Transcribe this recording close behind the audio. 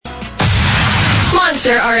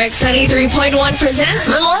Monster RX 93.1 presents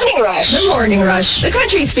The Morning Rush. The Morning Rush, the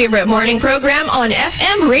country's favorite morning program on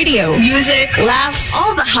FM radio. Music, laughs,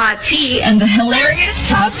 all the hot tea, and the hilarious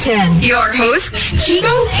top 10. Your hosts,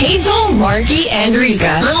 Chico, Hazel, Markki, and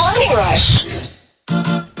Rica. The Morning Rush.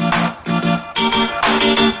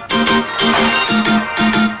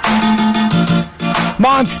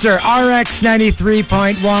 Monster RX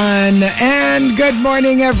 93.1 and good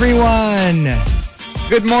morning everyone.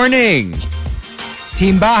 Good morning.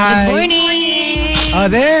 Team Bahay. Good morning. Oh,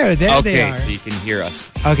 there they are. Okay, so you can hear us.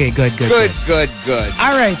 Okay, good. Good.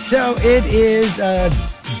 All right, so it is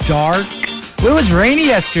dark. It was rainy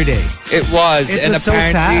yesterday. It was, and was so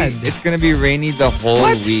apparently sad. it's going to be rainy the whole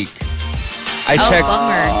week.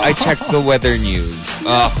 I checked the weather news.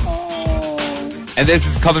 Ugh. And this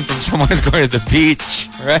is coming from someone who's going to the beach,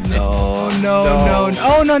 right? No.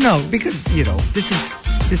 Oh, no. Because,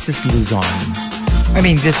 this is Luzon. I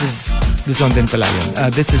mean, this is Luzon din pala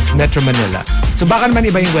yun. This is Metro Manila. So baka naman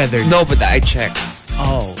iba yung weather. No, but I checked.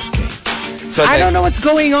 Oh, okay. So I don't know what's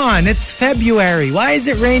going on. It's February. Why is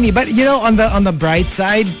it rainy? But, on the bright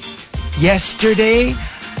side, yesterday,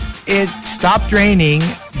 it stopped raining,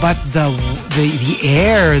 but the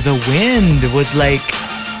air, the wind was like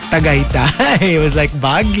Tagaytay. It was like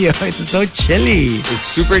Baguio. It was so chilly. It was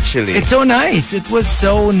super chilly. It's so nice. It was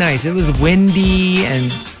so nice. It was windy and,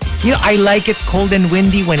 I like it cold and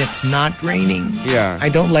windy when it's not raining. Yeah. I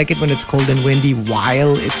don't like it when it's cold and windy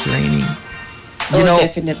while it's raining.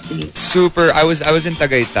 Definitely. Super. I was in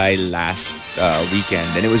Tagaytay last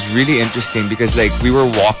weekend, and it was really interesting because we were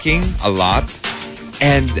walking a lot,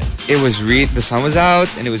 and it was the sun was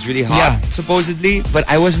out, and it was really hot supposedly, but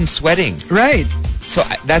I wasn't sweating. Right. So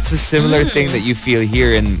that's a similar thing that you feel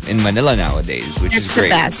here in Manila nowadays, which is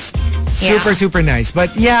great. It's the best. Super nice.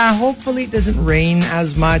 But hopefully it doesn't rain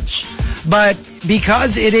as much. But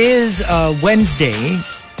because it is Wednesday,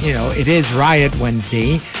 it is Riot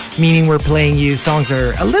Wednesday, meaning we're playing you songs that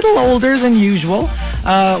are a little older than usual.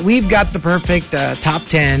 We've got the perfect top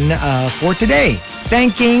 10 for today.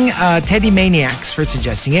 Thanking Teddy Maniacs for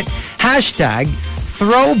suggesting it. Hashtag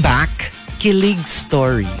Throwback Kilig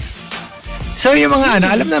Stories. So yung mga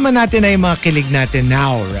alam naman natin na yung mga kilig natin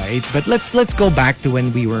now, right? But let's go back to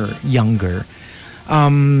when we were younger.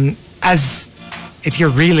 As if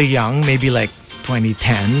you're really young, maybe like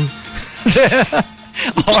 2010.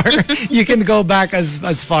 Or you can go back as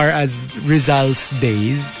far as Rizal's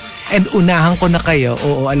days. And unahan ko na kayo.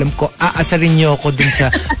 Oo, alam ko, aasarin niyo ako dun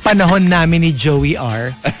sa panahon namin ni Joey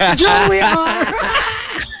R. Joey R!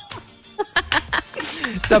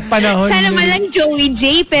 Sa panahon sana man lang Joey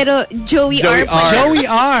J, pero Joey R. Joey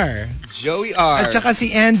R. Joey R. At saka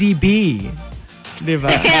si Andy B. Diba?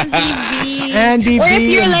 Andy B. Or if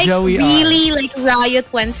you're like Joey really R. like Riot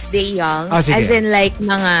Wednesday young, as in like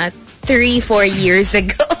mga 3-4 years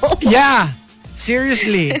ago. Yeah.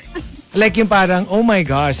 Seriously. Like yung parang, oh my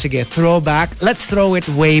gosh, sige, throwback. Let's throw it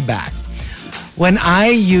way back. When I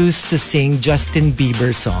used to sing Justin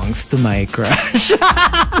Bieber songs to my crush.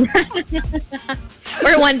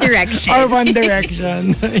 Or One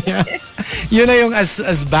Direction. Yeah. Yun na yung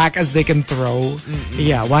as back as they can throw.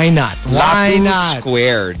 Yeah, why not? Why Lapu not?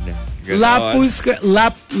 Squared. Lapatu.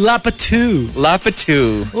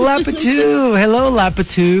 Hello,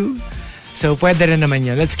 Lapatu. So, pwede rin naman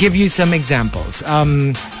yun. Let's give you some examples.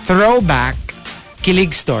 Throwback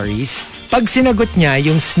Kilig Stories. Pag sinagot niya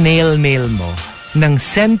yung snail mail mo ng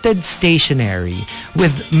scented stationery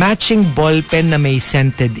with matching ballpen na may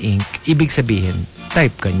scented ink, ibig sabihin,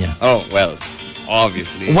 type ka niya. Oh, well,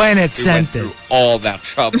 obviously. When it's went scented. through all that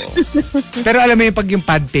trouble. Pero alam mo yung pag yung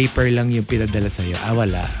pad paper lang yung pinadala sa'yo,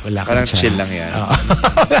 wala kang chance. Chill lang yan.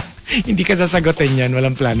 Hindi ka sasagutin yan.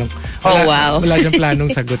 Walang planong. Wow. Wala siyang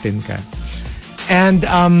planong sagutin ka. And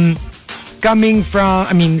coming from,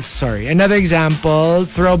 another example,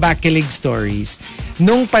 throwback Kilig Stories.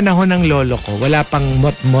 Nung panahon ng lolo ko, wala pang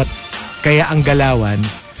mot-mot. Kaya ang galawan,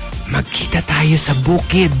 magkita tayo sa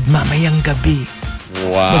bukid mamayang gabi.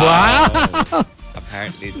 Wow.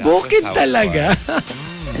 Apparently that bukid was how talaga.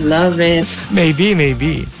 Love it.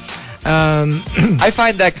 Maybe. I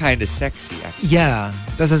find that kind of sexy, actually. Yeah.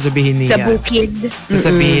 Tapos sasabihin Sa bukid.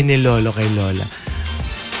 Sasabihin ni lolo kay lola,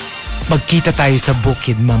 magkita tayo sa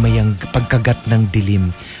bukid mamayang pagkagat ng dilim.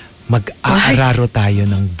 Mag-aararo tayo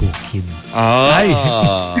ng bukid. Ay.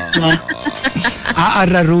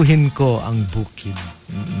 Aararuhin ko ang bukid.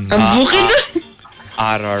 Ang bukid?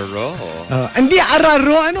 Araro. Hindi,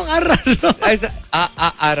 araro. Anong araro?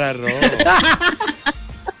 Araro.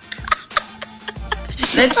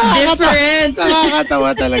 That's different.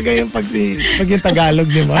 Nakakatawa talaga yung pag yung Tagalog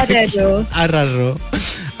ni Mark. Araro. Araro.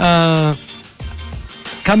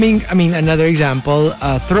 Another example,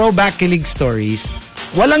 throwback kilig stories,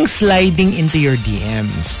 walang sliding into your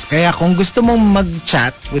DMs. Kaya kung gusto mong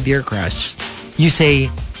mag-chat with your crush, you say,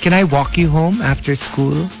 "Can I walk you home after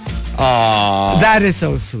school?" Aww. That is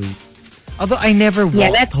so sweet. Although I never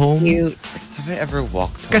walked that's home. cute. Have I ever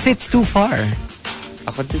walked home? Kasi it's too far.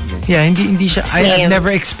 Ako din eh. Yeah, hindi siya. I've Same. never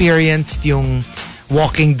experienced yung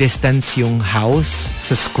walking distance yung house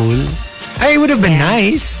sa school. It would have been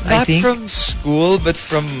nice, I Not think. from school, but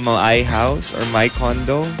from my house or my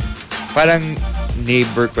condo. Parang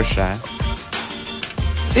neighbor ko siya.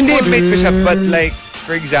 Hindi. Schoolmate ko siya, but like,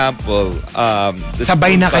 for example, the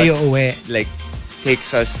Sabay school na kayo bus, uwi. like,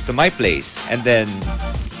 takes us to my place. And then,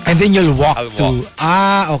 You'll walk I'll to...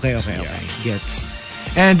 walk. Okay. Gets.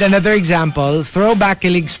 And another example, throwback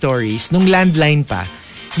kilig stories, nung landline pa,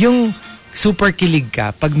 yung super kilig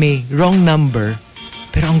ka pag may wrong number,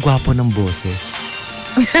 pero ang gwapo ng boses.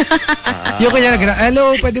 Yung kanya na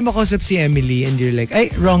hello, pwede makausap si Emily, and you're like,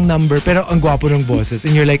 ay, wrong number, pero ang gwapo ng boses.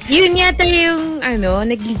 And you're like, Yun yata yung,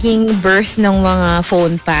 nagiging birth ng mga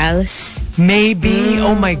phone pals. maybe,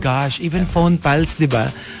 oh my gosh, even phone pals, di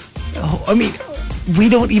ba? We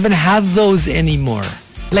don't even have those anymore.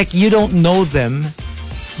 Like, you don't know them,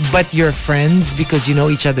 but you're friends because you know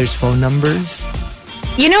each other's phone numbers.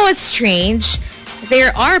 You know what's strange?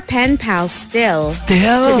 There are pen pals still.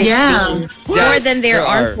 Still? To this Yeah. Yeah, day. More than there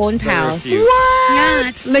are phone There are a pals. few. Yeah,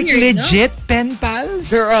 it's Like weird, no? legit pen pals?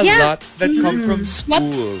 There are a Yeah. lot that come from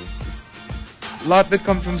school.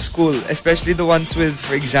 Especially the ones with,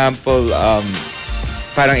 for example,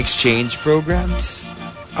 parang exchange programs.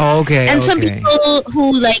 Oh, okay, And some okay. people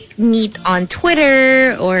who like meet on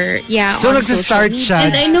Twitter or So on nagsistart social siya. media.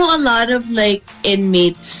 And I know a lot of like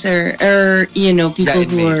inmates or people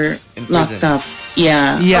who are inmates in locked prison. up.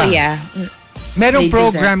 Yeah. Yeah. Oh yeah. Merong They do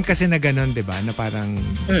program kasi na ganun, di ba? Na parang,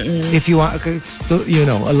 if you want,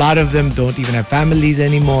 a lot of them don't even have families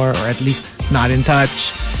anymore, or at least not in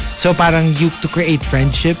touch. So parang to create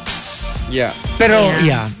friendships. Yeah. Pero,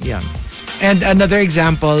 Yeah. yeah. And another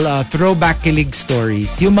example, throwback kilig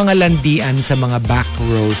stories, yung mga landian sa mga back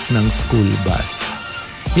rows ng school bus.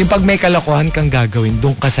 Yung pag may kalokohan kang gagawin,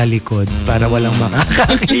 doon ka sa likod para walang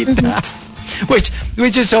makakakita. Which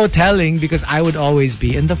is so telling because I would always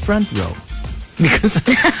be in the front row. Because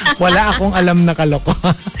wala akong alam na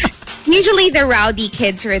kalokohan. Usually the rowdy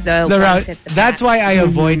kids are the ones at the That's back. why I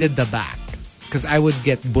avoided the back. Because I would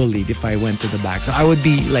get bullied if I went to the back. So I would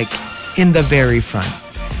be like in the very front.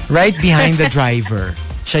 Right behind the driver.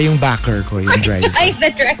 Siya yung backer ko, yung driver. Like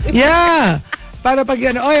the driver. Yeah! Para pag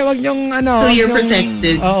wag niyong So you're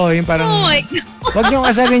protected. Oo, yung parang, Oh my God. wag niyong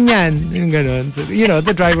asarin yan. Yung ganun. So,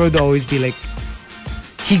 the driver would always be like,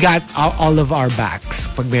 he got all of our backs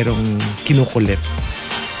pag merong kinukulit.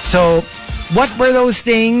 So, what were those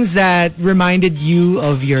things that reminded you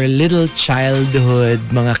of your little childhood,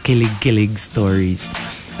 mga kilig-kilig stories?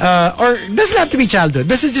 Or doesn't have to be childhood.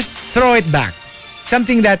 Basta just throw it back.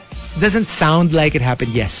 Something that doesn't sound like it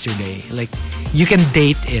happened yesterday. Like, you can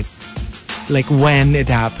date it. Like, when it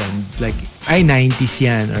happened. Like, ay 90s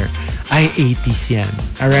yan or ay 80s yan.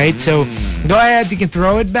 Alright? So, go ahead. You can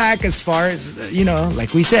throw it back as far as,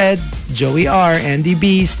 like we said, Joey R, Andy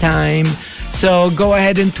B's time. So, go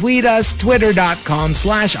ahead and tweet us,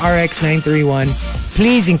 twitter.com/RX931.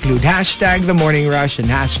 Please include hashtag The Morning Rush and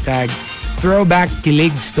hashtag Throwback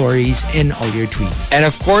Kilig Stories in all your tweets. And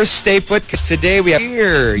of course, stay put because today we have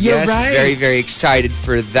here. You're Yes, right. very, very excited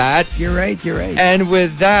for that. You're right. And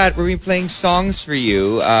with that, we're be playing songs for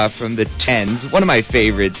you from the 10s. One of my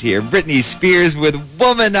favorites here, Britney Spears with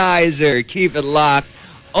Womanizer. Keep it locked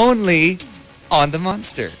only on the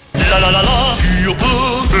Monster.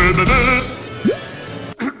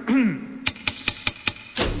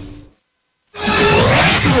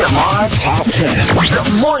 TMR Top 10.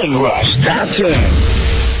 The Morning Rush Top 10.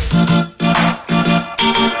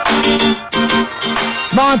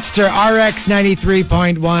 Monster RX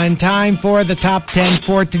 93.1. Time for the top 10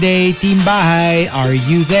 for today. Team Bahay, are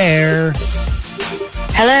you there?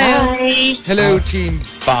 Hello. Hello, Team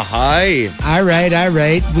Bahay. All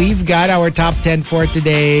right. We've got our top 10 for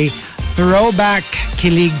today. Throwback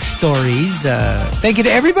Kilig stories. Thank you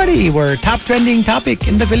to everybody. We're top trending topic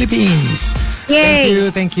in the Philippines. Yay.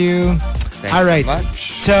 Thank you. Thank All you right.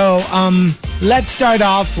 much. So, let's start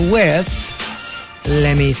off with,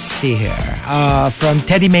 let me see here, from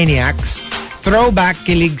Teddy Maniacs, Throwback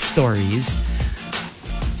Kilig Stories.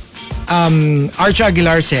 Arch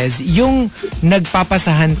Aguilar says, yung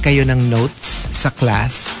nagpapasahan kayo ng notes sa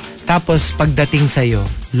class, Tapos pagdating sa'yo,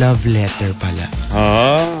 love letter pala.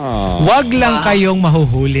 Oh. Wag lang kayong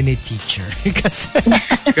mahuhuli ni teacher.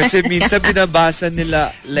 Kasi minsan binabasa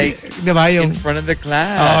nila like diba, in front of the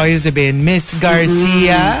class. Oh, yung sabihin, Miss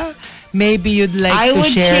Garcia, maybe you'd like I to would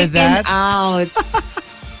share chicken that. out.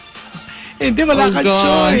 Hindi, wala Oh, kang gosh.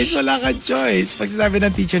 choice. Wala kang choice. Pag sinabi ng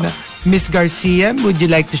teacher na, Miss Garcia, would you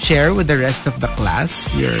like to share with the rest of the class?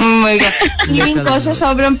 Oh my God. Feeling ko sa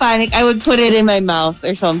sobrang panic, I would put it in my mouth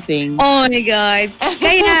or something. Oh my God.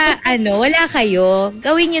 Kaya, wala kayo.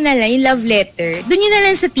 Gawin nyo na lang yung love letter. Doon nyo na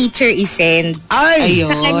lang sa teacher i-send. Ay! Ayun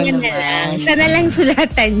Sa kanya na naman. lang. Siya na lang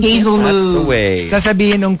sulatan nyo. Hazel That's the move. way.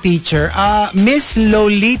 Sasabihin ng teacher, Miss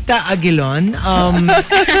Lolita Aguilon,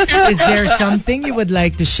 is there something you would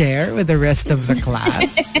like to share with the rest of the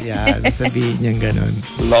class? Yeah, sasabihin niyang ganun.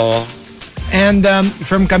 Law. And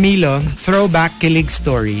from Camilo, Throwback Kilig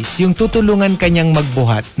Stories, yung tutulungan kanyang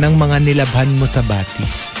magbuhat ng mga nilabhan mo sa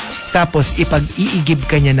batis. Tapos ipag-iigib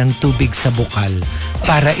kanya ng tubig sa bukal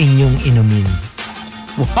para inyong inumin.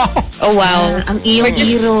 Wow! Oh, wow. Ang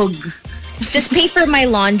iyong-irog. Just pay for my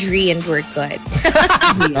laundry and we're good.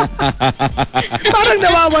 Parang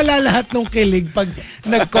nawawala lahat ng kilig pag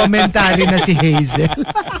nag-commentary na si Hazel.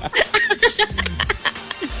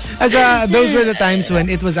 Those were the times when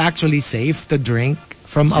it was actually safe to drink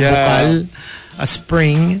from a bukal, a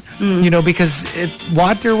spring, because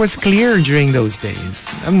water was clear during those days.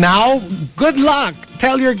 Now, good luck.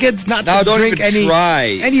 Tell your kids not Now to don't drink even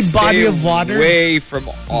try. any body Stay of water. away from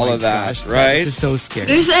all of that, right? This is so scary.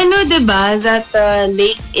 There's diba, that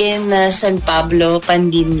lake in San Pablo,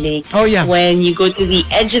 Pandin Lake. Oh, yeah. When you go to the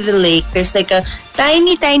edge of the lake, there's like a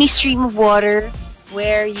tiny, tiny stream of water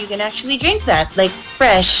where you can actually drink that, like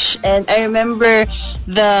fresh. And I remember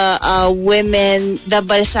the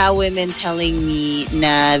Balsa women telling me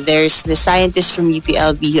na there's the scientist from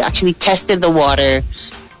UPLB who actually tested the water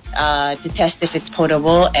to test if it's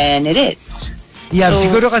potable, and it is. Yeah, So,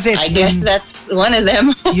 siguro kasi I guess that's one of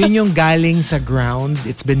them. yun yung galing sa ground.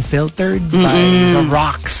 It's been filtered by the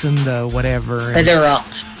rocks and the whatever. The rock.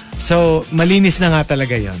 So, malinis na nga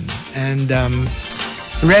talaga yun. And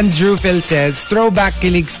Renz Rufel says, Throwback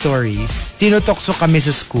Kilig Stories, tinutokso kami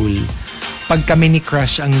sa school pag kami ni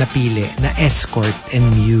Crush ang napili na escort and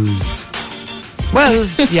muse. Well,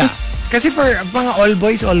 yeah. Kasi for mga all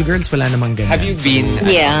boys, all girls, wala namang ganyan. Have you been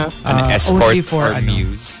an escort only for, or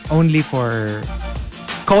muse? Only for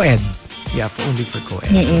co-ed. Yeah, only for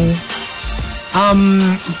co-ed.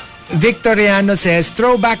 Victoriano says,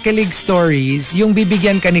 Throwback Kilig Stories, yung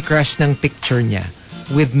bibigyan ka ni Crush ng picture niya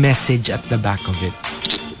with message at the back of it.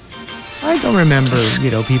 I don't remember,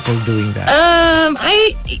 people doing that.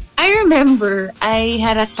 I remember I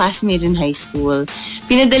had a classmate in high school.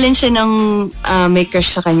 Pinadalan siya ng may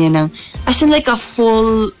crush sa kanya ng, as in like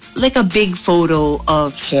a big photo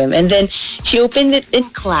of him. And then she opened it in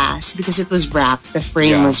class because it was wrapped. The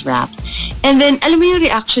frame was wrapped. And then, alam mo yung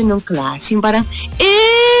reaction ng class? Yung parang,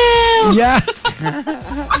 ew! Yeah.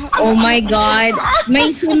 Oh my God.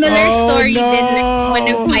 May similar story din like one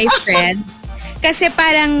of my friends. Kasi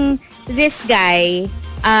parang this guy,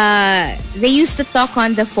 they used to talk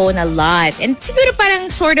on the phone a lot. And siguro parang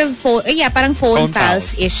sort of parang phone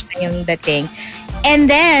pals-ish na yung dating. And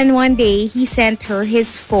then one day, he sent her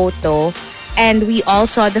his photo and we all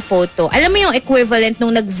saw the photo. Alam mo yung equivalent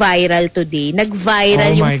nung nag-viral today.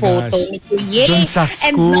 Nag-viral yung photo ni Kuya. Dun sa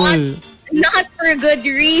school. And not for good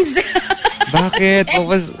reason. Bakit?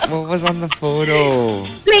 What was on the photo?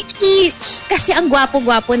 Like, kasi ang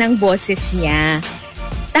gwapo-gwapo ng boses niya.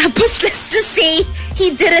 Tapos, let's just say,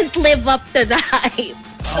 he didn't live up to the hype.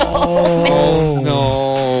 So,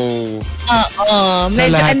 No.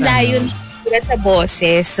 medyo ang layo na sa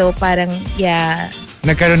boses. So, parang, yeah.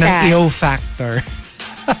 Nagkaroon ng sad. EO factor.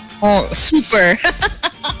 Oh, super.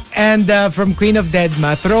 And from Queen of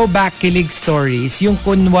Deadma, Throwback Kilig Stories, yung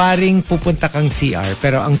kunwaring pupunta kang CR,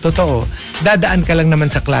 pero ang totoo, dadaan ka lang naman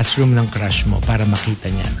sa classroom ng crush mo para makita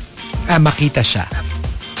niya. Makita siya.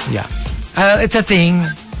 Yeah. It's a thing.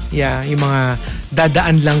 Yeah, yung mga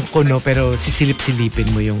dadaan lang kuno pero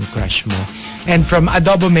sisilip-silipin mo yung crush mo. And from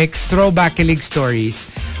Adobo Mix, Throwback Kilig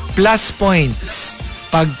Stories, plus points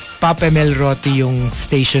pag papemel roti yung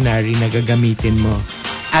stationery na gagamitin mo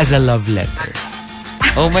as a love letter.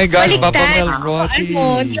 Oh my gosh, Baliktad. Papa Melroti.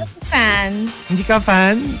 Hindi ako fan. Hindi ka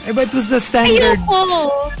fan? But it was the standard.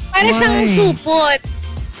 Ayoko. Para Why? siyang supot.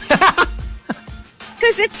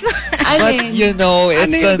 Because it's not... But Ano it's yung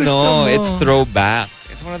gusto mo? it's throwback.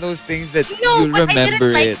 It's one of those things that No, you but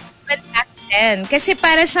remember I didn't like it back then. Kasi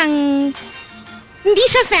para siyang... Hindi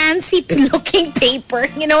siya fancy looking paper.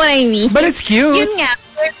 You know what I mean? But it's cute. Yun nga.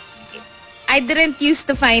 I didn't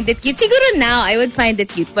used to find it cute. Siguro now, I would find it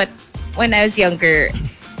cute. But when I was younger,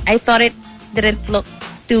 I thought it didn't look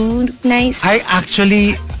too nice. I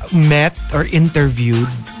actually met or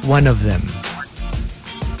interviewed one of them.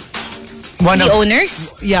 The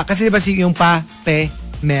owners? Yeah, kasi diba yung Pa, Pe,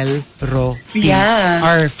 Mel, Ro, P Yeah.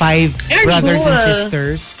 are 5 Very brothers and cool.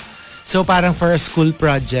 sisters. So parang for a school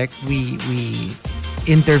project, we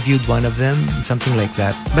interviewed one of them, something like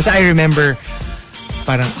that. Basta I remember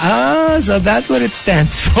parang, so that's what it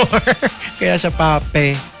stands for. Kaya siya Pa,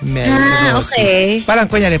 Pe, Mel, Ro, okay. P. Parang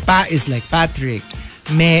kunyari, Pa is like Patrick.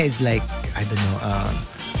 Me is like, I don't know,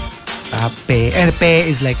 Pe. And Pe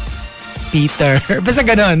is like Peter. Basta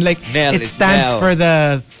ganon. Like, Mel it is stands Mel. for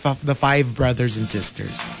the 5 brothers and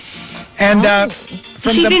sisters. And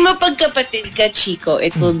from Isipin mo pagkapatid ka, Chico,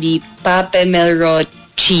 it will be Pape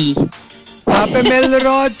Melrochi. Pape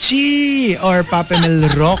Melrochi or Pape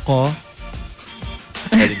Melroco.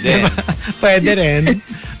 Pwede din. Pwede rin.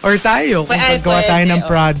 Or tayo, kung Ay, paggawa tayo pwede, ng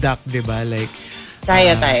product, di ba? Like,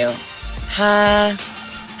 Tayo.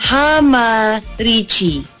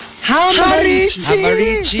 Hama-richi. Hamarichi!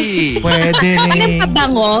 Hamarichi. Pwede Parang rin.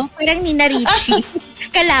 pabango. Parang Nina Ricci.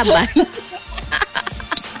 Kalaban.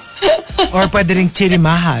 Or pwede rin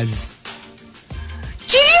chirimahas.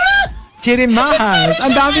 Chirimahas!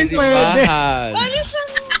 Ang daming pwede. Bahas. Ano siyang,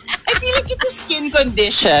 I feel like it's a skin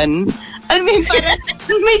condition. I mean, parang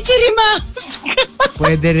may chirimas.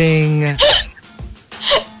 Pwede rin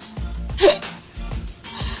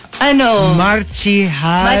Ano?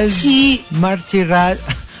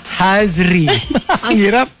 Hazri. Ang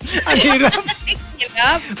hirap.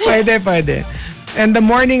 Pwede. And the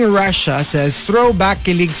Morning Russia says, Throwback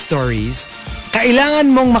Kilig Stories,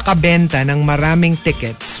 kailangan mong makabenta ng maraming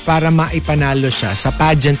tickets para maipanalo siya sa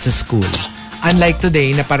pageant sa school. Unlike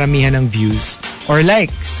today na paramihan ng views or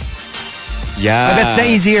likes. Yeah. But that's the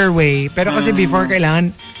easier way. Pero kasi before,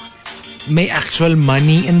 kailangan may actual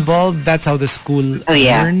money involved. That's how the school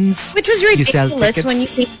earns. Which was You sell ridiculous tickets. when you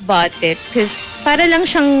think about it. Because para lang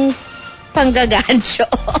siyang panggagancho.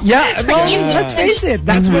 Yeah, well, let's face it.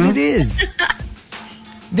 That's what it is.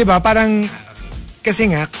 Diba? Parang,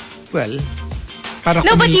 kasi nga, well, para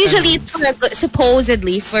No, but kumita usually ng- it's for a good,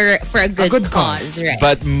 supposedly for a good cause. right?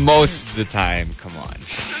 But most of the time, come on.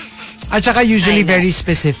 At saka usually very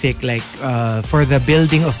specific, like for the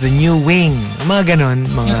building of the new wing. Mga ganon.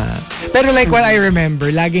 Pero like what I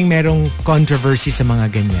remember, laging merong controversy sa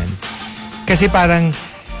mga ganyan. Kasi parang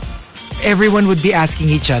everyone would be asking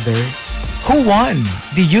each other, who won?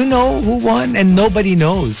 Do you know who won? And nobody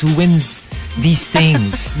knows who wins these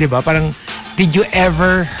things. Diba? Parang, did you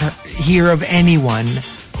ever hear of anyone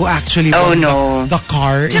who actually won the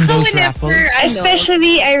car in those raffles?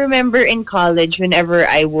 Especially, I remember in college, whenever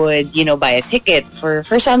I would, buy a ticket for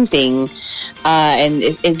something, and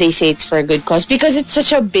if they say it's for a good cause, because it's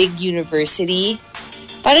such a big university,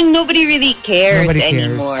 parang nobody really cares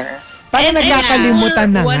anymore. Parang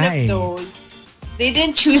nagkakalimutan na one nga of eh. those. They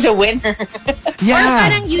didn't choose a winner. Yeah. Or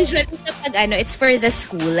parang usually kapag it's for the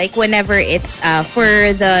school, like whenever it's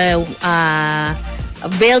for the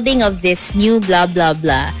building of this new blah blah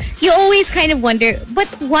blah, you always kind of wonder, but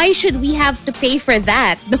why should we have to pay for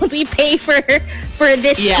that? Don't we pay for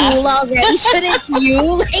this school already? Shouldn't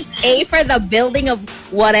you pay for the building of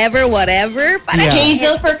whatever? Parang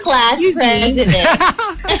Hazel for class president.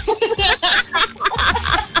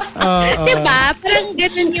 Diba? Parang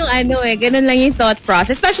ganun yung ganun lang yung thought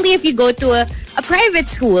process. Especially if you go to a private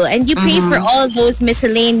school and you pay for all those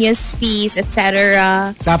miscellaneous fees,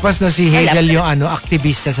 etc. Tapos si Hazel yung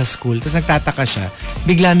aktivista sa school. Tapos nagtataka siya.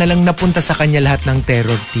 Bigla na lang napunta sa kanya lahat ng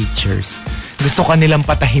terror teachers. Gusto ka nilang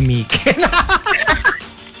patahimikin.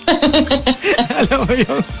 Alam mo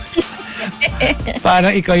yung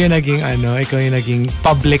parang ikaw yung naging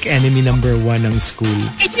public enemy number 1 ng school.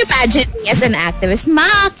 Can you imagine me as an activist?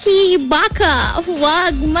 Markki, baka,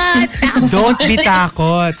 wag matakot. Don't be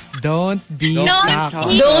takot. Don't be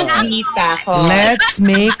takot. Don't be takot. Let's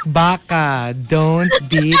make baka. Don't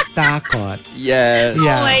be takot. Yes.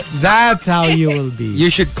 Yeah. That's how you will be.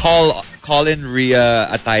 You should call in Ria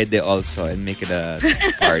Ataide also and make it a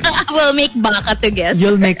party. We'll make baka together.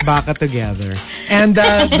 You'll make baka together. And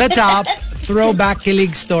the top Throwback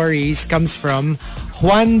Kilig Stories comes from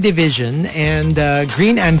Juan Division and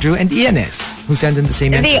Green Andrew and ENS, who sent in the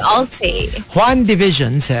same They message. all say. Juan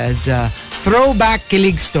Division says, Throwback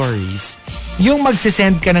Kilig Stories. Yung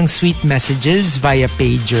magsisend ka ng sweet messages via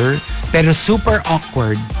pager, pero super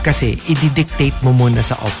awkward kasi i-dictate mo muna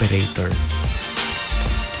sa operator.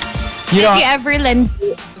 Did you ever lend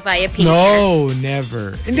via pager? No,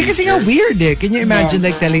 never. Hindi kasi nga weird eh. Can you imagine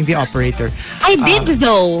like telling the operator? I did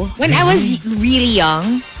though. When I was really young,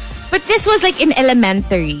 But this was like in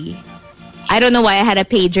elementary. I don't know why I had a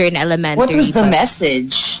pager in elementary. What was the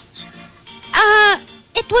message?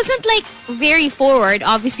 It wasn't like very forward,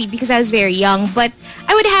 obviously, because I was very young. But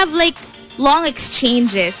I would have like long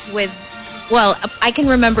exchanges with, well, I can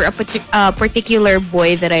remember a particular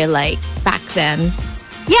boy that I liked back then.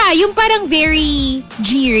 Yeah, yung parang very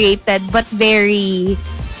G-rated, but very,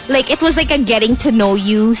 like, it was like a getting to know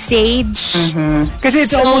you stage. Kasi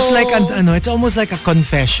it's almost like it's almost like a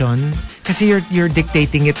confession. Kasi you're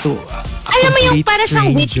dictating it to a Alam mo yung complete para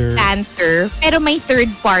siyang witty stranger. banter, pero may third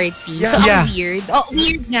party. Yeah. So, ang Yeah. weird. Oh,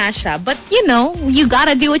 weird nga siya. But, you know, you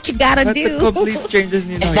gotta do what you gotta But do. the complete strangers,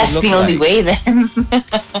 you know, If that's you the look only like. way, then.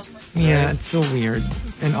 Yeah, it's so weird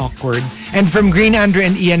and awkward. And from Green Andrew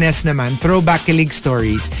and ENS naman, throwback kilig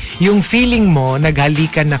stories. Yung feeling mo,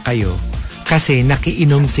 naghalikan na kayo kasi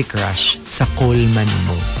nakiinom si crush sa Coleman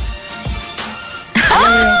mo.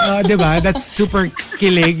 Diba? That's super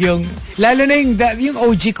kilig. Yung, lalo na yung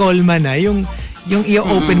OG Coleman yung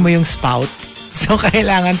i-open mo yung spout. So,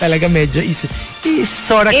 kailangan talaga medyo is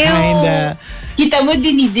sorta kinda. Kita mo,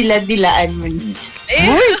 dinidila-dilaan mo.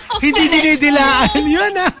 Uy, hindi dinidilaan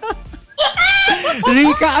yun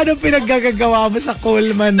Rica, ano pinaggagawa mo sa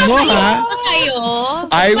Coleman mo, ha? Kayo?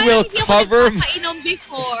 I will cover Painom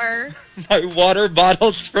before. my water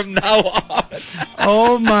bottles from now on.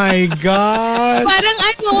 Oh my God.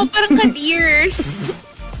 Parang ka-deers.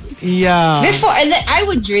 Yeah. Before, and then I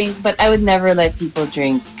would drink, but I would never let people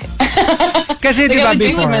drink. Kasi Like, di I ba would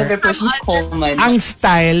drink with before, another person's Coleman. ang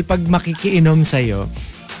style pag makikiinom sa'yo,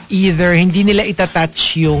 either hindi nila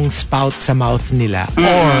itatouch yung spout sa mouth nila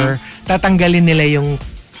or tatanggalin nila yung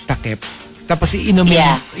takip. Tapos iinom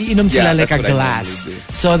sila Yeah, like a that's what I glass normally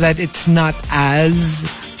do. so that it's not as,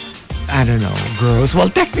 I don't know, gross.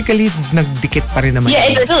 Well, technically, nagdikit pa rin naman.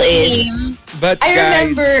 Yeah, it still is. But I guys,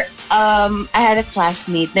 remember, I had a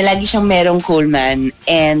classmate na lagi siyang merong Coleman,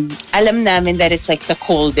 and alam namin that it's like the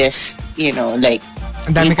coldest, you know, like,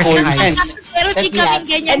 Ang dami yung kasi ng Coleman. ice. Pero di That we kami have.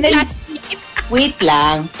 ganyan And then, classmate. wait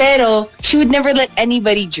lang, pero she would never let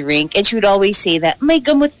anybody drink, and she would always say that, may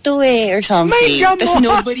gamot to or something. May gamot? Tapos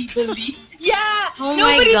nobody believed. Yeah! Oh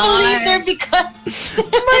my nobody God. believed her because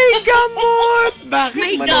May gamot! Bakit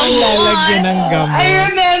May mo naman gamot. lalagyan ng gamot? I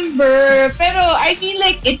remember, pero I feel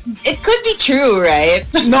like it could be true, right?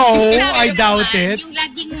 No, I Sabi doubt naman, it. Yung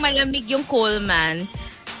laging malamig yung Coleman.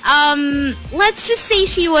 Let's just say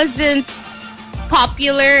she wasn't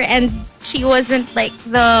popular and she wasn't like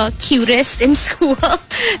the cutest in school.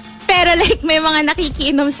 Pero like may mga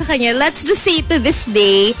nakikiinom sa kanya. Let's just say to this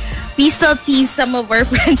day, we still tease some of our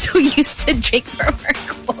friends who used to drink from our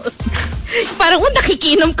Coleman. Parang,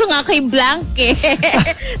 nakikinom ko nga kay Blank eh.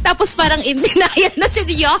 Tapos parang in denial na si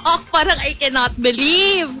Yok. Parang I cannot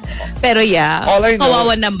believe. Pero yeah, all I know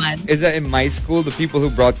kawawa naman. is that in my school, the people who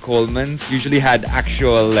brought Coleman's usually had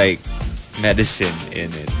actual like medicine in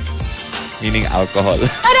it, meaning alcohol.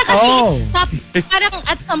 Parang kasi Oh. parang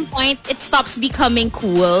at some point, it stops becoming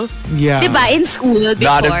cool. Yeah. Diba? In school before.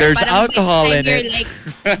 Not if there's parang alcohol by the in time it. you're like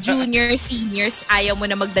junior, seniors, ayaw mo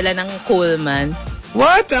na magdala ng Coleman.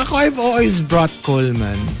 What? Ako, I've always brought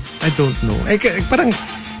Coleman. I don't know. Parang,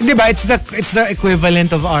 di ba, it's the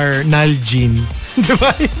equivalent of our Nalgene. Di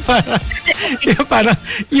ba? Parang,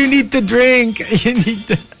 you need to drink. You need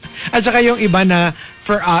to... At saka yung iba na,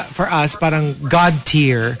 for us, parang God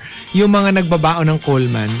tier, yung mga nagbabaon ng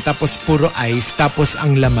Coleman, tapos puro ice, tapos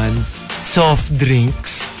ang laman, soft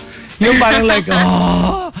drinks. Yung parang like,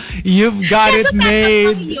 oh, you've got it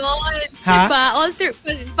made. Yun. Ha? Diba? Also,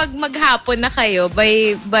 pag maghapon na kayo,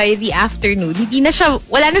 by the afternoon,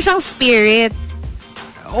 wala na siyang spirit.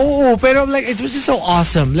 Oo, pero like, it was just so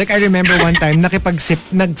awesome. Like, I remember one time,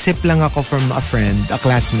 nag-sip lang ako from a friend, a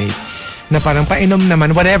classmate, na parang painom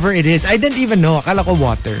naman, whatever it is. I didn't even know. Akala ko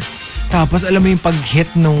water. Tapos, alam mo yung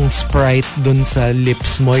pag-hit nung Sprite dun sa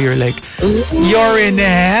lips mo, you're like, you're in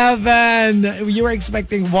heaven! You were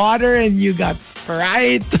expecting water and you got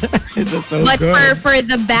Sprite. It was so But good. for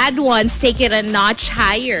the bad ones, take it a notch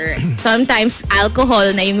higher. Sometimes,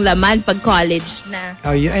 alcohol na yung laman pag college na.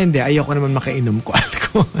 Oh, hindi. Ayoko naman makainom ko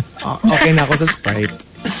alcohol. Okay na ako sa Sprite.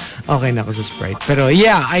 Okay na ako sa Sprite. Pero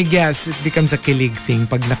yeah, I guess it becomes a kilig thing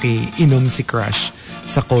pag nakiinom si crush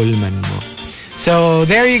sa Coleman mo. So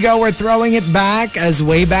there you go. We're throwing it back as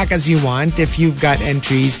way back as you want. If you've got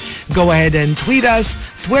entries, go ahead and tweet us.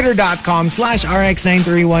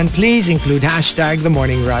 Twitter.com/RX931. Please include hashtag The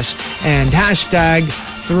Morning Rush and hashtag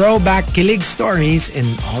Throwback Kilig Stories in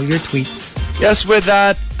all your tweets. Yes, with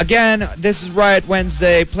that, again, this is Riot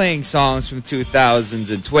Wednesday, playing songs from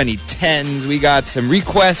 2000s and 2010s. We got some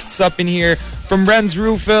requests up in here from Renz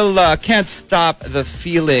Rufil, Can't Stop the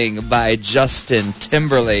Feeling by Justin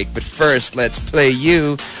Timberlake. But first, let's play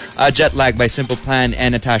you Jet Lag by Simple Plan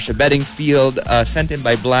and Natasha Bedingfield, sent in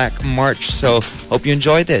by Black March. So, hope you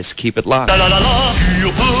enjoy this. Keep it locked.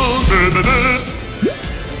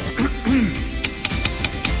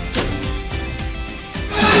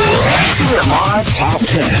 TMR Top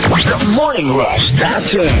 10. The Morning Rush Top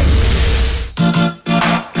 10.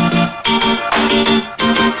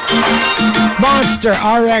 Monster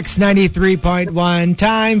RX 93.1.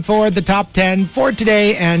 Time for the top 10 for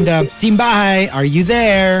today. And Team Bahay, are you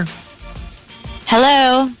there?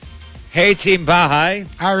 Hello. Hey, Team Bahay.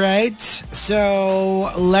 All right.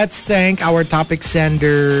 So let's thank our topic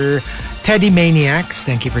sender, Teddy Maniacs.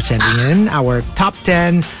 Thank you for sending in our top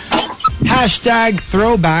 10 hashtag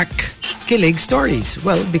throwback Kilig stories.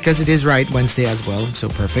 Well, because it is Right Wednesday as well. So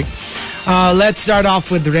perfect. Let's start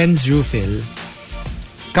off with Renz Rufil.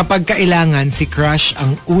 Kapag kailangan, si crush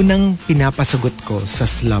ang unang pinapasagot ko sa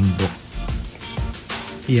slum book.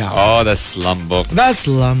 Yeah. Oh, the slum book. The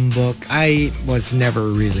slum book. I was never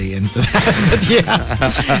really into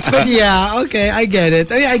that. But yeah, okay, I get it.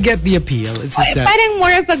 I mean, I get the appeal. It's just that. Parang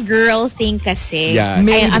more of a girl thing kasi. Yeah, I'm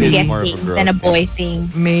maybe more of a guessing girl than a thing. boy thing.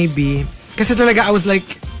 Maybe. Kasi talaga, I was like,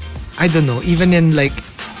 I don't know, even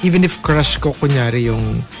if crush ko, kunyari yung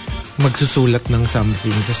magsusulat ng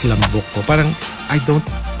something sa slum book ko, parang,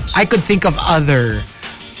 I could think of other,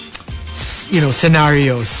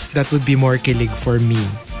 scenarios that would be more kilig for me.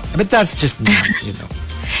 But that's just me,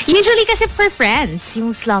 Usually kasi for friends,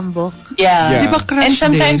 yung slum book. Yeah. Di ba crush And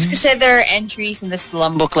sometimes din? kasi there are entries in the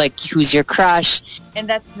slum book like who's your crush, and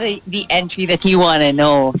that's the entry that you want to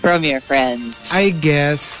know from your friends. I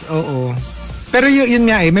guess, oo. Pero yun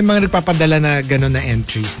nga may mga nagpapadala na gano'n na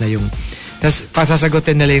entries na yung, tas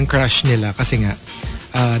pasasagutin nila yung crush nila kasi nga,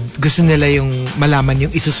 gusto nila yung malaman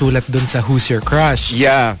yung isusulat dun sa Who's Your Crush.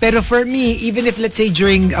 Yeah. Pero for me, even if let's say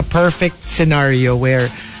during a perfect scenario where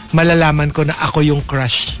malalaman ko na ako yung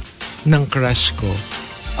crush ng crush ko,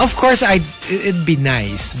 of course, it'd be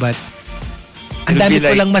nice, but ang It'll dami be ko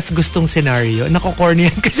like- lang mas gustong scenaryo. Nako-corny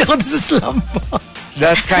yan kasi ako sa slum book.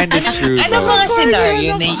 That's kind of true, Ano though. mga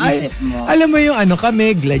scenario na iisip mo? Alam mo yung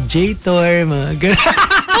kami, gladiator, mga gano'n.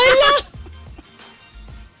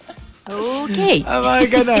 Okay. Mga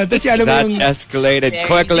gano'n. Tapos alam mo That yung, escalated Very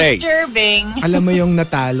quickly. disturbing. alam mo yung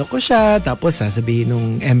natalo ko siya, tapos sasabihin nung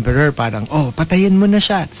emperor parang, oh, patayin mo na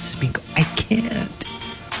siya. Tapos sabihin ko, I can't.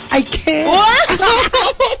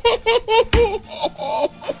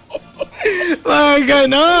 Mga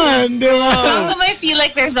ganon, di ba? How come I feel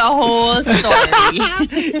like there's a whole story?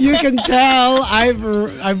 You can tell I've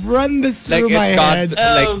run this Like, through my it's got, head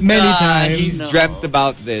like, many God. times. he's dreamt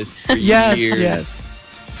about this for Yes, years. yes.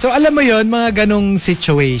 So alam mo yon, mga ganong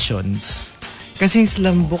situations. Kasi yung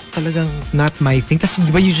slum book talagang not my thing. Tapos di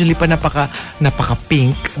ba usually pa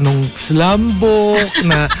napaka-pink nung slum book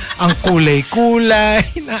na ang kulay-kulay,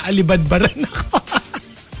 na alibadbaran ako.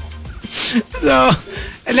 So,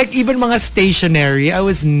 like even mga stationery, I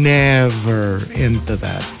was never into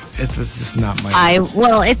that. It was just not my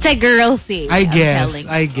Well, it's a girl thing. I I'm guess. telling.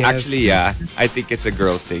 Actually, yeah. I think it's a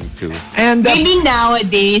girl thing, too. And Maybe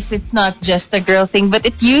nowadays it's not just a girl thing, but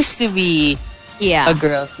it used to be Yeah. a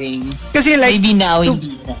girl thing. kasi like Maybe now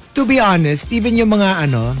hindi na. to be honest, even yung mga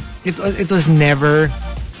it was never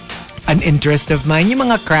an interest of mine. Yung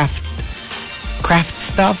mga craft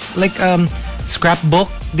stuff, like scrapbook,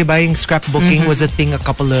 di ba? Yung scrapbooking was a thing a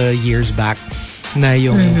couple of years back. Na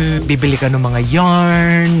yung bibili ka ng mga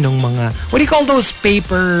yarn, ng mga, what do you call those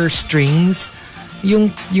paper strings? Yung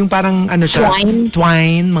parang siya?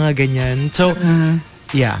 Twine, mga ganyan. So,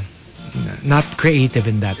 yeah. Not creative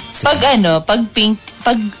in that sense. Pag pink,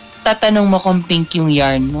 pag tatanong mo kung pink yung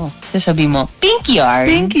yarn mo, sasabi mo, pink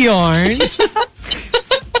yarn. Pink yarn?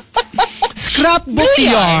 Scrapbook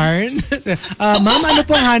yarn? Ma'am, ano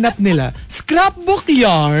pong hanap nila? Scrapbook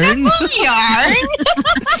yarn? Yarn?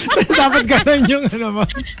 Dapat ganun yung mo.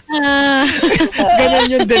 Ganun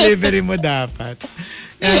yung delivery mo dapat.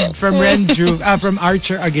 And from from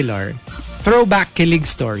Archer Aguilar, throwback Kilig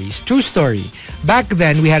stories. True story. Back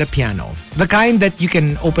then, we had a piano. The kind that you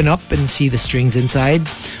can open up and see the strings inside.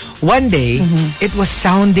 One day, it was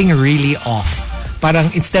sounding really off. Parang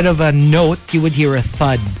instead of a note, you would hear a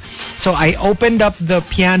thud. So I opened up the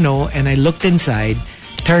piano and I looked inside.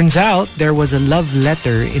 Turns out, there was a love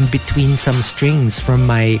letter in between some strings from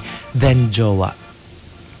my then jowa.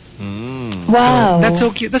 Wow. That's so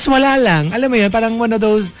cute. Tapos wala lang. Alam mo yun, parang one of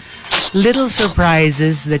those little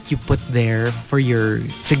surprises that you put there for your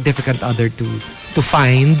significant other to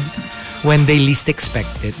find when they least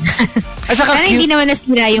expect it. At saka Pero hindi naman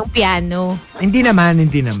nasira yung piano. Hindi naman.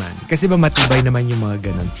 Kasi ba matibay naman yung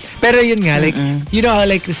mga ganun. Pero yun nga, like, you know,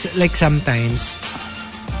 like sometimes,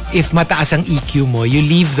 if mataas ang EQ mo, you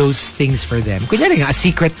leave those things for them. Kunyari nga, a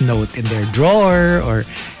secret note in their drawer or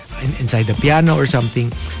inside the piano or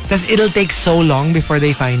something. Tapos it'll take so long before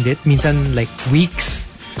they find it. Minsan like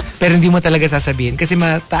weeks. Pero hindi mo talaga sasabihin kasi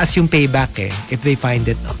mataas yung payback if they find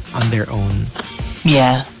it on their own.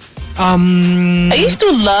 Yeah. I used to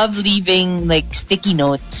love leaving like sticky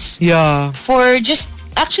notes. Yeah. For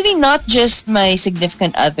actually not just my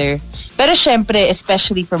significant other, pero syempre,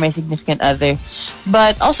 especially for my significant other,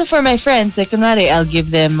 but also for my friends. Like, kunwari, I'll give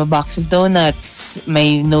them a box of donuts,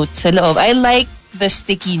 may notes sa loob. I like the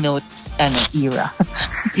sticky note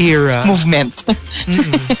era. Movement.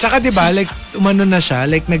 Tsaka diba, like, umano na siya,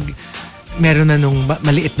 like, meron na nung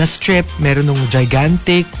maliit na strip, meron nung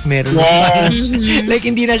gigantic, meron like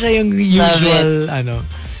hindi na siya yung usual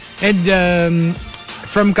And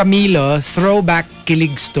from Camilo, Throwback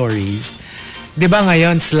Kilig stories. 'Di ba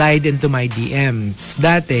ngayon slide into my DMs.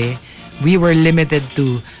 Dati, we were limited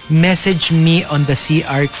to message me on the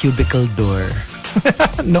CR cubicle door.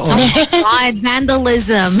 No. Oh my God,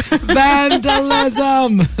 vandalism.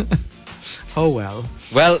 Vandalism. Oh well.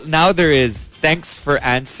 Well, now there is. Thanks for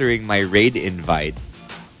answering my raid invite.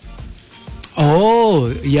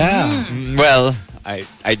 Oh, yeah. Well, I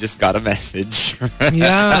just got a message.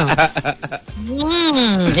 Yeah.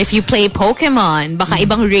 If you play Pokemon, baka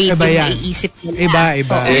ibang raid yung maiisip nila.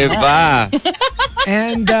 Iba.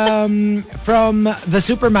 And from the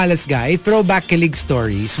Super Malas guy, Throwback Kilig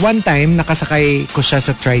stories. One time, nakasakay ko siya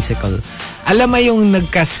sa tricycle. Alam mo yung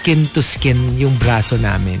nagka-skin to skin yung braso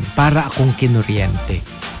namin. Para akong kinuryente.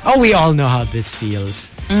 Oh, we all know how this feels.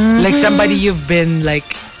 Like somebody you've been like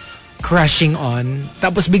crushing on.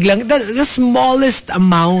 Tapos biglang, the smallest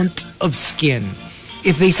amount of skin.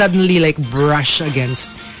 If they suddenly like brush against.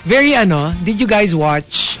 Very did you guys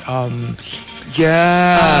watch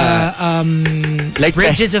like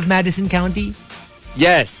Bridges of Madison County?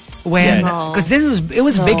 Yes. When because it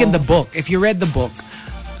was big in the book. If you read the book,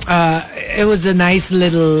 it was a nice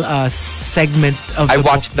little segment of the I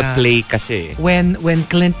watched book the play kasi. when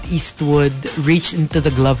Clint Eastwood reached into the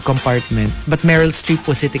glove compartment but Meryl Streep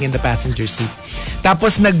was sitting in the passenger seat.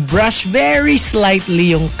 Tapos nag-brush very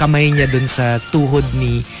slightly yung kamay niya dun sa tuhod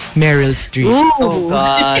ni Meryl Streep. Oh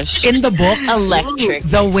gosh. In the book, Electric.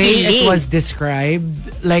 the way it was described,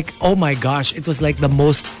 like, oh my gosh, it was like the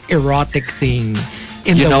most erotic thing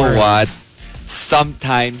in the world. You know what?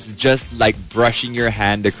 Sometimes just like brushing your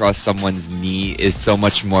hand across someone's knee is so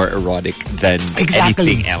much more erotic than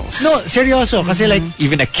anything else. No, seryoso. Kasi like,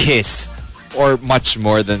 even a kiss or much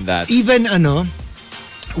more than that. even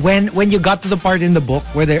when you got to the part in the book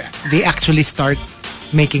where they actually start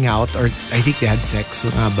making out, or I think they had sex,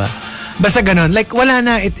 nga ba? Basta ganon. Like, wala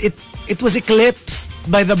na. It was eclipsed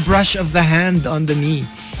by the brush of the hand on the knee.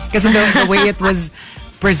 Kasi the way it was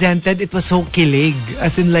presented, it was so kilig.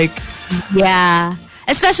 As in like, Yeah.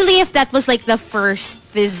 Especially if that was like the first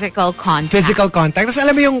physical contact. Tapos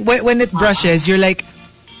alam mo yung when it brushes, you're like,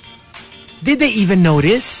 did they even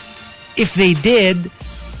notice? If they did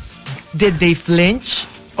they flinch?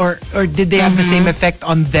 Or did they have the same effect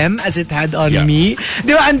on them as it had on me? Di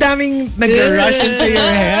ba, ang daming nag-rush into your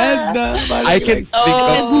head? I can think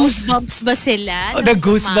of... Goosebumps ba sila? The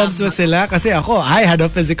goosebumps ba sila? Kasi ako, I had a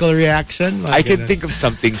physical reaction. I can think of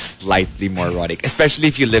something slightly more erotic, especially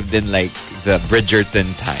if you lived in like the Bridgerton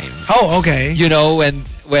times. Oh, okay. You know, when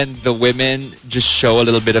the women just show a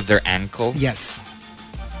little bit of their ankle. Yes.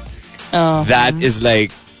 That is like,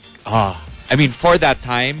 I mean, for that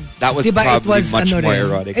time, that was Diba, probably it was, much more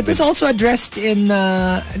erotic. It was also addressed in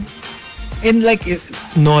like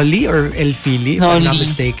Nolly or El Fili, if I'm not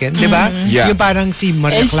mistaken. Diba? Yeah. Yung parang si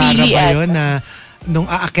Maria El Clara Fili ba yun na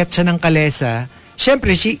nung aakyat siya ng kalesa,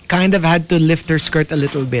 syempre, she kind of had to lift her skirt a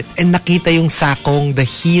little bit and nakita yung sakong, the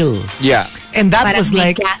heel. Yeah. And that Parang was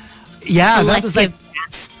like, that was like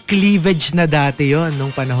cleavage na dati yon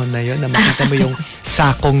nung panahon na yon na makita mo yung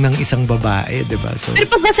sakong ng isang babae, di ba? So,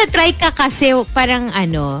 Pero pag nasa try ka kasi, parang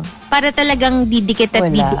para talagang didikit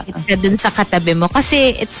at didikit ka dun sa katabi mo.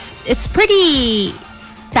 Kasi it's pretty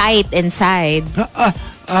tight inside.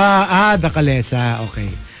 the kalesa.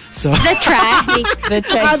 Okay. So, The trike. The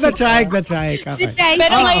trike. the trike. Okay.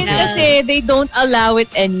 Pero ngayon kasi, they don't allow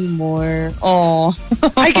it anymore. Oh.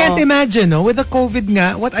 I can't imagine, no? With the COVID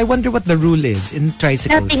nga, I wonder what the rule is in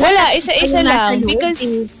tricycles. Wala, isa lang. Because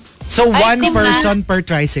So one person per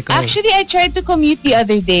tricycle. actually, I tried to commute the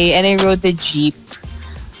other day and I rode the jeep.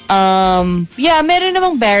 Yeah, meron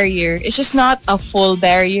namang barrier. It's just not a full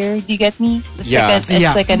barrier. Do you get me?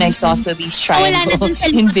 It's like an isosceles triangle. Wala na dun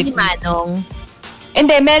sa likod ni Manong.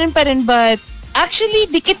 Hindi, meron pa rin, but actually,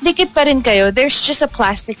 dikit-dikit pa rin kayo. There's just a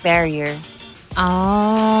plastic barrier.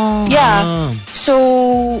 Oh. Yeah.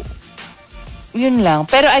 So, yun lang.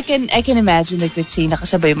 Pero I can imagine, like, let's say,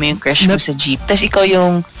 nakasabay mo yung crush mo sa jeep. Tapos ikaw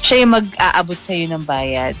siya yung mag-aabot sa'yo ng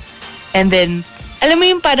bayad. And then, alam mo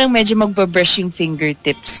yung parang medyo magbabrush yung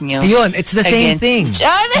fingertips nyo. Yun, it's the same thing.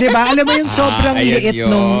 Diba? Alam mo yung sobrang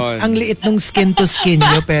ang liit nung skin to skin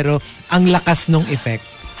nyo, pero ang lakas nung effect.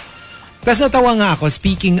 Tapos natawa nga ako,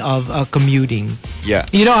 speaking of commuting. Yeah.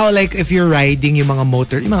 You know how like if you're riding yung mga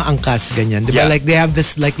motor, yung mga angkas, ganyan. Diba? Yeah. Like they have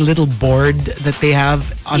this like little board that they have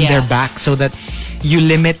on their back so that you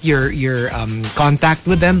limit your contact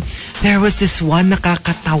with them. There was this one,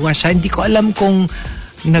 nakakatawa siya. Hindi ko alam kung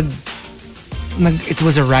it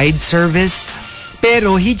was a ride service.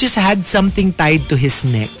 Pero he just had something tied to his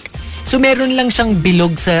neck. So meron lang siyang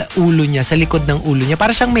bilog sa ulo niya, sa likod ng ulo niya.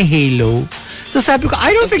 Para siyang may halo. So sabi ko,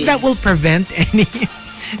 I don't think that will prevent any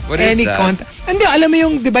contact. Hindi, alam mo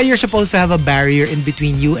yung, di ba you're supposed to have a barrier in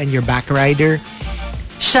between you and your back rider?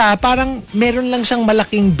 Siya, parang meron lang siyang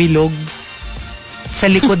malaking bilog sa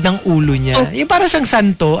likod ng ulo niya. Yung para siyang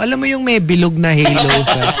santo, alam mo yung may bilog na halo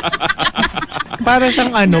siya. Para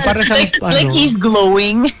siyang like he's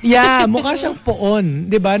glowing. Yeah, mukha siyang poon.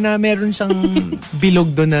 Di ba? Na meron siyang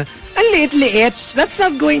bilog doon na, ang liit-liit. That's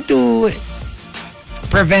not going to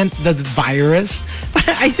prevent the virus.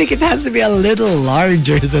 I think it has to be a little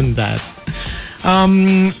larger than that.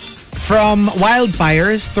 From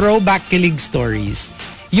Wildfire, Throwback Kilig stories.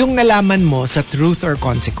 Yung nalaman mo sa Truth or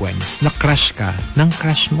Consequence, na crush ka ng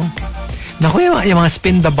crush mo. Naku, yung mga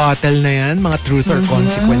spin the bottle na yan, mga Truth or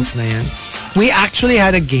Consequence na yan. We actually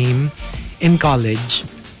had a game in college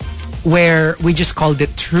where we just called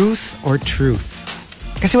it Truth or Truth.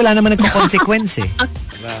 Kasi wala naman nagko-consequence eh.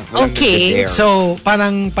 Okay. So,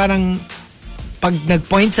 parang pag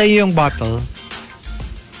nag-point sa'yo yung bottle,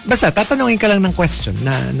 basta tatanungin ka lang ng question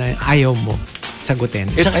na ayaw mo sagutin.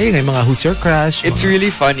 Tsaka yun yung mga who's your crush. It's really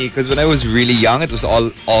funny because when I was really young, it was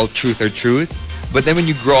all truth or truth. But then when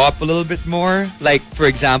you grow up a little bit more, like for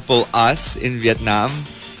example, us in Vietnam,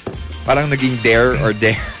 parang naging dare or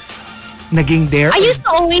dare. Naging dare? I used to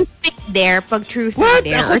always pick dare pag truth or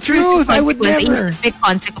dare. Ako or truth? I would never. I used to pick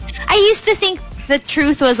consequence. I used to think the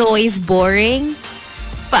truth was always boring.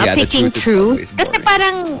 Yeah, picking truth. Kasi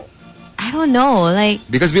parang, I don't know, like...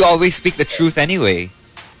 Because we always speak the truth anyway.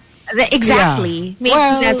 Exactly. Yeah.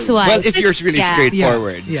 Maybe that's why. Well, if you're really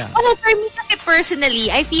straightforward. Yeah. Well, for me kasi personally,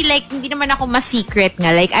 I feel like hindi naman ako mas-secret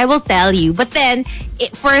nga. Like, I will tell you. But then,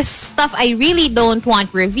 for stuff I really don't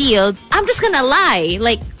want revealed, I'm just gonna lie.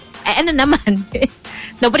 Like, ano naman?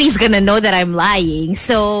 Nobody's gonna know that I'm lying.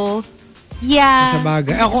 So, yeah. Sa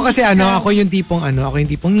bagay. Ako kasi ako yung tipong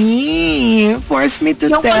force me to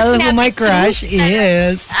tell who my crush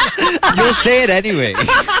is. You'll say it anyway.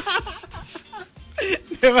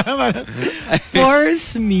 Diba?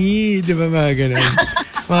 Force me. Diba mga ganun?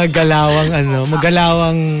 Mga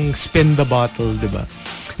galawang spin the bottle, diba?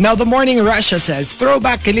 Now, the Morning Rush says,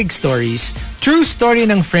 Throwback Kilig stories. True story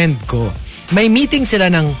ng friend ko. May meeting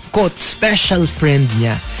sila ng, quote, special friend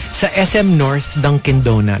niya sa SM North Dunkin'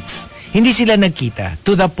 Donuts. Hindi sila nagkita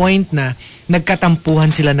to the point na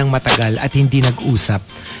nagkatampuhan sila ng matagal at hindi nag-usap.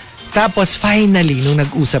 Tapos finally, nung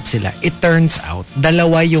nag-usap sila, it turns out,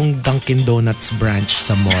 dalawa yung Dunkin' Donuts branch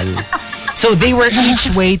sa mall. So they were each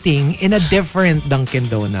waiting in a different Dunkin'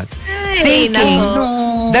 Donuts. Thinking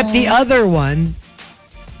that the other one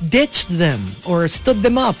ditched them or stood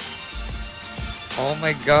them up. Oh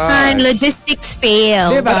my God. Logistics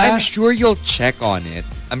fail. Diba? But I'm sure you'll check on it.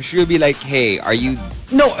 I'm sure you'll be like, hey, are you...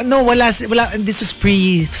 No, wala. This was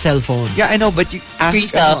pre-cellphone. Yeah, I know, but you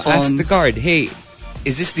ask the guard, hey,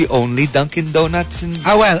 is this the only Dunkin' Donuts in...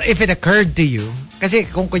 Well, if it occurred to you, kasi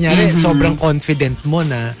kung kunyari, sobrang confident mo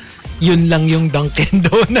na yun lang yung Dunkin'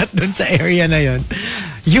 Donut dun sa area na yun,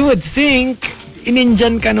 you would think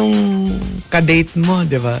inindiyan ka nung kadate mo,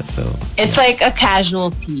 di ba? So, it's like a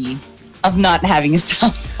casualty of not having a cell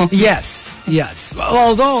phone. Yes.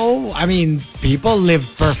 Although, I mean, people live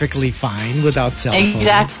perfectly fine without cell phones.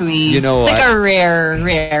 Exactly. You know it's what? like a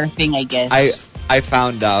rare thing, I guess. I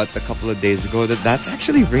found out a couple of days ago that that's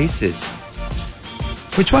actually racist.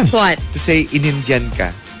 Which one? What? To say inindian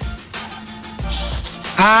ka.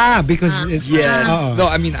 Because it's... Yes.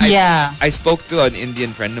 No, I mean, I spoke to an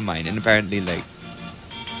Indian friend of mine and apparently like,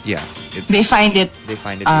 yeah. They find it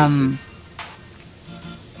racist.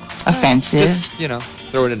 Offensive. Just,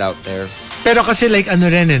 throwing it out there. Pero kasi like ano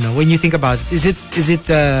rin, when you think about it, is it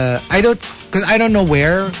because I don't know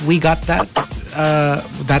where we got that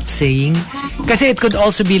that saying. Kasi it could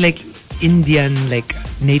also be like Indian, like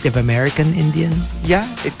Native American Indian. Yeah,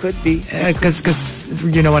 it could be. Because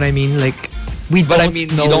you know what I mean? Like, we But don't I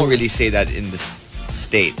mean, know. you don't really say that in the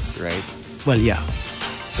States, right? Well, yeah.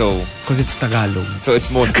 So Because it's Tagalog. so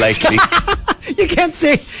it's most likely, You can't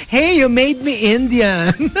say, hey, you made me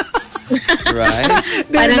Indian. right?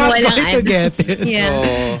 They're Parang not walang going to get it. Yeah.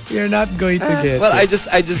 So, You're not going to get well, it. I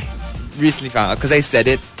just recently found out because I said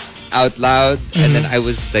it out loud and then I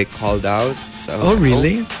was like called out. So I was Oh, like,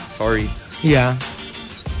 really? Sorry. Yeah.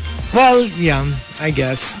 Well, yeah, I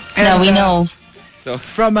guess. Now we know. So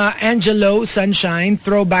From Angelo Sunshine,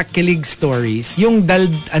 Throwback Kilig Stories, yung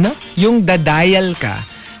dadayal ka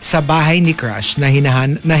sa bahay ni crush na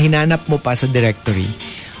hinanap mo pa sa directory.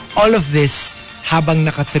 All of this habang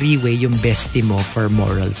naka three-way yung bestie mo for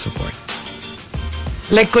moral support.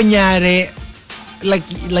 Like kunyari,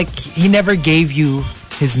 like he never gave you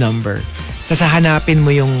his number. Tapos hanapin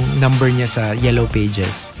mo yung number niya sa yellow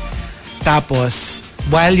pages. Tapos,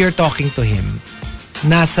 while you're talking to him,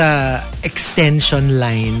 nasa extension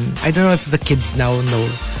line. I don't know if the kids now know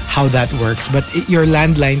how that works, but your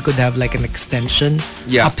landline could have like an extension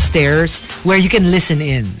upstairs where you can listen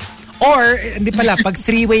in. Or, hindi pala, pag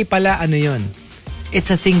three-way pala, ano yun?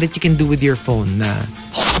 It's a thing that you can do with your phone na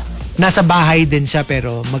nasa bahay din siya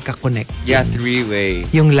pero magka-connect. yeah, three-way.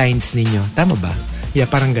 Yung lines ninyo. Tama ba? Yeah,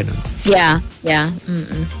 parang ganun. Yeah.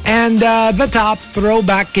 Mm-mm. And the top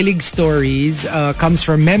throwback Kilig stories comes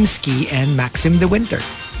from Memski and Maxim the Winter.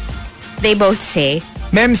 They both say,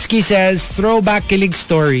 Memski says, throwback Kilig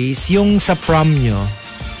stories, yung sa prom nyo,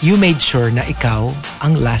 you made sure na ikaw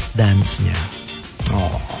ang last dance niya.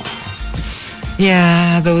 Oh.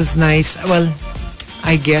 Yeah, those nice. Well,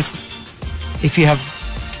 I guess if you have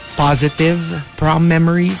positive prom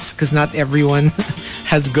memories, because not everyone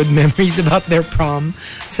has good memories about their prom.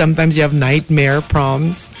 Sometimes you have nightmare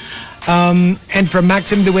proms. And from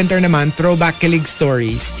Maxim the Winter naman, throwback Kilig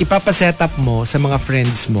stories, ipapaset up mo sa mga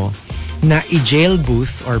friends mo na i-jail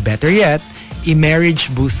booth or better yet,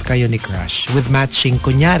 i-marriage booth kayo ni crush with matching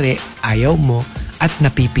kunyari, ayaw mo at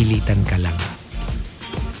napipilitan ka lang.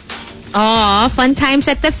 "Aw, fun times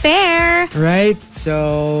at the fair." Right?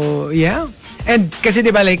 So, yeah. And kasi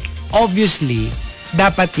diba like, obviously,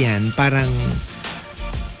 dapat yan parang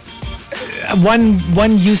one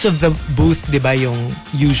use of the booth, diba, yung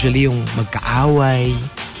usually yung magkaaway,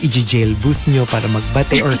 i-jail booth nyo para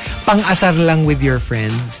magbate or pang-asar lang with your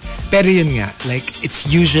friends. Pero yun nga, like,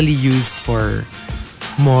 it's usually used for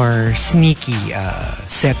more sneaky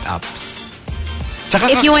setups.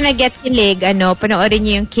 Tsaka, If you wanna get kilig, panoorin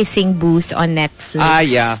niyo yung Kissing Booth on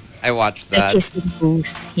Netflix. Yeah, I watched The that. Kissing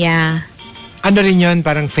Booth. Yeah. ano rin yun,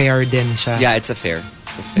 parang fair din siya. Yeah, it's a fair.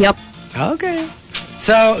 Yep. Okay.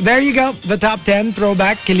 So, there you go. The top 10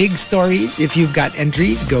 throwback Kilig stories. If you've got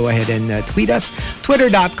entries, go ahead and tweet us.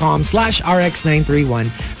 Twitter.com/RX931.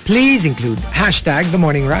 Please include hashtag The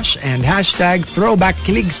Morning Rush and hashtag Throwback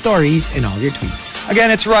Kilig Stories in all your tweets. Again,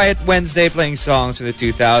 it's Riot Wednesday, playing songs from the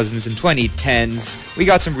 2000s and 2010s. We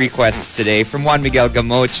got some requests today from Juan Miguel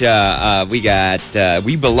Gamocha. We got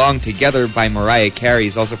We Belong Together by Mariah Carey,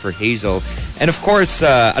 is also for Hazel. And of course,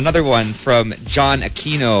 another one from John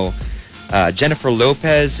Aquino, Jennifer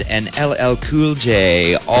Lopez, and LL Cool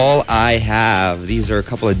J, All I Have. These are a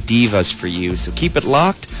couple of divas for you, so keep it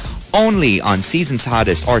locked. Only on Season's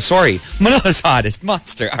Hottest, Manila's Hottest,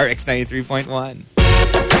 Monster RX 93.1.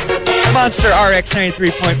 Monster RX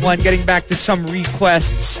 93.1, getting back to some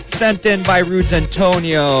requests sent in by Rudes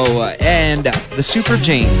Antonio and the Super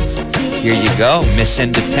James. Here you go, Miss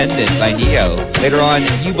Independent by Neo. Later on,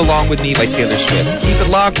 You Belong With Me by Taylor Swift. Keep it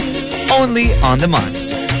locked, only on the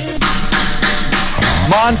Monster.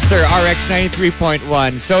 Monster RX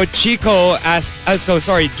 93.1. So Chico asked,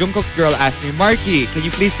 Jungkook's girl asked me, Markki, can you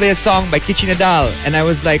please play a song by Kichi Nadal? And I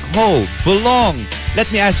was like, Bulong.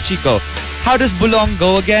 Let me ask Chico, how does Bulong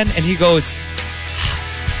go again? And he goes,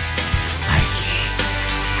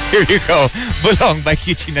 Markki. Here you go, Bulong by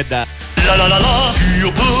Kichi Nadal. La la la la,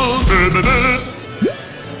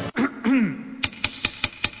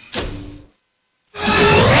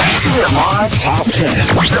 TMR Top 10.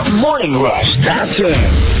 The Morning Rush Top 10.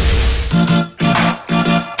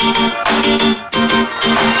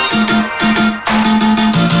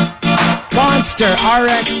 Monster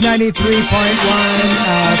RX 93.1.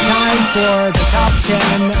 Time for the top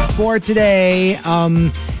 10 for today.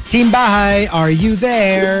 Team Bahay, are you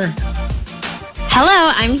there?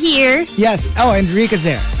 Hello, I'm here. Yes. Oh, and Rica's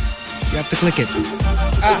there. You have to click it.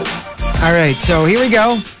 All right, so here we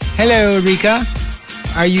go. Hello, Rica.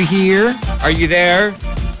 Are you here? Are you there?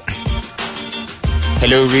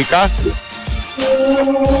 Hello, Rica?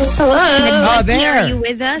 Hello. Oh, there. Are you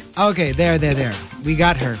with us? Okay, there. We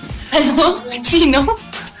got her. Ano? Sino?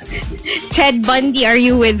 Ted Bundy, are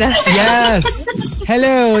you with us? Yes.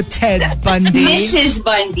 Hello, Ted Bundy. Mrs.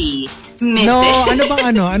 Bundy. Mrs.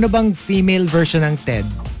 No, ano bang female version ng Ted?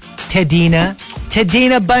 Tedina?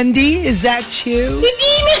 Tedina Bundy? Is that you?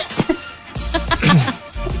 Tedina.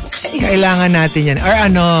 Kailangan natin yan. Or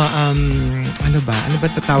ano ba? Ano ba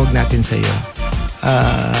tatawag natin sa'yo?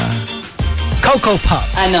 Coco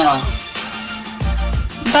Puffs. Ano?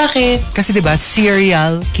 Bakit? Kasi diba,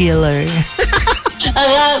 serial killer.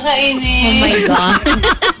 Ang kakainis. Oh my God.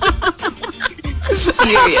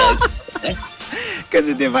 Serious. Kasi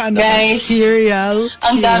diba, ano? Guys, serial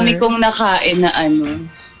Ang killer. dami kong nakain na ano.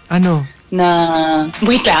 Ano? Na...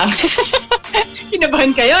 Wait lang.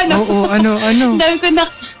 Kinabahan kayo, no? Oo, ano?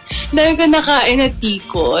 Dami ko nakain na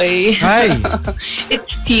tikoy. Ay.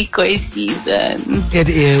 It's tikoy season. It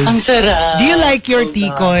is. Ang sarap. Do you like your Hold on.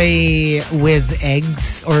 tikoy with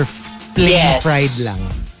eggs or plain Yes. fried lang?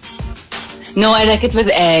 No, I like it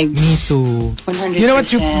with eggs. Me too. 100%. You know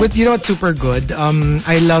what's super good?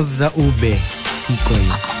 I love the ube tikoy.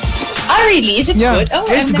 Oh, really? Is it Yeah, good? Oh,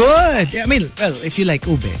 it's good. Yeah, I mean, well, if you like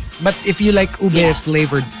ube. But if you like ube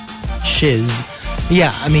flavored shiz,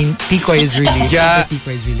 yeah, I mean, tikoy is really, Yeah.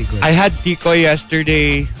 tikoy is really good. I had tikoy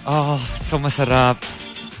yesterday. Oh, so masarap.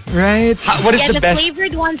 Right? What is Yeah, the the best?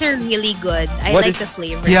 flavored ones are really good. I What like is- the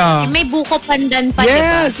flavor. Yeah. May buko pandan pa,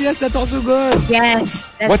 Yes, diba? yes, that's also good.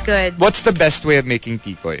 Yes, that's good. What's the best way of making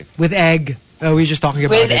tikoy? With egg. We were just talking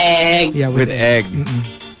about With it. egg. Yeah, With egg.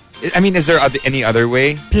 I mean, is there any other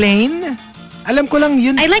way? Plain? Alam ko lang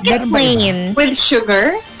yun. I like it meron ba iba? plain. With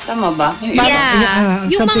sugar? Tama ba? Yung iba? Yeah.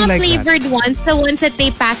 Yung something mga like that. flavored ones, the ones that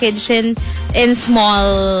they package in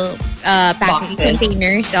small Boxes.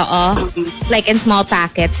 containers. Oo. Like in small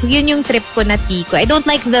packets. Yun yung trip ko na tikoy. I don't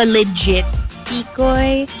like the legit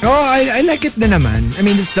tikoy. Oh, I like it din naman. I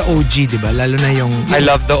mean, it's the OG, di ba? Lalo na yung... I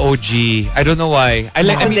love the OG. I don't know why. I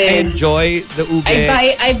enjoy the ube.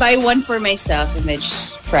 I buy one for myself and I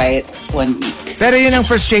just fry it 1 week. Pero yun ang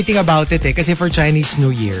frustrating about it eh. Kasi for Chinese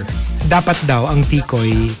New Year, dapat daw ang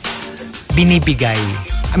tikoy binibigay.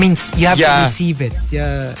 I mean, you have to Yeah. receive it.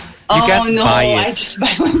 Yeah. You can't no, buy it. I just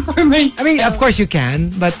buy one for myself. I mean, of course you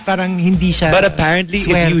can, but parang hindi siya But apparently, if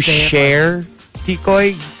you swerte. share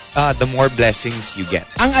tikoy, the more blessings you get.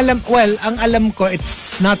 Ang alam ko,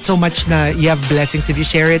 it's not so much na you have blessings if you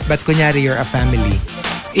share it, but kunyari you're a family.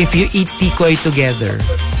 If you eat tikoy together,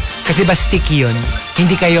 kasi ba sticky yun,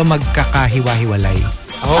 hindi kayo magkakahiwa-hiwalay.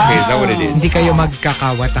 Okay, is that what it is? Hindi kayo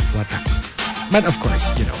magkakawatak-watak. But of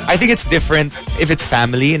course, you know. I think it's different if it's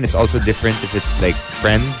family, and it's also different if it's like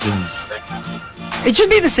friends. And It should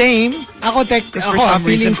be the same. Ako, for some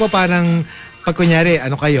feeling reason- ko parang pag kunyari,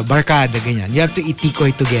 ano kayo, barkada, ganyan. You have to eat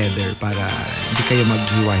tikoy together para hindi kayo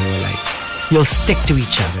maghiwa-hiwalay. You'll stick to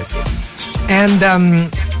each other. And,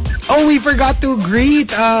 we forgot to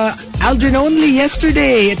greet Aldrin Only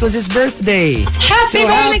yesterday. It was his birthday. Happy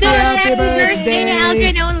Happy birthday.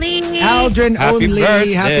 Aldrin Only. Aldrin Happy Only.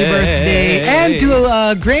 birthday. Happy birthday. And to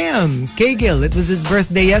Graham Cagill. It was his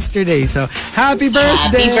birthday yesterday. So, happy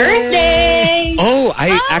birthday. Happy birthday! oh,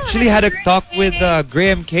 I actually had a talk with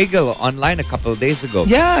Graham Cagill online a couple of days ago.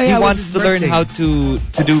 Yeah, he it was wants his to learn birthday. how to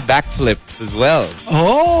do backflips as well.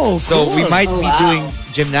 Oh, So cool. we might be wow. doing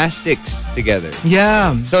gymnastics together.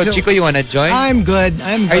 Yeah. So Chico, you wanna join? I'm good.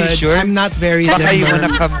 I'm Are good. you sure? I'm not very Baka you limber.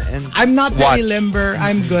 wanna come and I'm not watch? very limber.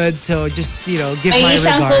 I'm good. So just, give May my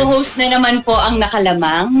isang regards. co-host na naman po ang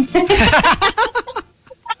nakalamang.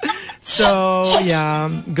 So, yeah,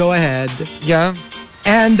 go ahead. Yeah,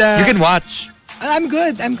 And you can watch. I'm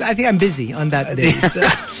good. I think I'm busy on that day. So-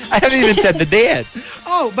 I haven't even said the day yet.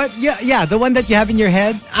 oh, but yeah, the one that you have in your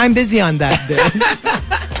head, I'm busy on that day.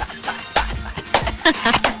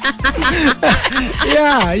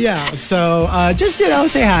 yeah. So, just,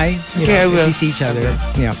 say hi. Okay, I if will. we see each other.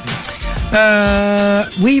 Yeah.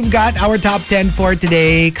 We've got our top 10 for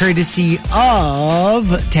today, courtesy of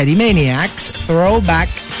Teddy Maniac's Throwback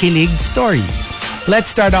Kilig Stories. Let's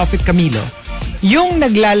start off with Camilo. Yung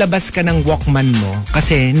naglalabas ka ng Walkman mo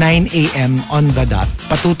kasi 9 a.m. on the dot,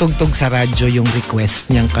 patutugtog sa radyo yung request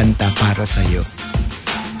niyang kanta para sa'yo.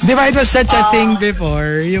 Di ba, it was such a thing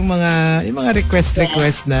before, yung mga request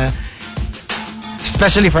na,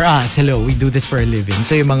 especially for us, hello, we do this for a living.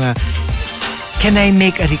 So yung mga, can I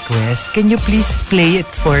make a request? Can you please play it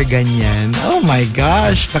for ganyan? Oh my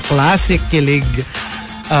gosh, the classic Kilig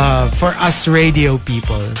for us radio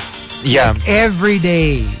people. Yeah. Every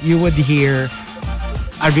day, you would hear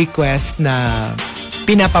a request na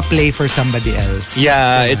pinapa-play for somebody else.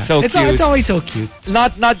 Yeah, it's so cute. It's always so cute.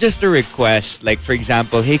 Not just a request. Like, for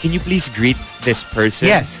example, hey, can you please greet this person?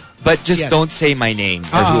 Yes. But just don't say my name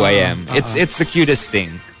or who I am. It's the cutest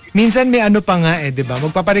thing. Minsan may ano pa nga di ba?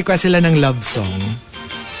 Magpaparequest sila ng love song.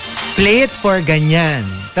 Play it for ganyan.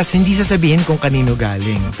 Tapos hindi sasabihin kung kanino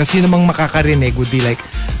galing. Tapos yun namang makakarinig would be like,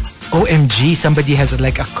 OMG, somebody has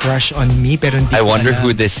like a crush on me pero hindi I ko wonder alam.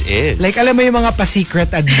 who this is. Like, alam mo yung mga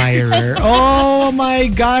pa-secret admirer. Oh my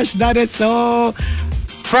gosh, that is so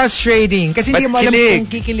frustrating. Kasi hindi mo alam kung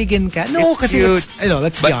kikiligin ka. No, it's kasi cute.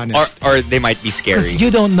 let's be honest. Or they might be scary. Because you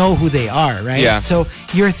don't know who they are, right? Yeah. So,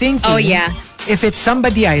 you're thinking, if it's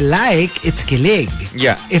somebody I like, it's kilig.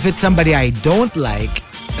 Yeah. If it's somebody I don't like,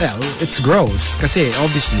 well, it's gross. Kasi,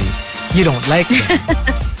 obviously, you don't like them.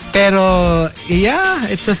 Pero, yeah,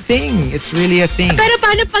 it's a thing. It's really a thing. Pero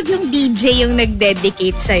paano pag yung DJ yung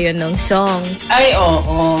nag-dedicate sa'yo nung song? Ay,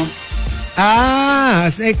 oo.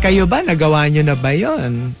 Kayo ba? Nagawa nyo na ba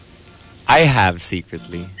yun? I have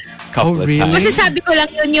secretly. Couple of really? times. Kasi sabi ko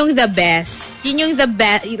lang yun yung the best. Yun yung the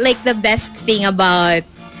best, like the best thing about,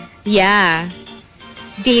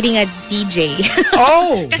 dating a DJ.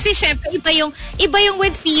 Oh! Kasi syempre, iba yung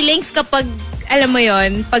with feelings kapag, alam mo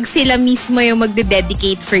yon, pag sila mismo yung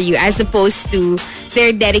magde-dedicate for you as opposed to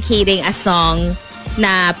they're dedicating a song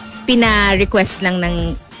na pina-request lang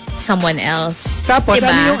ng someone else. Tapos,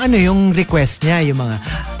 diba? yung request niya? Yung mga,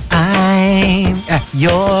 I'm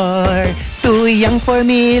you're too young for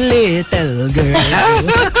me, little girl.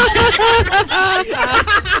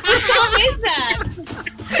 What is that?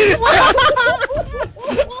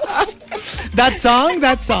 That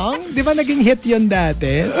song? Di ba naging hit yun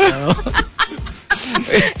dati? So.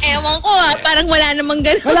 Ewan ko parang wala namang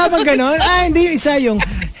ganun. Wala bang ganun? Hindi yung isa yung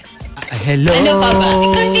hello, Ano pa ba?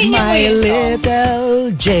 Continue mo my yung song.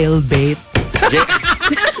 little jailbait.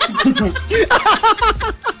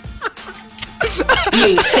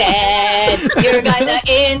 You said you're gonna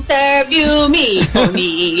interview me for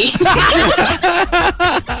me.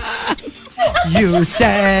 You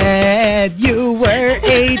said you were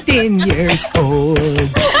 18 years old,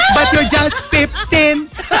 but you're just 15.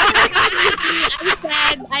 I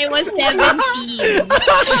said I was 17. I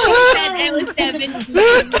said I was 17.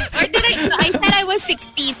 Or did I said I was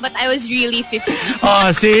 16, but I was really 15. Oh,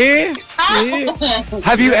 see?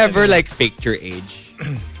 Have you ever like faked your age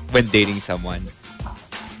when dating someone?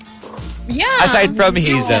 Yeah. Aside from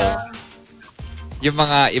Hazel. Yung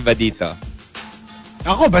mga iba dito.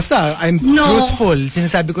 Ako, basta, I'm truthful.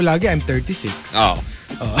 Sinasabi ko lagi, I'm 36. Oh.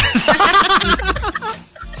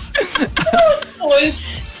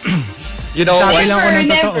 You know Sabi what? lang ako ng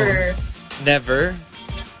totoo. Never.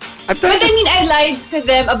 I've But done I mean, I lied to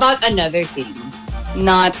them about another thing.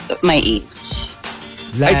 Not my age.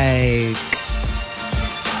 Like,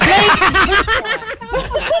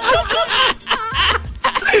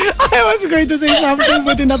 I was going to say something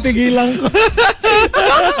but napigilan ko.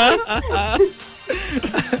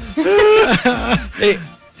 Hey,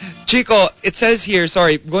 Chico, it says here,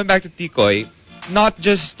 sorry, going back to Tikoy, not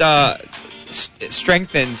just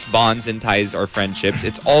strengthens bonds and ties or friendships,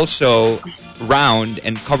 it's also round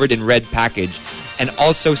and covered in red package and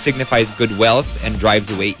also signifies good wealth and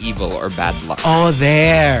drives away evil or bad luck. Oh,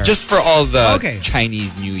 there. Just for all the Okay.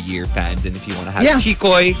 Chinese New Year fans, and if you want to have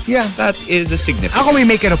Tikoy, that is a significant. Ako, we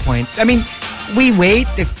make it a point. I mean, we wait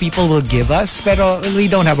if people will give us, pero we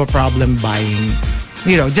don't have a problem buying,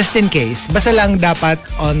 just in case. Basta lang dapat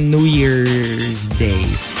on New Year's Day,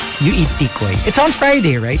 you eat tikoy. It's on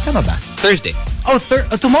Friday, right? Tama ba? Thursday. Oh,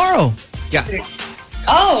 tomorrow. Yeah.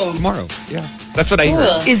 Oh. Tomorrow. Yeah. That's what I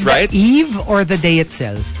heard. Is right? the eve or the day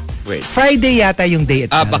itself? Wait. Friday yata yung day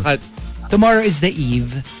itself. Baka... Tomorrow is the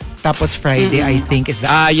eve. Tapos Friday, I think, is the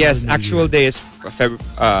yes. Actual day is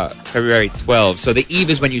February 12. So the eve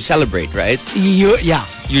is when you celebrate, right?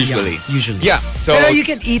 Usually. Usually. Yeah. So pero you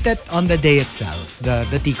can eat it on the day itself, the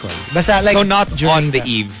tikoy. Basta like so not during on the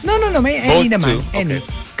eve. No, may any Both naman. too? Any. Okay.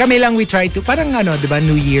 Kami lang we try to, parang di ba,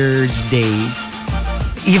 New Year's Day,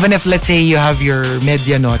 even if let's say you have your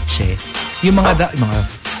medianoche, yung mga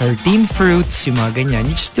 13 fruits, yung mga ganyan,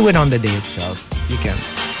 you just do it on the day itself. You can.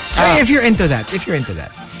 If you're into that.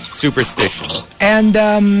 Superstition. And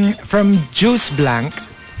from Juice Blank,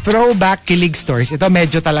 Throwback Kilig Stories. Ito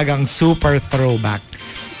medyo talagang super throwback.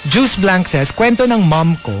 Juice Blank says, kwento ng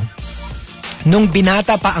mom ko, nung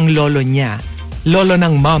binata pa ang lolo niya, lolo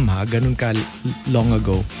ng mom ha, ganun ka long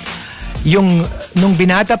ago, nung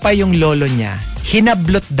binata pa yung lolo niya,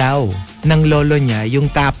 hinablot daw ng lolo niya yung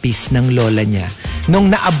tapis ng lola niya nung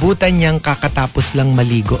naabutan niyang kakatapos lang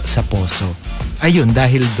maligo sa poso. Ayun,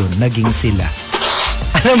 dahil dun, naging sila.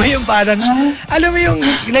 Alam mo yung parang, alam mo yung,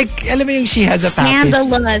 like, alam mo yung she has a tapis.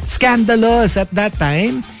 Scandalous at that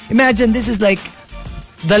time. Imagine, this is like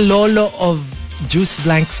the lolo of Juice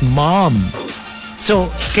Blank's mom.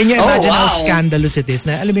 So, can you imagine how scandalous it is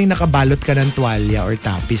na alam mo yung nakabalot ka ng tuwalya or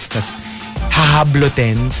tapis tas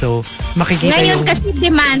hahablutin. So, makikita ngayon yung... kasi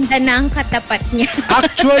demanda na ang katapat niya.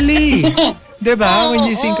 Actually! Diba? When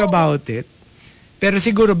you think about it. Pero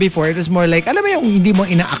siguro before, it was more like, alam mo yung hindi mo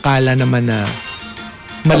inaakala naman na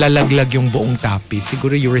malalaglag yung buong tapis.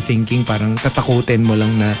 Siguro you were thinking parang tatakutin mo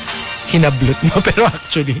lang na hinablot mo. Pero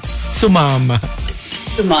actually, sumama.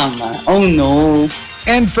 Oh no.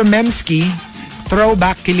 And from Memski,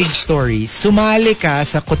 Throwback Kilig Stories, sumali ka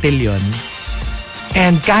sa kotelyon.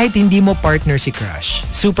 And kahit hindi mo partner si crush,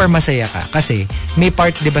 super masaya ka. Kasi may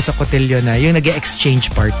part diba sa kotelyon na yung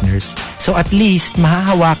nag-exchange partners. So at least,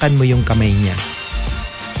 mahahawakan mo yung kamay niya.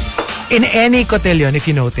 In any cotillion, if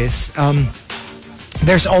you notice,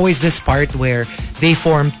 there's always this part where they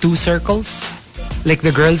form two circles. Like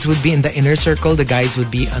the girls would be in the inner circle, the guys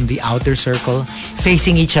would be on the outer circle,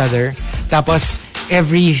 facing each other. Tapos,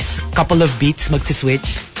 every couple of beats,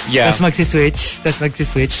 magsiswitch. Yeah. Tapos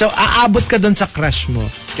magsiswitch. So, aabot ka dun sa crush mo.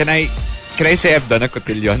 Can I say I've done a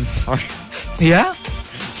cotillion? Yeah?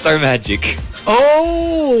 Star Magic.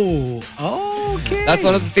 Oh! Okay. That's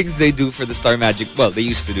one of the things they do for the Star Magic. Well, they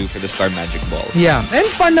used to do for the Star Magic Ball. Yeah. And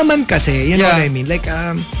fun naman kasi. You know what I mean? Like,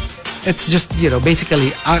 it's just, you know,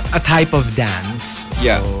 basically a type of dance.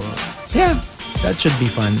 So, yeah, that should be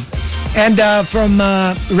fun. And from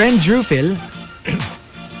Renz Rufil,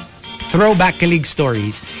 Throwback Kilig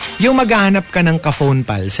Stories, yung maghahanap ka ng ka-phone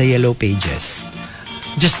pal sa Yellow Pages.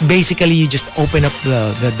 Just basically, you just open up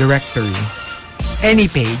the directory. Any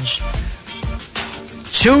page.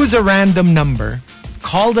 Choose a random number,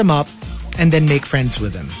 call them up, and then make friends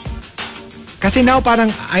with them. Kasi now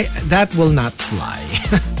parang, that will not fly.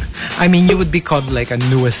 I mean, you would be called like a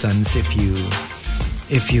nuisance if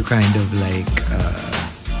you kind of like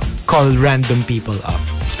call random people up.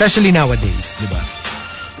 Especially nowadays, di ba?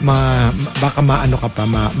 Baka maano ka pa,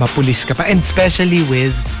 mapulis ka pa. And especially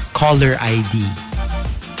with caller ID.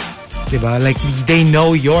 Di ba? Like, they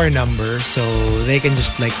know your number, so they can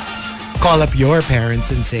just like call up your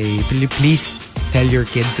parents and say, please tell your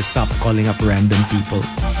kid to stop calling up random people.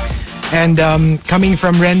 And coming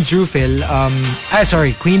from Renz Rufil,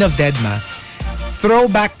 Queen of Deadma,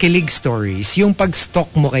 Throwback Kilig Stories, yung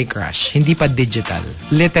pag-stalk mo kay crush, hindi pa digital,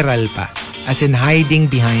 literal pa. As in hiding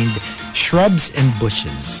behind shrubs and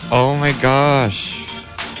bushes. Oh my gosh.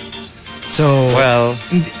 So, well,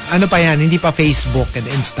 ano pa yan, hindi pa Facebook and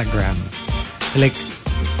Instagram. Like,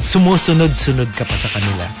 sumusunod-sunod ka pa sa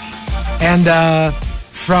kanila. And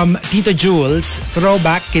from Tito Jules,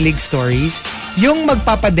 Throwback Kilig Stories, yung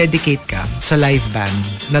magpapadedicate ka sa live band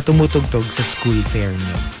na tumutugtog sa school fair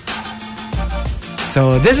nyo.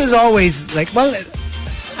 So this is always like, well,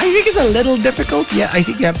 I think it's a little difficult. Yeah, I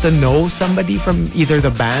think you have to know somebody from either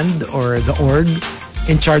the band or the org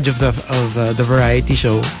in charge of the variety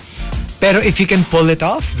show. Pero if you can pull it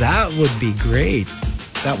off, that would be great.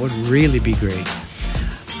 That would really be great.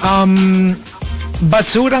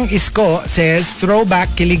 Basurang Isko says, Throwback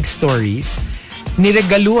Kilig Stories,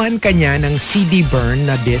 niregaluhan ka niya ng CD burn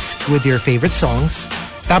na disc with your favorite songs,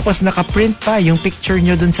 tapos nakaprint pa yung picture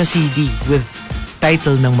nyo dun sa CD with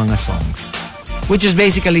title ng mga songs. Which is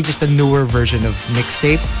basically just a newer version of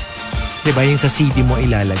mixtape. Diba? Yung sa CD mo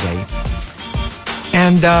ilalagay.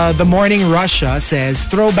 And The Morning Russia says,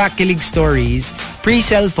 Throwback Kilig Stories,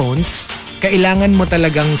 pre-cellphones, kailangan mo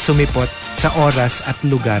talagang sumipot sa oras at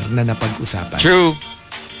lugar na napag-usapan. True.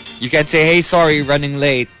 You can't say, hey, sorry, running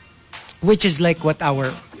late. Which is like what our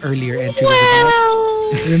earlier entry was about.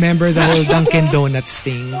 Remember the whole Dunkin' Donuts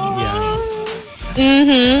thing? Yeah.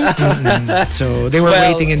 Mm-hmm. So they were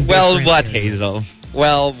waiting in Well, what, Hazel?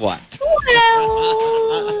 Well, what?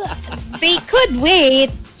 Well, they could wait.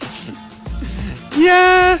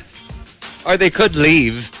 Yeah. Or they could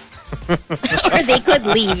leave. Or they could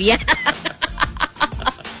leave, yeah.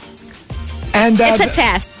 And it's a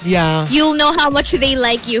test. Yeah. You'll know how much they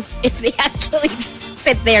like you if they actually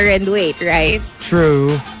sit there and wait, right?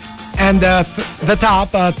 True. And the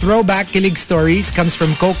top Throwback Kilig Stories comes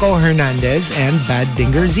from Coco Hernandez and Bad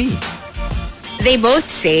Dinger Z. They both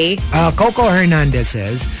say, Coco Hernandez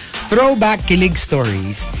says, Throwback Kilig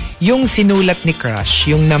Stories, yung sinulat ni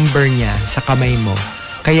crush, yung number niya sa kamay mo,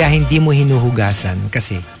 kaya hindi mo hinuhugasan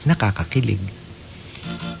kasi nakakakilig.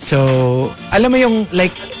 So, alam mo yung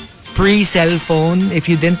like pre-cellphone, if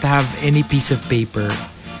you didn't have any piece of paper,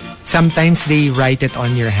 sometimes they write it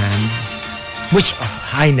on your hand, which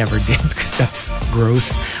I never did because that's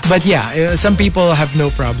gross. But yeah, some people have no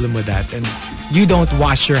problem with that. And you don't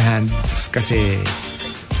wash your hands kasi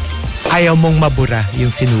ayaw mong mabura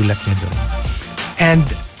yung sinulat niya doon. And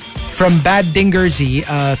from Bad Dingersy,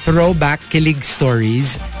 throwback Kilig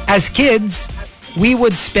stories. As kids, we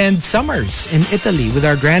would spend summers in Italy with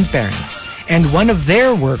our grandparents. And one of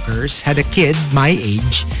their workers had a kid my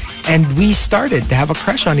age, and we started to have a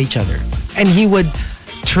crush on each other. And he would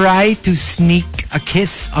try to sneak a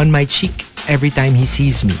kiss on my cheek every time he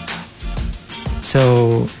sees me.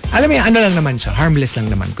 So, alam mo, ano lang naman siya, harmless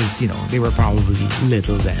lang naman because, you know, they were probably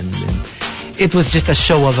little then. And it was just a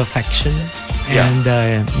show of affection. And,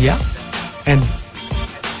 yeah. And,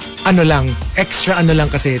 ano lang, extra ano lang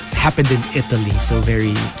kasi it happened in Italy. So,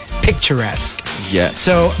 very picturesque. Yes.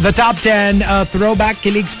 So, the top 10 throwback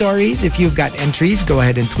Kilig stories. If you've got entries, go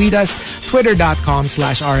ahead and tweet us.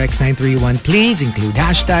 Twitter.com/RX931. Please include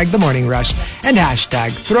hashtag The Morning Rush and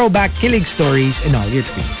hashtag Throwback Kilig Stories in all your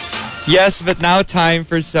tweets. Yes, but now time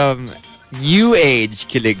for some new age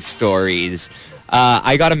Kilig stories.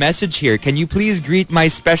 I got a message here. Can you please greet my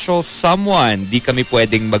special someone? Di kami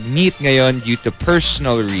pwedeng mag-meet ngayon due to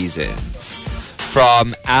personal reasons.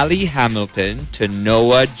 From Ali Hamilton to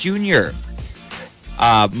Noah Jr.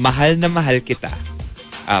 Mahal na mahal kita.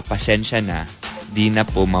 Pasensya na. Di na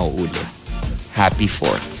po mauulit. Happy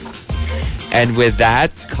 4th. And with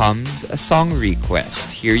that comes a song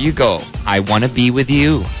request. Here you go. I Wanna Be With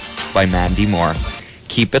You by Mandy Moore.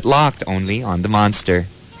 Keep it locked only on The Monster.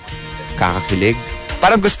 Kakakilig.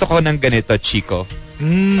 Parang gusto ko ng ganito, Chico.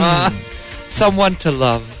 Someone to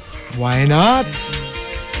love. Why not?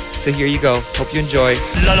 So here you go. Hope you enjoy.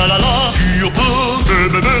 La la la la.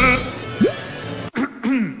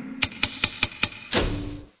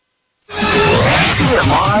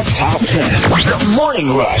 TMR Top 10. The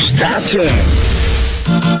Morning Rush Top 10.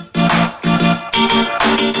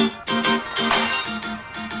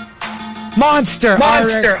 Monster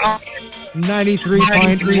RX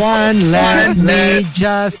 93.1. Let me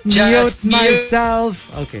just mute myself.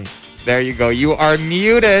 Okay. There you go. You are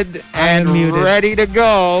muted and muted. ready to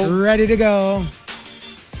go. Ready to go.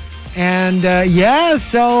 And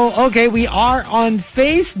so, okay, we are on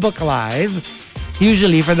Facebook Live.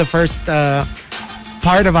 Usually for the first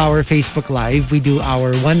part of our Facebook Live, we do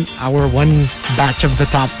our one batch of the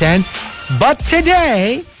top 10. But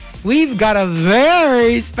today, we've got a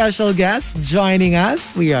very special guest joining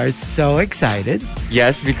us. We are so excited.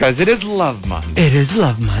 Yes, because it is Love Month. It is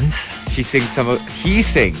Love Month. He sings some of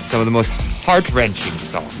the most heart-wrenching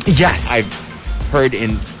songs Yes. I've heard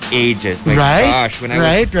in ages. My gosh, when I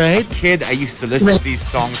was a kid, I used to listen to these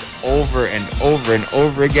songs over and over and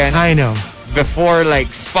over again. I know. Before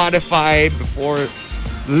like Spotify, before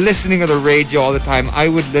listening to the radio all the time, I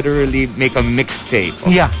would literally make a mixtape.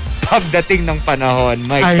 Yeah. Pagdating ng panahon,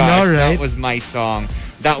 my I gosh, know, right? that was my song.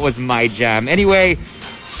 That was my jam. Anyway,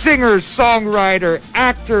 singer, songwriter,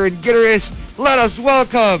 actor, and guitarist, let us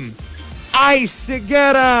welcome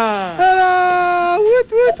Seguerra. Hello! Woot,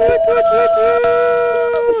 woot, woot, woot, woot,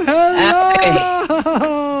 woot.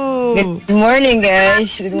 Hello! Good morning,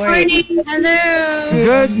 guys. Good morning. Hello.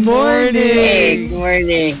 Good morning. Hey, good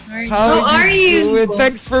morning. How are you? doing?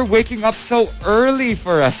 Thanks for waking up so early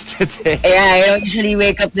for us today. Yeah, I don't usually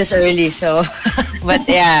wake up this early, so... but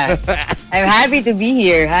yeah, I'm happy to be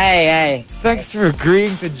here. Hi. Thanks for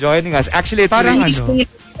agreeing to joining us. Actually, it's Parang really...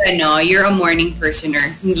 You're a morning person or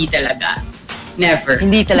hindi talaga? Never.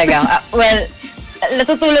 Hindi talaga. Well,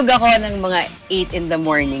 natutulog ako ng mga 8 in the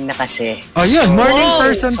morning na kasi. Oh, yun. Morning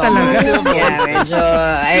person talaga. Yeah, medyo...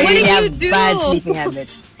 I What really did have you do? bad sleeping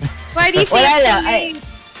habits. Why do you sleep Wala so lang. late?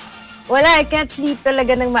 I can't sleep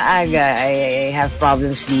talaga ng maaga. I have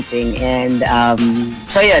problems sleeping. And,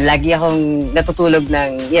 so yun, lagi akong natutulog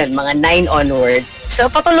ng, yun, mga 9 onward. So,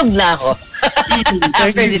 patulog na ako.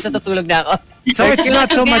 After this, natutulog na ako. So it's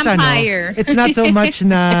not so much vampire. It's not so much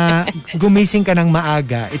na gumising ka ng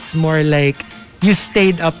maaga. It's more like you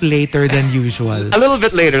stayed up later than usual. A little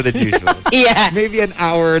bit later than usual. Yeah. Maybe an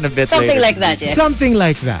hour and a bit Something later. like that, yes. Something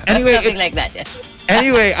like that. Anyway, Something like that, yes.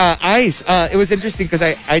 Anyway, Ice, it was interesting because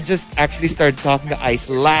I just actually started talking to Ice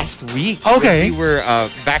last week. Okay. When we were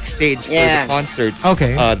backstage for the concert.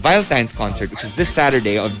 Okay. Valentine's concert, which is this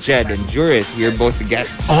Saturday of Jed and Juris. We are both the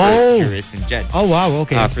guests Oh. for Juris and Jed. Oh, wow.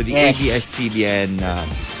 Okay. For the Yes. ABS-CBN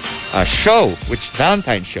show, which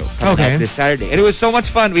Valentine's show coming Okay. up this Saturday. And it was so much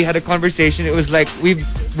fun. We had a conversation. It was like we've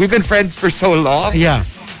been friends for so long. Yeah.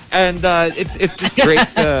 And it's just great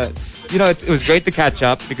to, it was great to catch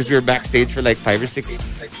up because we were backstage for like 5 or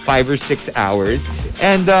 6 hours.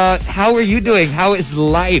 And how are you doing? How is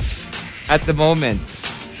life at the moment?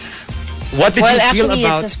 What did Well, you feel actually,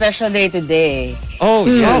 about? it's a special day today. Oh,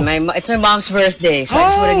 yes. It's my mom's birthday, so I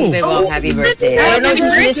just want to greet my mom happy birthday. I don't know if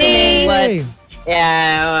Happy she's listening, but Hey.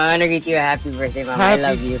 yeah, I want to greet you a happy birthday, mom. I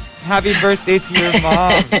love you. Happy birthday to your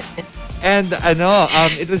mom. And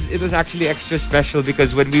it was actually extra special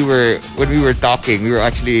because when we were talking, we were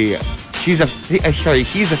actually he's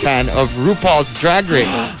a fan of RuPaul's Drag Race.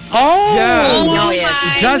 Oh, Yeah. Oh,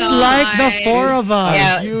 yes. just like the four of us.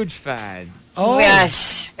 Yeah. Huge fan. Oh,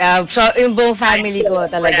 Yes. So yung buong family ko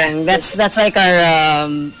talagang that's like our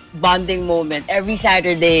bonding moment. Every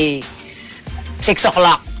Saturday 6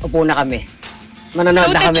 o'clock upo na kami.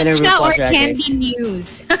 Manonood So, na kami ng Tanisha or RuPaul's Drag Race. Candy News?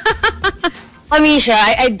 Amisha,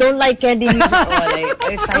 I don't like Candy News at all.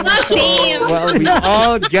 I find it so... Same. Well, we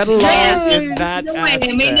all get along in that No, may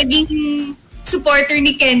aspect. naging supporter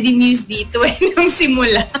ni Candy Muse dito nung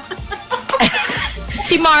simula.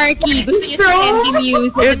 Si Markki. Gusto niya si Candy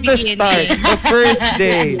News at In the beginning. start, the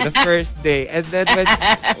first day, and then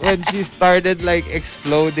when she started like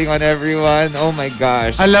exploding on everyone, oh my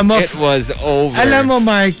gosh, Alam mo- it was over. Alam mo,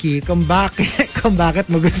 Markki, kung bakit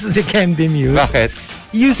mo gusto si Candy Muse, Bakit?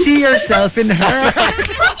 you see yourself in her.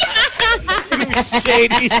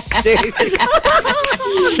 Shady.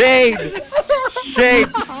 Shade.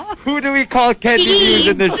 Who do we call Candy Muse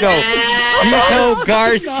in the show? Chico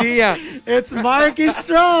Garcia. It's Markki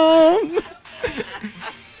Strong.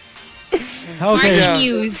 Okay. Markki Yeah.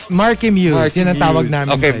 News. Markki Muse. Yun ang tawag Muse.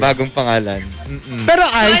 namin. Okay, sa'yo. bagong pangalan. Pero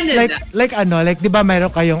Ice, ano like 'di ba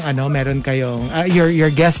meron kayong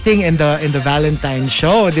you're guesting in the Valentine's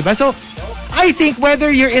show, 'di ba? So I think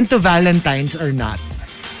whether you're into Valentine's or not,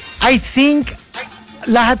 I think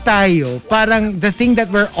lahat tayo parang the thing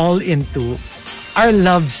that we're all into are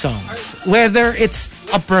love songs. Whether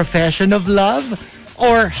it's a profession of love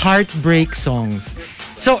or heartbreak songs.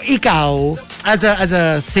 So ikaw as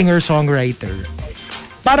a singer-songwriter,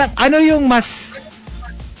 parang ano yung mas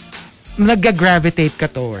nag-gravitate ka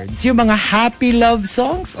towards? Yung mga happy love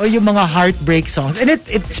songs o yung mga heartbreak songs? And it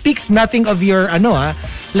speaks nothing of your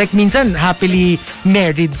like minsan happily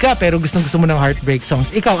married ka pero gusto mo ng heartbreak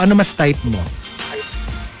songs. Ikaw, ano mas type mo?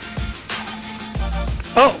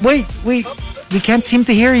 Oh, wait. We can't seem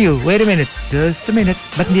to hear you. Wait a minute. Just a minute.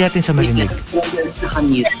 Ba't hindi natin siya marinig?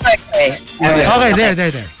 Okay. Okay, there.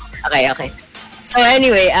 Okay. So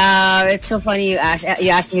anyway, it's so funny you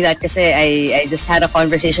asked me that kasi I just had a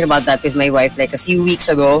conversation about that with my wife like a few weeks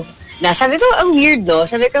ago. Na sabi ko, ang weird no?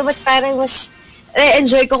 Sabi ko, ba't parang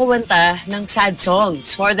enjoy ko kumanta ng sad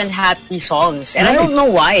songs more than happy songs. And I don't know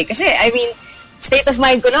why. Kasi, I mean, state of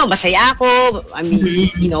mind ko na, masaya ako. I mean,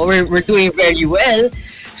 we're doing very well.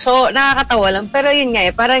 So, nakakatawa lang. Pero yun nga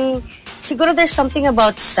parang siguro there's something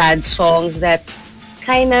about sad songs that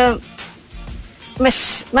kind of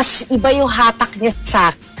mas iba yung hatak niya sa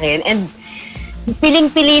akin. And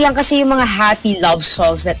piling-pili lang kasi yung mga happy love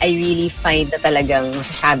songs that I really find na talagang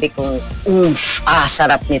masasabi kong,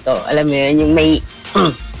 sarap nito. Alam mo yun, yung may,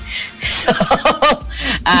 So,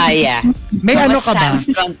 yeah. May ano ka ba?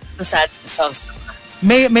 Strong to sad songs.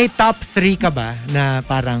 May top 3 ka ba na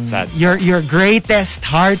parang Sad your greatest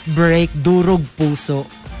heartbreak, durog puso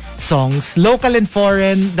songs, local and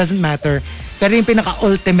foreign, doesn't matter, pero yung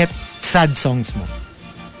pinaka-ultimate sad songs mo?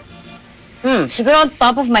 Siguro on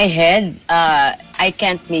top of my head, I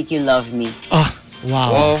Can't Make You Love Me. Oh,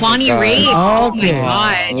 wow. Bonnie Raitt. Oh my Okay.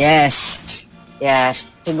 God. Yes. Yes.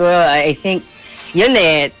 Siguro, I think, yun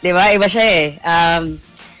di ba? Iba siya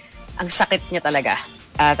ang sakit niya talaga.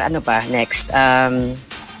 At ano pa, next? Ano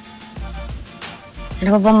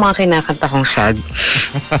ba bang mga kinakanta kong sad?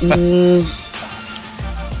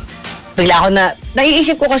 Bigla ako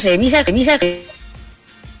naiisip ko kasi, minsan,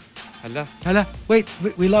 Hala, wait,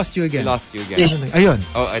 we lost you We again. lost you again. Ayun.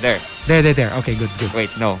 Oh, there. There. Okay, good. Wait,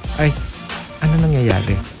 no. Ay, ano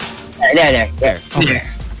nangyayari? there. Okay.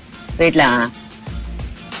 Wait lang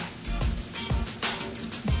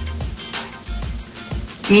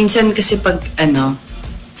Minsan kasi pag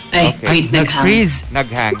Okay. wait, naghang. Nag-freeze.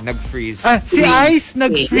 Nag-freeze. Si Ice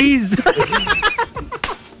nag-freeze.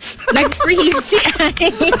 Nag-freeze si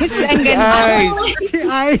Ice. Ang ganda. Si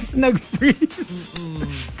Ice nag-freeze.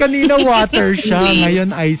 Kanina water siya, ngayon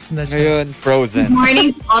ice na siya. Ngayon, frozen. Good morning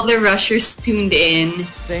to all the rushers tuned in.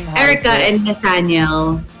 Saying hi Erica to- and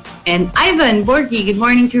Nathaniel. And Ivan, Borky, good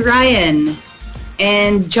morning to Ryan.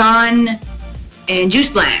 And John and Juice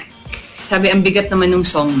Blank. Sabi, ang bigat naman ng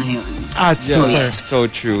song na yun. Super. Yeah, so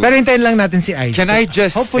true. Pero hintayin lang natin si Ice. Can I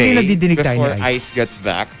just Hopefully say, nadidinig tayo before ni Ice. Ice gets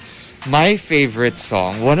back, my favorite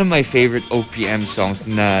song, one of my favorite OPM songs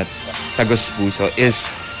na Tagos Puso is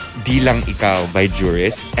Di Lang Ikaw by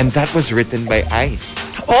Juris, and that was written by Ice.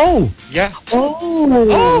 Oh! Yeah.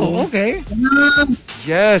 Oh, okay.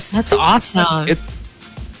 Yes. That's awesome. It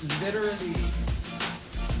literally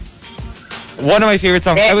One of my favorite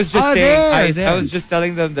songs. I was just saying. there. I was just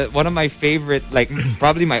telling them that one of my favorite, like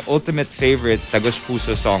probably my ultimate favorite Tagos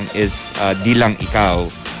Puso song is Di Lang Ikaw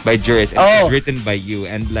by Juris, and it's written by you.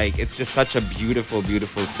 And like, it's just such a beautiful,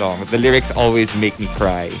 beautiful song. The lyrics always make me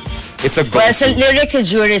cry. It's a Well, so lyrics is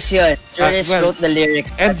Juris yun. Juris wrote the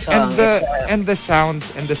lyrics to that song. And the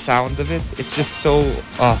sound of it. It's just so.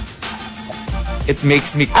 It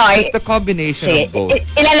makes me. It's the combination of both.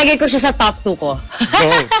 Ilalagay ko siya sa top 2 ko.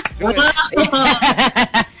 Do it.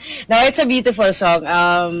 No, it's a beautiful song.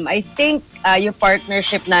 I think yung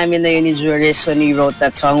partnership namin na yun ni Juris when we wrote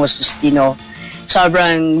that song was just,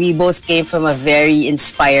 sobrang, we both came from a very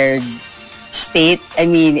inspired state. I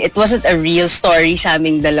mean, it wasn't a real story sa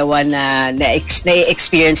aming dalawa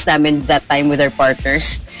na-experience namin that time with our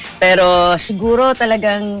partners. Pero siguro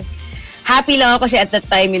talagang happy lang ako kasi at that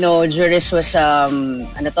time, Juris was,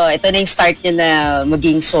 ito na yung start niya na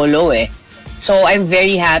maging solo eh. So I'm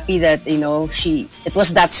very happy that, it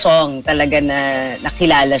was that song talaga na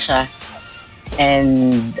nakilala siya.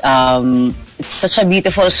 And it's such a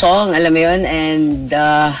beautiful song, alam mo yun, and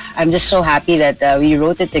I'm just so happy that we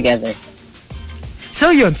wrote it together.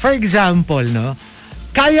 So yun, for example, no,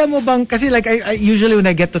 kaya mo bang, kasi like I usually when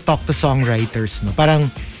I get to talk to songwriters, no, parang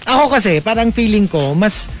ako kasi, parang feeling ko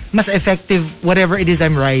mas effective whatever it is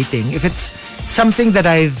I'm writing if it's something that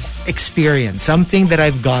I've experienced, something that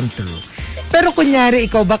I've gone through. Pero kunyari,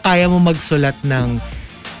 ikaw ba kaya mo magsulat ng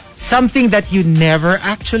something that you never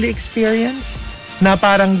actually experienced? Na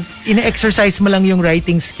parang ina-exercise mo lang yung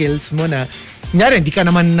writing skills mo na kunyari, hindi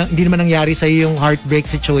naman nangyari sa'yo yung heartbreak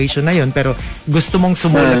situation na yun, pero gusto mong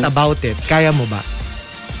sumulat about it. Kaya mo ba?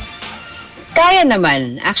 Kaya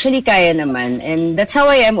naman. Actually, kaya naman. And that's how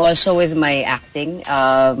I am also with my acting.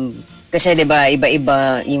 Kasi diba,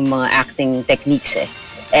 iba-iba yung mga acting techniques eh.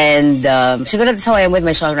 And siguro that's how I am with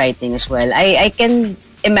my songwriting as well. I can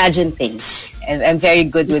imagine things. I'm very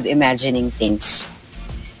good with imagining things.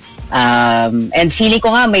 And feeling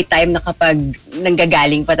ko nga may time na kapag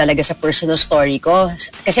nanggagaling pa talaga sa personal story ko.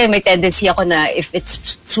 Kasi may tendency ako na if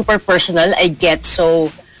it's super personal, I get so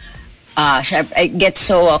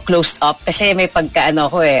closed up. Kasi may pagkaano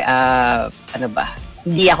ko eh,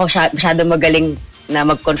 hindi ako masyado magaling na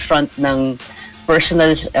mag-confront ng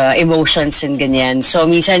personal emotions and ganyan. So,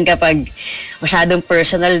 minsan kapag masyadong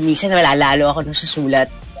personal, minsan malalalo ako nung susulat.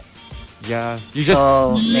 Yeah. You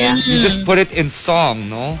just put it in song,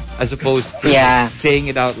 no? As opposed to saying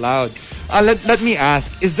it out loud. Let me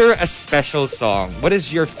ask, is there a special song? What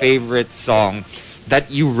is your favorite song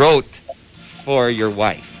that you wrote for your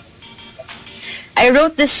wife? I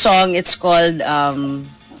wrote this song. It's called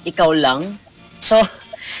Ikaw Lang. So,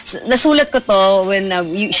 nasulat ko to when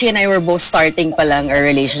she and I were both starting pa lang our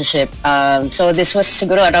relationship. So this was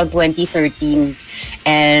siguro around 2013.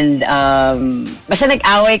 And basta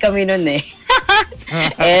nag-away kami nun eh.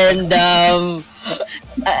 And ang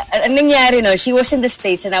nangyari, no, she was in the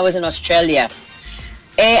States and I was in Australia.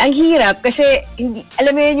 Eh, ang hirap kasi,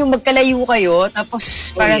 alam mo yun, yung magkalayo kayo,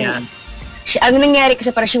 tapos parang, ang nangyari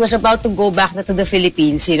kasi parang she was about to go back na to the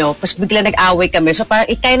Philippines, tapos bigla nag-away kami. So parang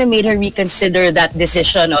it kind of made her reconsider that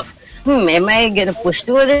decision of, am I gonna push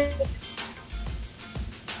through this?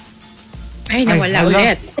 Ay, nawala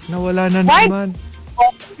ulit. Nawala na naman.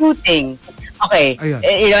 Shooting. Okay.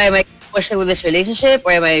 Am I push through this relationship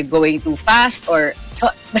or am I going too fast? Or so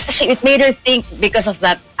basta it made her think because of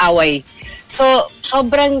that away. So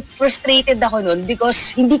sobrang frustrated ako nun because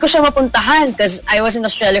hindi ko siya mapuntahan because I was in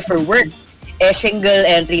Australia for work. Single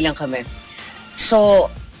entry lang kami. So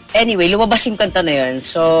anyway, lumabas yung kanta na yun.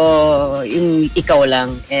 So yung Ikaw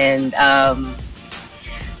Lang. And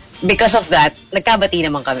because of that, nagkabati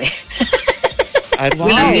naman kami. At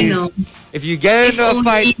least, if you get into a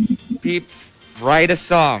fight, peeps, write a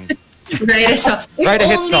song. Write a song. Write a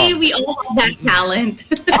hit only song. We all have that talent.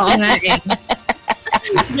 Oo nga eh.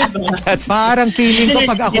 Parang feeling ko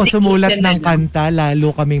pag ako sumulat ng kanta,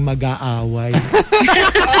 lalo kaming mag-aaway.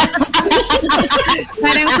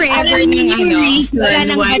 Parang forever niyang wala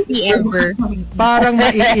nang happy ever. Parang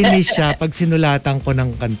maiinis siya pag sinulatan ko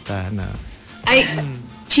ng kanta na.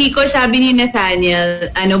 Chico, sabi ni Nathaniel,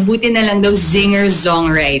 buti na lang daw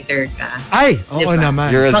singer-songwriter ka. Ay, oo naman.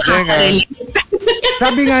 You're a singer.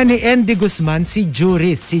 Sabi nga ni Andy Guzman, si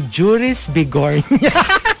Juris Bigornia.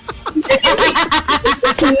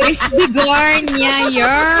 Juris Bigornia,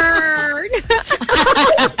 yarn!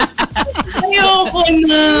 Ayoko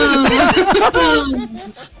na!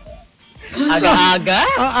 Aga-aga?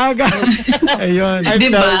 Aga. Ayun.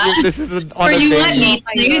 Diba? This is on For a you, day. late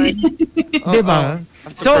na yun. Diba? I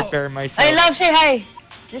have to prepare myself. I love, say hi.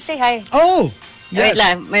 Just say hi. Oh! Wait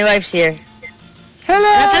lang, my wife's here. Hello!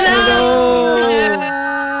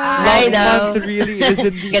 Hi daw. month really is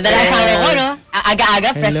in the Ganda na asawa ko, no? Aga-aga,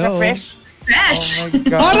 fresh Hello. na fresh. Fresh. Oh my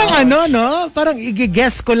God. Parang ano, no? Parang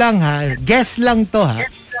i-guess ko lang ha. Guess lang to ha.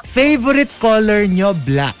 Favorite color nyo,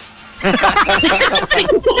 black. Ba't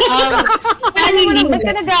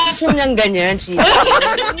ka nag-assume ng ganyan, Chico?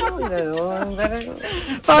 Ganun,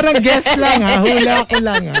 Parang guess lang ha. Hula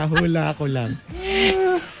ko lang.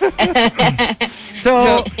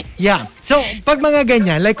 So, yeah. So, pag mga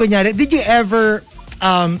ganyan, like kunyari, did you ever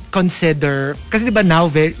consider, kasi diba now,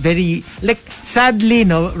 very, like, sadly,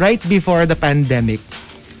 no, right before the pandemic,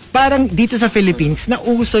 parang dito sa Philippines,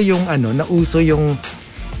 nauso yung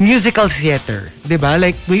musical theater, 'di ba?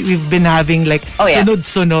 Like we've been having like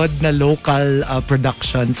sunod-sunod na local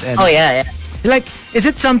productions and like, is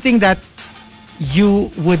it something that you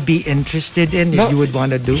would be interested in, if you would want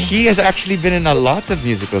to do? He has actually been in a lot of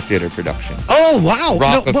musical theater productions. Oh wow!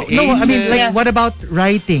 Rock of No, I mean, like, Ages. what about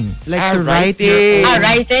writing? Like to write writing. your own,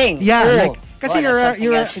 writing. Yeah, like kasi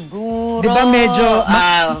you're siguro. 'di ba medyo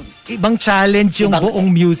ibang challenge yung buong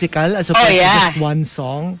musical as opposed to just one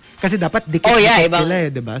song, kasi dapat dikit-dikit sila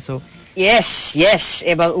eh, 'di ba? So Yes.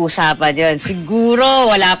 Ibang usapan yun.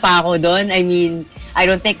 Siguro, wala pa ako doon. I mean, I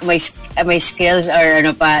don't think my skills are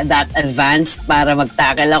that advanced para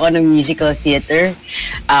mag-tackle ako ng musical theater.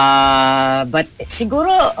 But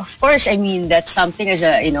siguro, of course, I mean, that's something as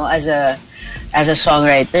a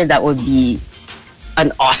songwriter, that would be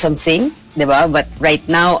an awesome thing, di ba? But right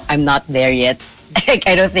now, I'm not there yet.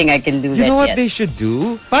 I don't think I can do that yet. You know what they should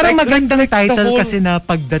do? parang magandang title whole- kasi na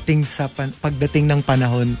pagdating ng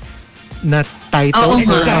panahon na title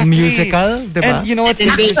Exactly. musical, di ba? And you know what's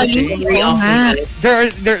Actually, interesting? very often.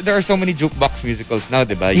 There are so many jukebox musicals now,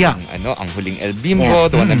 di ba? Yeah. Yung Ang Huling El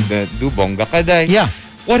Bimbo, the one that do Bongga Kaday. Yeah.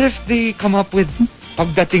 What if they come up with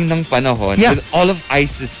Pagdating ng Panahon with all of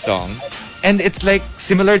Ice's songs, and it's like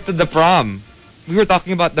similar to The Prom. We were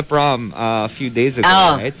talking about The Prom a few days ago,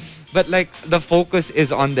 right? But like the focus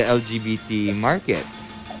is on the LGBT market.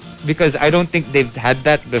 Because I don't think they've had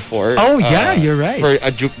that before. Oh, yeah, you're right. For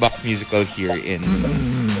a jukebox musical here in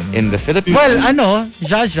the Philippines. Well,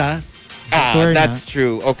 Jaja. That's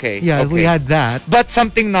true. Okay. Yeah, okay. we had that. But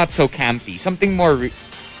something not so campy. Something more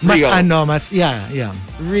Mas real. yeah.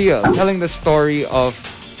 Real. Telling the story of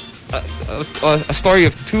a story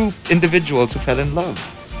of two individuals who fell in love.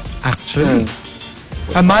 Actually.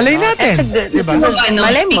 Malay natin. That's a good, diba?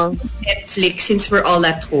 malay mo. Netflix, since we're all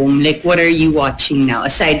at home, like, what are you watching now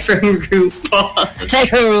aside from RuPaul?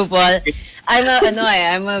 Aside from RuPaul,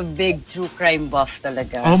 I'm a big true crime buff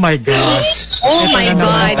talaga. Oh my God. Oh my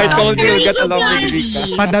God. I told you, Dr. get along with Rica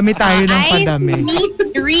Rica. Padami tayo ng padami. I meet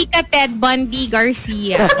Rica Ted Bundy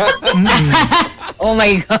Garcia. Oh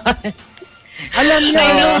my God. Alam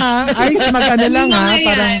niyo, Ice, mag-ano lang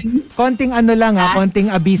parang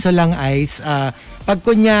konting abiso lang, Ice. Pag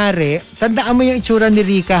kunyari, tandaan mo yung itsura ni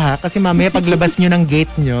Rica ha, kasi mamaya paglabas nyo ng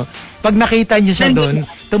gate nyo, pag nakita nyo siya doon,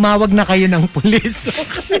 tumawag na kayo ng pulis.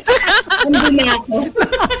 Hindi na ako.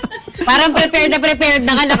 Parang prepared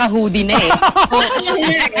na ka, naka-hoodie na eh.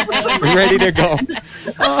 Ready to go.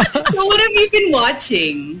 So what have you been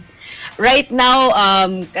watching? Right now,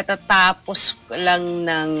 katatapos ko lang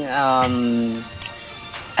ng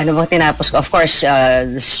ano bang tinapos ko? Of course,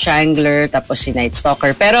 The Strangler, tapos si Night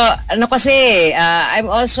Stalker. Pero ano kasi, I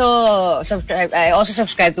also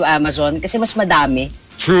subscribe to Amazon kasi mas madami.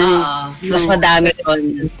 True. Mas madami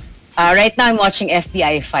doon. Right now, I'm watching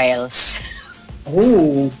FBI Files.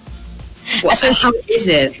 Oh. Well, how is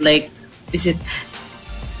it? Like, is it...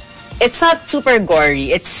 It's not super gory.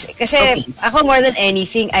 It's kasi ako, more than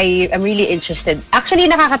anything, I'm really interested. Actually,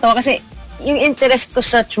 nakakatawa kasi yung interest ko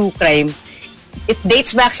sa true crime, it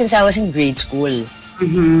dates back since I was in grade school.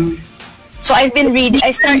 Mm-hmm. So I've been reading.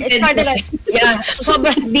 It started like, so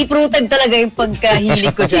sobrang deep-rooted talaga yung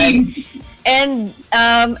pagkahilig ko dyan. And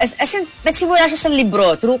as in, nagsimula siya sa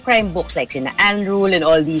libro, true crime books like sina Anne Rule and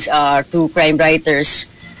all these true crime writers.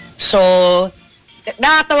 So,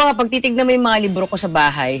 nakatawa kapag titignan mo yung mga libro ko sa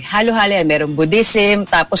bahay, halo-halo yan. Merong Buddhism,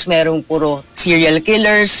 tapos merong puro serial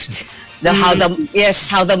killers, how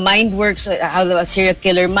the mind works, how the serial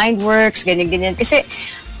killer mind works, ganyan-ganyan. Kasi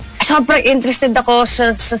sobrang interested ako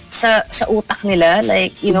sa utak nila.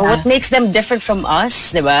 Like, you know, what makes them different from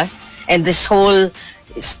us, di ba? And this whole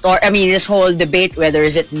this whole debate, whether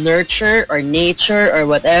is it nurture or nature or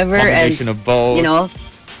whatever. Combination of both. You know,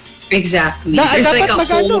 exactly. There's like a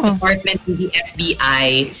whole department in the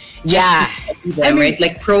FBI. Them, right?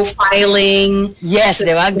 Like profiling. Yes,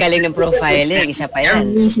 di ba? Galing ng profiling. Isa pa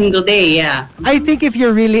yan. Every single day, yeah. I think if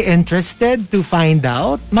you're really interested to find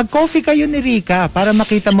out, mag-coffee kayo ni Rica para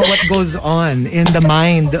makita mo what goes on in the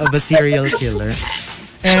mind of a serial killer.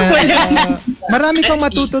 And marami kang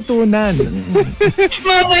matututunan.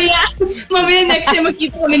 mamaya next time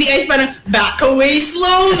magkita kami ni Ice, parang back away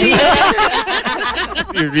slowly.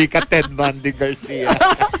 Rica Ted Bundy Garcia.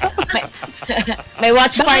 May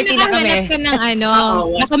watch Baka party na kami. makahanap ka ng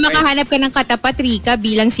baka makahanap ka ng katapat, Rica,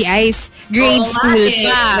 bilang si Ice. Grade school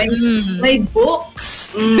pa. May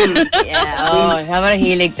books. Yeah, sobrang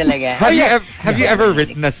hilig talaga. Have you ever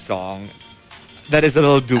written a song that is a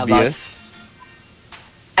little dubious?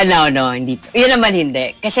 No, hindi. Yun naman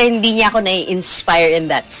hindi. Kasi hindi niya ako na-inspire in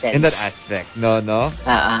that sense. In that aspect. No?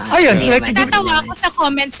 Ayun, like, Natatawa ako sa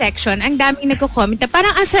comment section. Ang daming nagko-comment na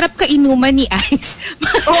parang ang sarap ka inuman ni Ice.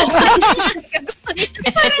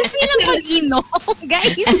 Parang silang mag-inom,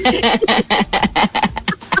 guys.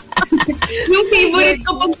 Yung favorite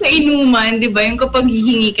ko pag sa inuman, di ba? Yung kapag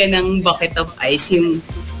hihingi ka ng bucket of ice, yung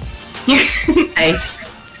ice.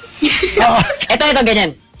 Ito,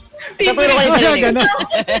 ganyan. Tuturo ko yung sarili.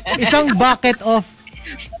 Isang bucket of...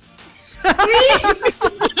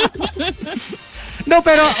 No,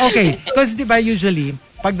 pero okay. Because di ba usually,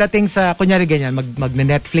 pagdating sa, kunyari ganyan,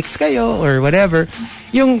 mag-Netflix kayo or whatever,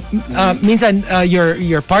 yung minsan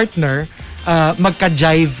your partner,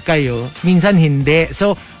 magka-jive kayo, minsan hindi.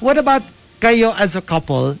 So, what about kayo as a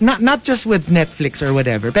couple, not just with Netflix or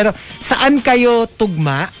whatever, pero saan kayo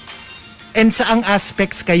tugma and saang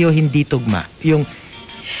aspects kayo hindi tugma? Yung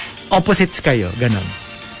opposites kayo, ganon.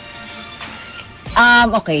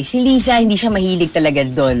 Okay, si Lisa, hindi siya mahilig talaga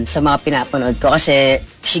doon sa mga pinapanood ko kasi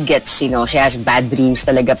she gets, she has bad dreams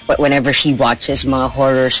talaga whenever she watches mga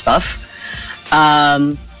horror stuff.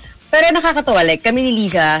 Pero nakakatawa, like, kami ni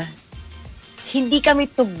Lisa, hindi kami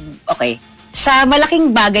okay, sa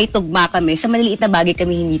malaking bagay tugma kami, sa maliliit na bagay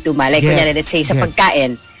kami hindi tugma. Like, kunyari, let's say, sa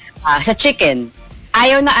pagkain, sa chicken,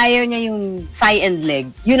 ayaw niya yung thigh and leg,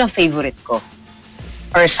 yun ang favorite ko.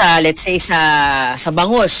 Or sa, let's say, sa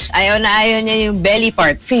bangus, ayaw niya yung belly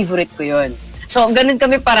part, favorite ko yun. So, ganun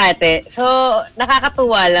kami parate. So,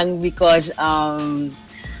 nakakatuwa lang because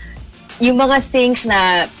yung mga things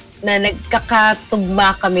na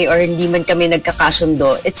nagkakatugma kami or hindi man kami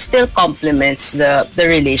nagkakasundo, it still complements the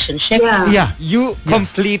relationship. Yeah. You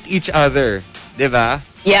complete each other, diba?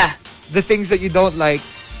 Yeah. The things that you don't like,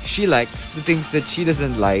 she likes. The things that she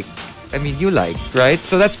doesn't like, I mean, you like, right?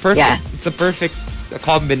 So that's perfect. Yeah. It's a perfect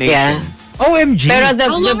combination. Yeah. OMG. Pero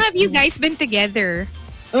How long have you guys been together?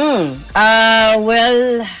 Well,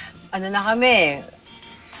 ano na kami?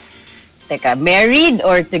 Teka, married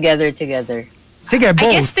or together? Sige, both.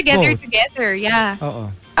 I guess together, yeah.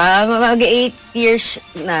 Oo. Mag-8 years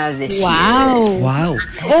na this year. Wow.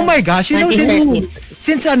 Oh my gosh,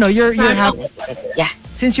 since you're Yeah.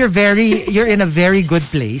 Since you're in a very good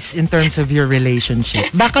place in terms of your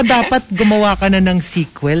relationship, baka dapat gumawa ka na ng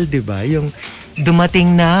sequel, 'di ba? Yung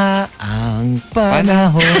dumating na ang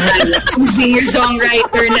panahon.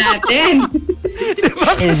 Singer-songwriter natin.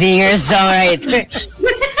 Singer-songwriter.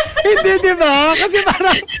 Hindi, di ba?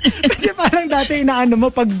 Kasi parang dati inaano mo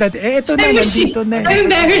pag dati, ito na, nandito na. I'm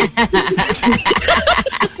embarrassed.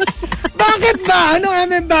 Bakit ba?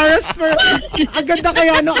 I'm embarrassed for... Ang ganda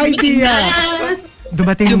kaya idea.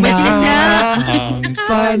 Dumating na ang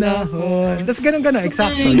panahon. Tapos ganun,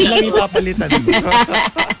 exacto. Yun lang ipapalitan mo.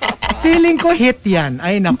 Feeling ko hit yan.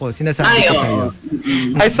 Ay, nako, sinasabi ko sa'yo.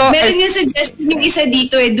 Meron yung suggestion yung isa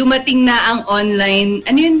dito dumating na ang online,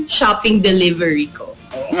 shopping delivery ko.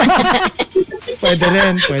 Pwede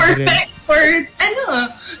rin. Perfect for,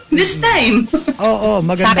 this time. Oo,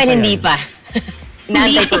 maganda. Sa akin, hindi pa.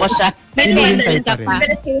 Inaantay ko siya.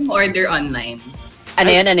 Madalas kayo mo-order online. Ano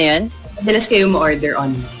yun? Madalas kayo mo-order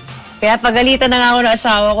online. Kaya pagalitan na nga ako ng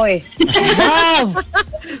asawa ko eh. Wow!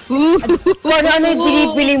 Kung ano yung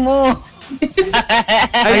pinipili mo?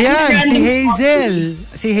 Ayan, si Hazel.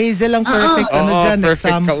 Si Hazel ang perfect dyan,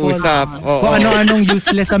 perfect example. kausap. Kung ano-anong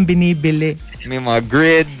useless ang binibili. May mga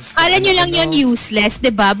grids. Kala nyo lang yun useless,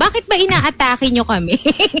 diba? Bakit ba inaatake nyo kami?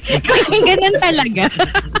 Ganun talaga.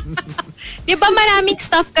 Diba maraming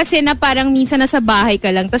stuff kasi na parang minsan nasa bahay ka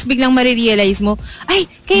lang tapos biglang marirealize mo, ay,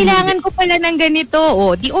 kailangan ko pala ng ganito.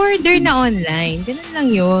 The order na online. Ganun lang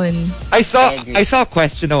yun. I saw a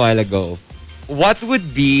question a while ago. What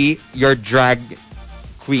would be your drag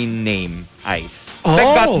queen name, Ice? Oh.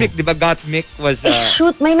 Like Gottmik, di ba? Gottmik was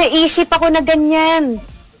Shoot, may naisip ako na ganyan.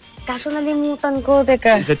 Kaso nalimutan ko,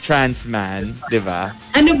 teka. is a trans man, di ba?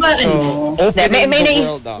 Ano ba, Opening May the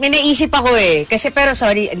world up. naisip ako eh. Kasi pero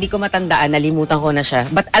sorry, hindi ko matandaan. Nalimutan ko na siya.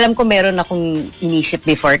 But alam ko meron akong inisip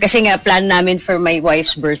before. Kasi nga, plan namin for my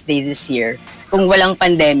wife's birthday this year. Kung walang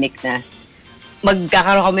pandemic na.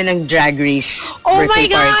 magkakaroon kami ng drag race Oh birthday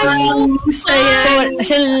my God! party. Saya. So, as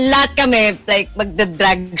in, lahat kami, like,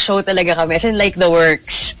 magda-drag show talaga kami. As in, like, the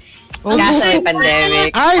works. Kaso may pandemic.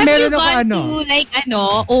 Ay, Have meron you ako gone ano. to like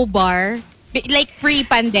O-Bar? Like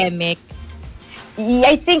pre-pandemic?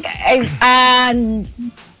 I think,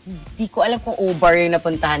 di ko alam kung O-Bar yung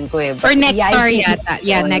napuntahan ko eh. Or But Nectar I think yata.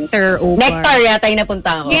 Yeah, Nectar O-Bar. Nectar yata yung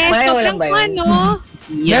napuntahan ko. Yes, Pareho sobrang lang ba yun?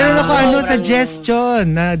 Meron ako Sobrang-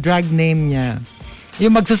 suggestion na drag name niya.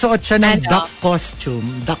 Yung magsusuot siya ng Ano? duck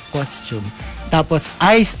costume. Tapos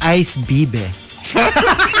Ice Bibe.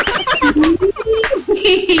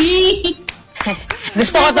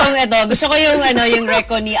 Gusto ko yung yung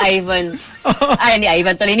reco ni Ivan. Ay, ni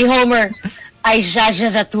Ivan tuloy, ni Homer. Ay, Jaja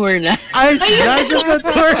Zaturna. Ice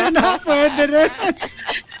Zaturna. Pwede rin.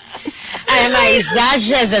 I'm ay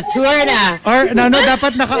Jaja Zaturna. Or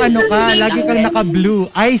dapat naka-ano ka, lagi kang naka-blue.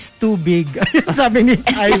 Ice too big. Sabi ni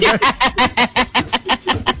Ivan.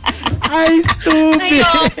 Ice too big.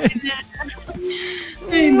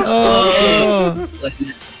 Oo.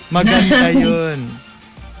 Maganda yun.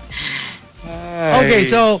 Okay,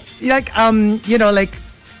 so like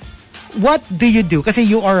what do you do? Kasi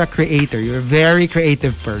you are a creator. You're a very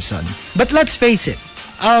creative person. But let's face it.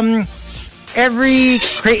 Every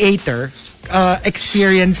creator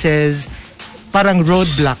experiences parang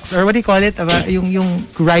roadblocks, or what do you call it? Yung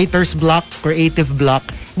writer's block, creative block.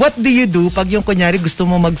 What do you do pag yung kunyari gusto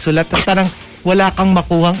mo magsulat at parang wala kang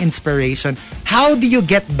makuhang inspiration? How do you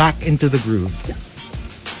get back into the groove?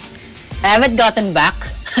 I haven't gotten back.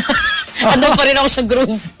 Andun pa rin ako sa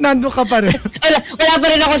groove. Nando ka pa rin. Wala pa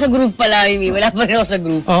rin ako sa groove pala, Amy. Wala pa rin ako sa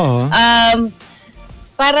groove. Oo.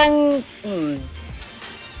 Parang,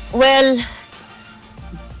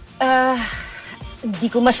 hindi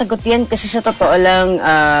ko masagot yan kasi sa totoo lang,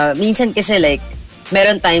 minsan kasi like,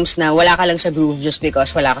 meron times na wala ka lang sa groove just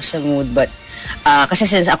because wala ka sa mood. But kasi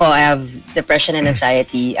since ako, I have depression and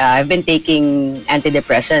anxiety, I've been taking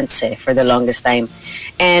antidepressants for the longest time.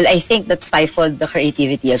 And I think that stifled the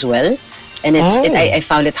creativity as well. And I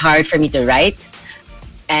found it hard for me to write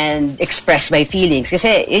and express my feelings.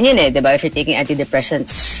 Kasi yun diba? If you're taking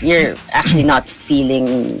antidepressants, you're actually not feeling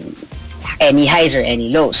any highs or any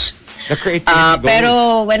lows. The creativity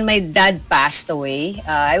pero when my dad passed away,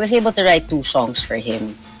 I was able to write 2 songs for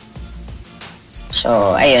him.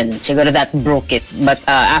 So, ayun, siguro that broke it. But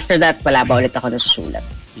after that, wala pa ulit ako nasusulat.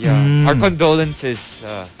 Yeah. Our condolences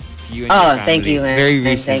to you and your family. Thank you, man. Very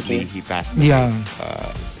Thank recently, you. he passed away. Yeah.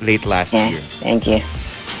 Late last year. Thank you.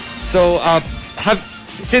 So,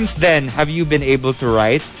 since then, have you been able to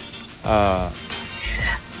write?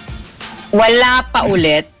 Wala pa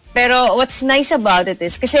ulit. Pero what's nice about it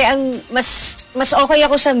is, kasi ang mas okay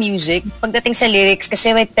ako sa music pagdating sa lyrics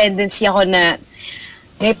kasi may tendency ako na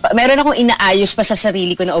meron akong inaayos pa sa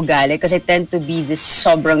sarili ko na ugali kasi I tend to be this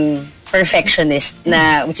sobrang perfectionist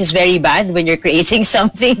na which is very bad when you're creating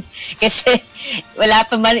something kasi wala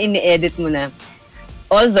pa man ini-edit mo na.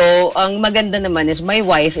 Although, ang maganda naman is my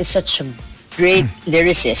wife is such a great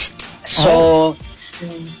lyricist. So,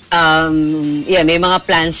 may mga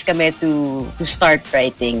plans kami to start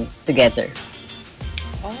writing together.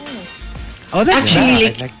 Oh, that's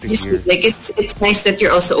Actually, I'd like to hear. like it's nice that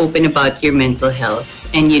you're also open about your mental health,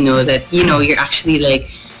 and you know that you're actually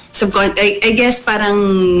like I guess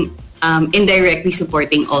parang indirectly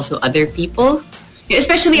supporting also other people,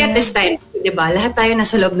 especially at this time. Diba? Lahat tayo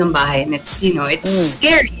nasa loob ng bahay, and it's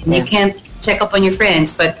scary. And you can't check up on your friends,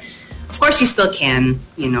 but of course you still can.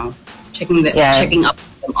 Checking up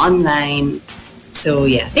them online. So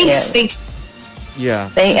yeah, thanks. Yeah.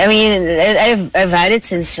 I mean, I've had it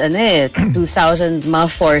since 2004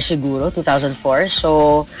 siguro, 2004.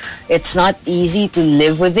 So it's not easy to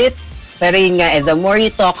live with it. Pero yun nga, the more you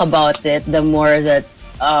talk about it, the more that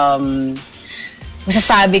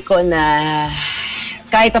masasabi ko na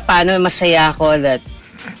kahit paano masaya ako that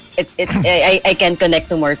I can connect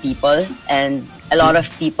to more people, and a lot of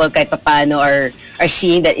people kahit paano are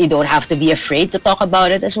seeing that you don't have to be afraid to talk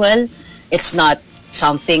about it as well. It's not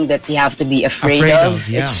something that you have to be afraid of.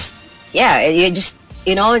 Yeah. It's you just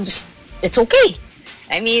it's okay.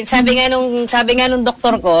 I mean, sabi nga nung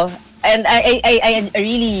doktor ko, and I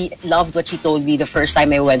really loved what she told me the first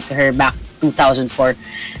time I went to her back 2004.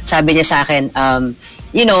 Sabi niya sa akin,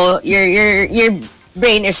 your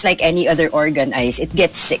brain is like any other organ, it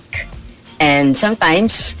gets sick. And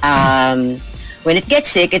sometimes when it gets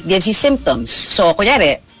sick, it gives you symptoms. So,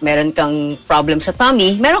 kunyari, meron kang problem sa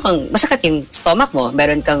tummy, meron kang masakit yung stomach mo,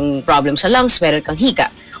 meron kang problem sa lungs, meron kang hika,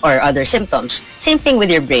 or other symptoms. Same thing with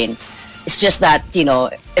your brain. It's just that,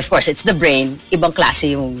 of course, it's the brain, ibang klase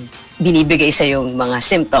yung binibigay sa yung mga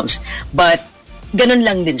symptoms. But, ganun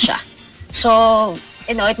lang din siya. So,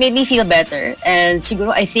 it made me feel better. And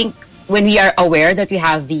siguro, I think when we are aware that we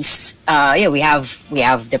have these, we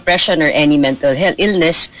have depression or any mental health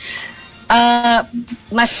illness,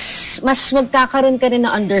 mas magkakaroon ka rin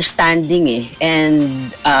ng understanding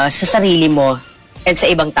and sa sarili mo and sa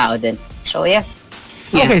ibang tao din. So, yeah.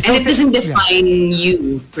 Okay, so and it doesn't define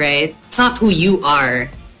you, right? It's not who you are.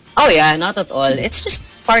 Oh, yeah, not at all. It's just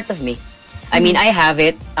part of me. I mean, I have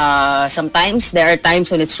it. Sometimes, there are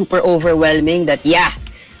times when it's super overwhelming that,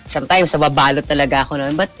 sometimes nababalot talaga ako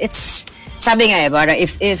nun. But it's, sabi nga parang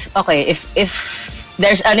if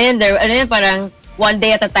there's, parang one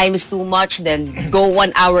day at a time is too much, then go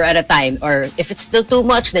 1 hour at a time. Or if it's still too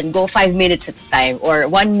much, then go 5 minutes at a time or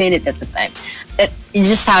 1 minute at a time. You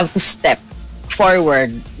just have to step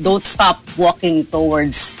forward. Don't stop walking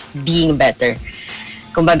towards being better.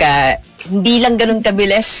 Kumbaga, hindi lang ganun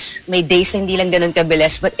kabilis. May days na hindi lang ganun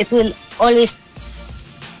kabilis, but it will always...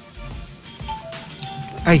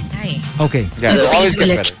 Ay. Okay. Yeah, it'll always get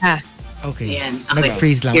better. Okay. Okay.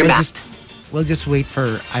 Nag-freeze lang. We'll just wait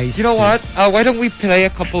for ice. You know what? Why don't we play a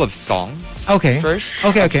couple of songs first?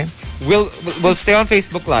 Okay. We'll stay on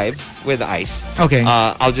Facebook Live with Ice. Okay.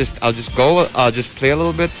 I'll just play a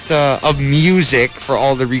little bit of music for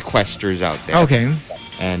all the requesters out there. Okay.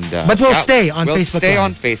 And but we'll stay on Facebook Live. We'll stay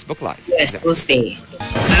on Facebook Live. Yes, we'll stay.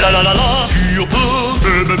 La la la la.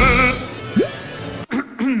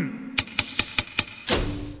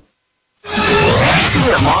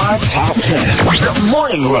 TMR Top 10. The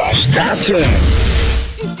Morning Rush Top 10.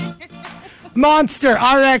 Monster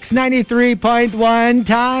RX 93.1.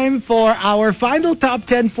 Time for our final top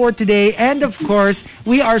 10 for today. And of course,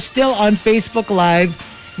 we are still on Facebook Live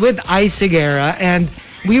with Seguerra. And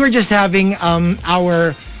we were just having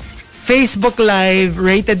our Facebook Live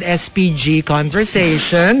rated SPG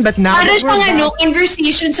conversation. But now that we're back,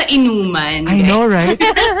 conversation sa inuman. I know, right?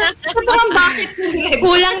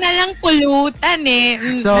 Kulang na lang pulutan eh.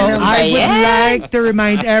 So I would like to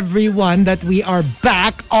remind everyone that we are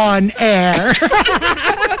back on air.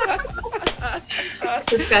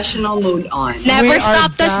 Professional mode on. Never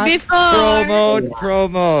stopped us before. Pro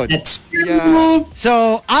mode. That's true. Yeah.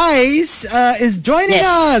 So Ice is joining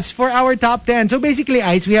us for our top 10. So basically,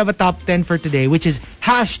 Ice, we have a top 10 for today, which is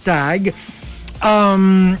hashtag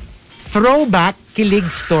Throwback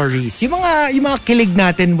Kilig Stories. Yung mga kilig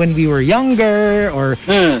natin when we were younger or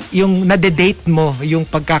yung nade-date mo, yung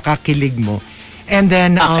pagkakakilig mo. And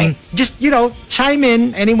then just, chime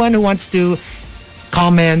in. Anyone who wants to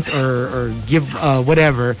comment or give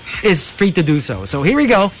whatever is free to do so. So here we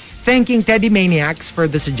go. Thanking Teddy Maniacs for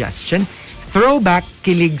the suggestion. Throwback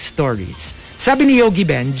Kilig Stories. Sabi ni Yogi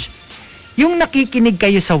Benj, yung nakikinig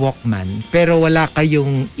kayo sa Walkman pero wala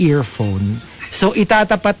kayong earphone. So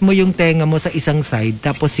itatapat mo yung tenga mo sa isang side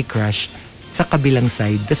tapos si crush sa kabilang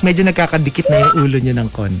side. Tapos medyo nagkakadikit na yung ulo nyo ng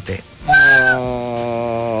konti.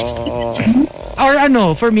 Or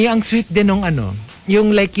for me, ang sweet din nung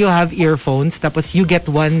yung like you have earphones tapos you get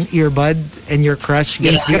one earbud and your crush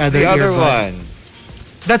gets the other earbud. one.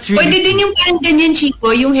 That's really Pwede din yung parang ganyan,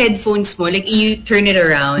 Chico, yung headphones mo, like you turn it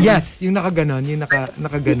around. Yes, yung nakaganon,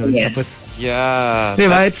 nakaganon. Yeah. Tapos,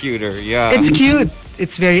 diba? That's cuter. Yeah. It's cute.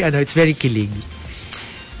 It's very kilig.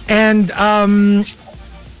 And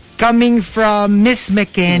coming from Miss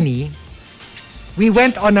McKenny, we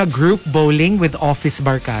went on a group bowling with Office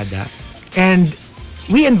Barkada and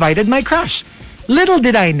we invited my crush. Little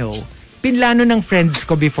did I know, pinlano ng friends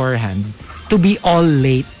ko beforehand to be all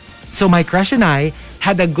late. So my crush and I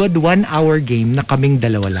had a good 1 hour game na kaming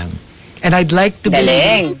dalawa lang. And I'd like to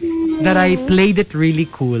believe that I played it really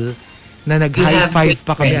cool na nag-high five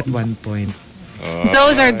pa kami at one point.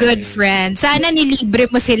 Those are good friends. Sana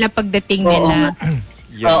nilibre mo sila pagdating nila.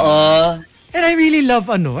 Oo. And I really love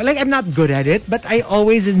like I'm not good at it, but I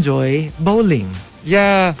always enjoy bowling.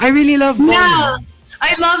 Yeah. I really love bowling. Yeah.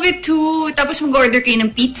 I love it too. Tapos mag-order kayo ng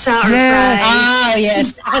pizza or fries. Ah,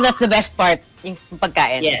 yes. Ako, that's the best part. Yung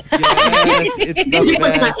pagkain. Yes. It's the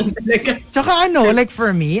best. Tsaka like for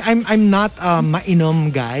me, I'm not a mainom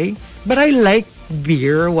guy, but I like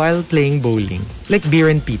beer while playing bowling. Like beer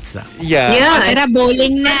and pizza. Yeah. Tara,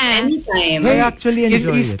 bowling na. Anytime. I actually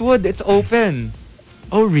enjoy In Eastwood, it's open.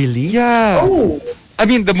 Oh, really? Yeah. Oh. I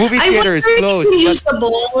mean, the movie theater is closed. I wonder if you use the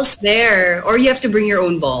balls there or you have to bring your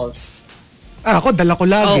own balls. Ako, dala ko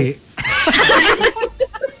lagi.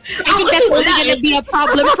 I think that's only gonna be a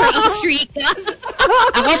problem for us, Rica.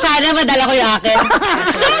 Ako sana madala ko yung akin.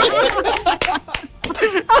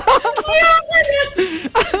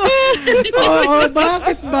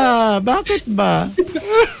 Bakit ba? Bakit ba?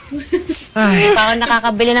 Parang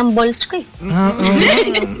nakakabili ng balls ko eh.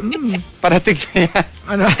 Parating na yan.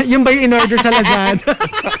 Ano, yung ba yung in-order sa Lazada?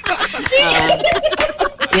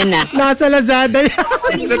 Yun na. Nasa Lazada yan.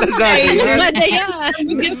 Sa Lazada. Lazada yan.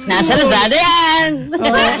 Nasa Lazada yan.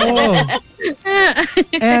 Oo.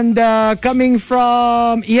 And coming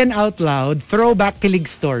from Ian Out Loud, Throwback Kilig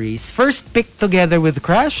Stories. First pick together with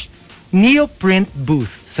Crush, Neoprint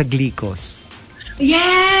Booth sa Glicos.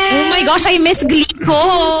 Yes! Oh my gosh, I miss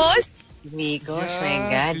Glicos. Glicos, my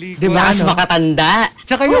God. Diba, Mas ano? makatanda.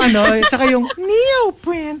 Tsaka yung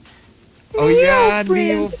Neoprint. Oh yeah,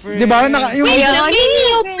 Neoprint. Diba? Wait lang, may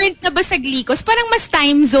neoprint na ba sa Glicos? Parang mas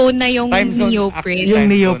time zone na yung neoprint. Yung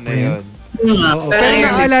neoprint. Oo. Pero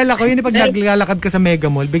naalala ko, yun yung pag naglalakad ka sa Mega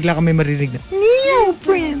Mall, bigla ka may marinig na,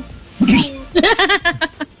 Neoprint!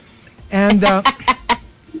 And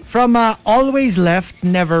from Always Left,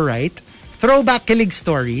 Never Right, Throwback Kilig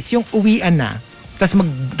Stories, yung uwian na, tas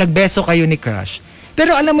nagbeso kayo ni Crush.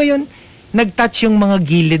 Pero alam mo yun, nag-touch yung mga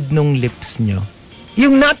gilid nung lips nyo.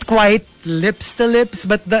 Yung not quite lips to lips,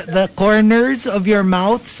 but the corners of your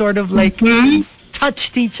mouth sort of like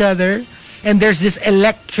touched each other. And there's this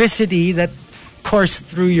electricity that coursed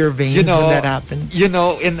through your veins when that happened. You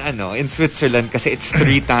know, in Switzerland, kasi it's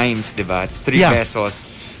 3 times, diba? It's 3 besos.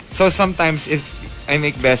 So sometimes if I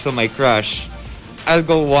make beso my crush, I'll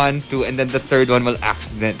go 1, 2, and then the third one will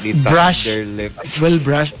accidentally touch their lips. Will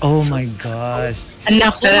brush. Oh my gosh.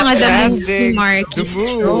 Alam ko, mga the moves ni Markki.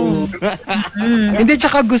 Hindi,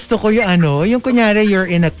 tsaka gusto ko yung kunyari you're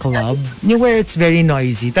in a club, where it's very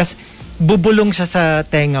noisy, tas bubulong siya sa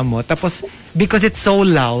tenga mo, tapos because it's so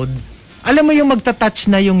loud, alam mo yung magta-touch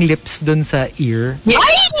na yung lips dun sa ear.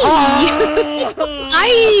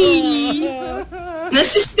 Ay!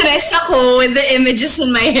 Nasistress ako with the images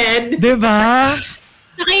in my head. Diba?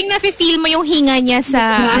 Saka yung nafe-feel mo yung hinga niya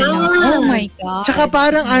sa oh my God. Tsaka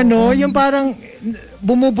parang yung parang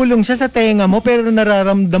bumubulong siya sa tenga mo pero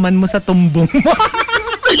nararamdaman mo sa tumbong mo.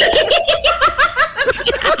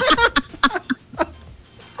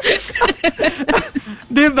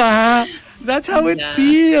 Diba? That's how it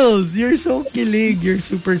feels. You're so kilig. You're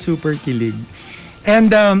super, super kilig.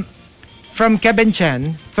 And from Kevin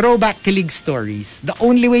Chan, Throwback Kilig Stories. The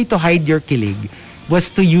only way to hide your kilig was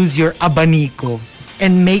to use your abanico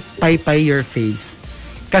and make paypay your face.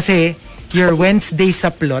 Kasi your Wednesday sa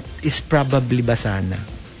plot is probably basana.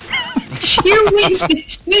 Your Wednesday...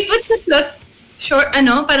 Wait, what's the plot? Short,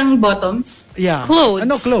 parang bottoms? Yeah. Clothes.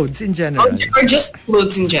 Clothes in general. Or just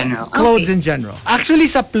clothes in general? Clothes in general. Actually,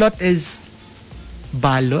 sa plot is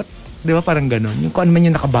balot. Di ba parang ganon? Yung kung ano man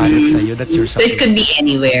yung nakabalot sa'yo, that's your So it could be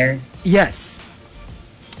anywhere. Yes.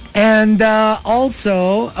 And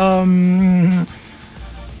also,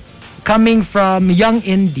 coming from Young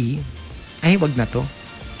Indie, ay, wag na to.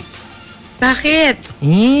 Bakit?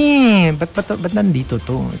 Ba't nandito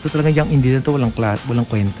to? Ito talaga Young Indie na to, walang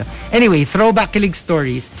kwenta. Anyway, Throwback Kilig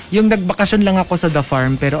Stories. Yung nagbakasyon lang ako sa The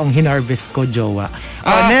Farm, pero ang hinarvest ko, jowa.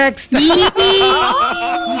 Next!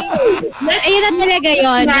 Ayun na talaga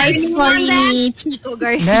yun. Life story ni Chico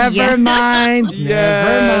Garcia. Never mind.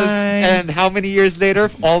 Never mind. And how many years later?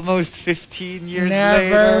 Almost 15 years later.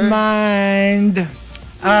 Never mind.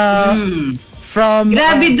 From...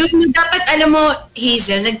 Grabe dun. Dapat alam mo,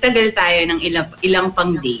 Hazel, nagtagal tayo ng ilang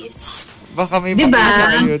pang days. Baka may diba?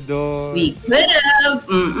 kayo doon. We could have.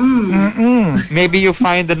 Maybe you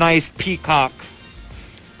find a nice peacock.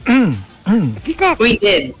 Peacock. We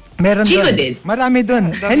did. Meron Chico doon. did. Marami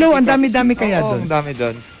doon. Hello, ang dami-dami kaya doon. Ang dami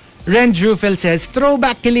doon. Ren Drufel says,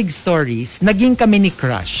 Throwback Kilig Stories, naging kami ni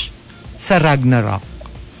Crush sa Ragnarok.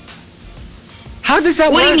 How does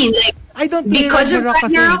that work? What do you mean? Like, I don't play because of Ragnarok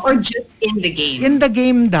Ragnarok or just in the game? In the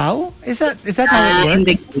game daw? Is that how it works? In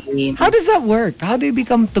the game. How does that work? How do you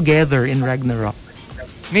become together in Ragnarok?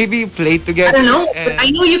 Maybe you play together. I don't know. But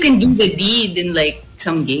I know you can do the deed in like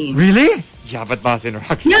some game. Really? Yeah, but not in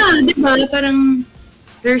Ragnarok. Yeah, diba? Parang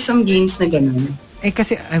there's some games na ganun.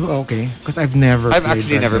 Kasi, okay. Because I've never I've played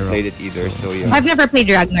actually never Ragnarok, played it either. So yeah. I've never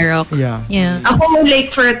played Ragnarok. Yeah. Ako,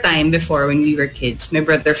 like, for a time before when we were kids, my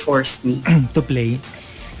brother forced me. to play.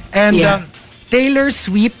 And Taylor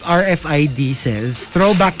Sweep RFID says,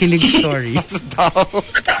 Throwback Kilig Stories.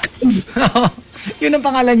 Yun ang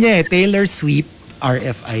pangalan niya Taylor Sweep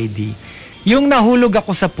RFID. Yung nahulog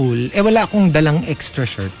ako sa pool, wala akong dalang extra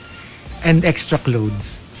shirt and extra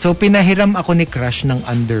clothes. So, pinahiram ako ni Crush ng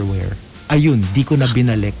underwear. Ayun, di ko na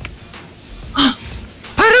binalik.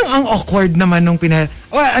 Parang ang awkward naman nung pinahiram.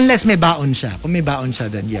 Well, unless may baon siya. Kung may baon siya,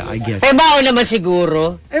 then yeah, I guess. May baon naman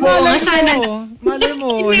siguro. Malay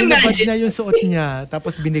mo, nilabas niya yung suot niya,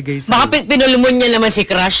 tapos binigay sa'yo. Baka pinulmon niya naman si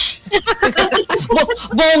Crush.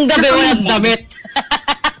 Buong gabi walang damit.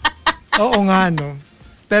 Oo nga, no.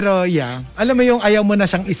 Pero yeah, alam mo yung ayaw mo na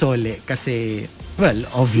siyang isole kasi, well,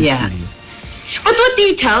 obviously. Yeah. But what do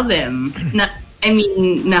you tell them? Na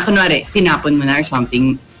kunwari, tinapon mo na or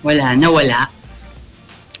something, nawala.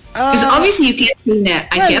 Because obviously you can't say na,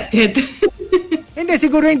 I kept it. Hindi,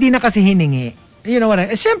 siguro hindi na kasi hiningi. You know what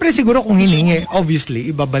Siyempre siguro kung hiningi, obviously,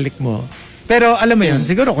 ibabalik mo. Pero alam mo yun,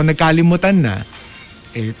 siguro kung nagkalimutan na,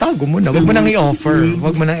 tago mo na. Huwag mo nang i-offer.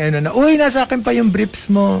 Huwag mo nang uy, nasa akin pa yung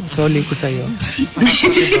briefs mo. Sorry ko sa'yo.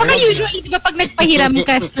 Saka usually, di ba pag nagpahiram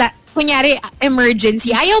ka, kunyari,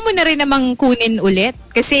 emergency, ayaw mo na rin namang kunin ulit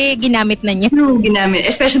kasi ginamit na niya. No, ginamit.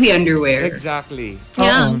 Especially underwear. Exactly.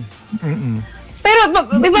 Yeah. Pero,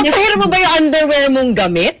 di ba pahiram mo ba yung underwear mong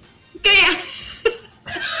gamit? Kaya,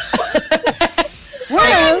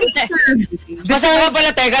 Well, masama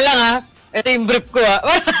pala, teka lang ha. Ito yung brief ko ha.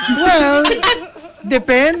 well,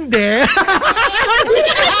 depende.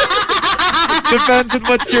 Depends on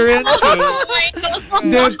what you're into.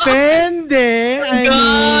 Depende. I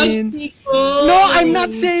mean, Chico. no, I'm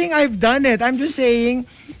not saying I've done it. I'm just saying,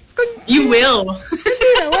 You will.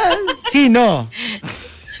 well, sino?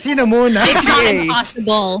 Sino muna? It's not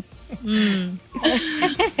impossible.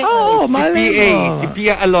 Oo, Si malay PA, mo. si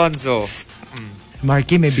Pia Alonzo.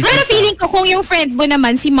 Markki, may business. Pero feeling ko kung yung friend mo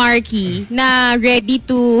naman, si Markki, na ready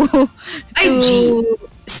to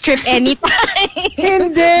strip anytime.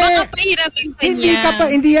 Hindi. Baka pahiramin pa niya.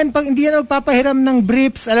 Hindi yan magpapahiram ng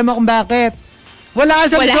briefs. Alam mo kung bakit? Wala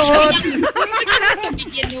siyang suot.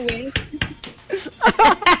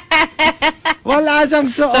 Wala siyang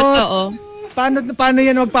suot. Totoo. Paano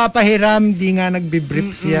yan magpapahiram? Di nga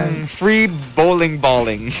nagbibriefs yan. Free bowling.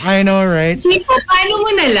 I know, right? Chico, paano mo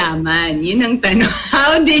nalaman? Yun ang tanong.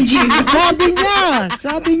 How did you know?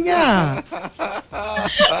 Sabi niya.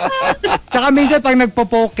 Tsaka minsan pag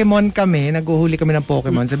nagpo-Pokemon kami, naghuhuli kami ng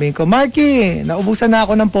Pokemon, sabihin ko, Markki, naubusan na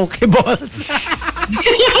ako ng Pokeballs.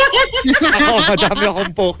 Ako, madami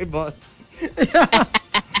akong Pokeball.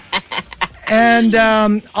 And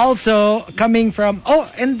also, coming from,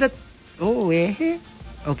 okay,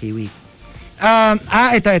 wait.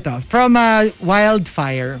 Ito. From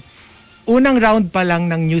Wildfire, unang round pa lang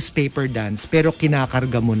ng newspaper dance, pero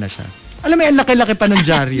kinakarga mo na siya. Alam mo, ang laki-laki pa ng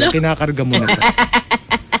dyaryo, kinakarga mo na siya.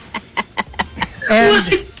 And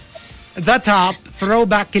the top,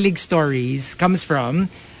 Throwback Kilig Stories, comes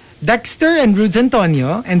from Dexter and Rudes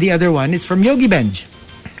Antonio, and the other one is from Yogi Benj.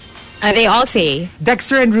 They all say,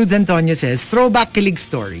 Dexter and Rudes Antonio says, Throwback Kilig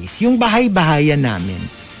Stories, yung bahay-bahayan namin.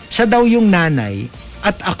 Siya daw yung nanay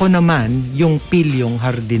at ako naman yung pilyong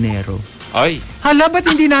hardinero. Ay. Hala, ba't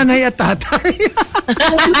hindi nanay at tatay?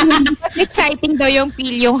 exciting daw yung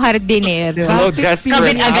pilyong hardinero. Hello, Bakit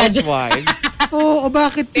desperate agad? housewives. Oo,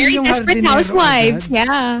 bakit Very pilyong desperate hardinero housewives, agad?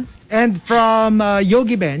 yeah. And from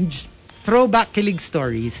Yogi Benj, Throwback Kilig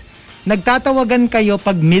Stories, nagtatawagan kayo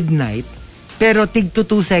pag midnight, pero tig to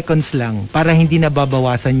 2 seconds lang para hindi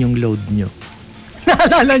nababawasan yung load nyo.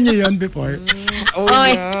 Naalala nyo yun before? Oh,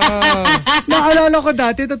 yeah. Naalala ko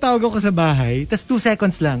dati, tatawag ako sa bahay, tas 2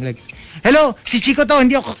 seconds lang. Like, hello, si Chico to,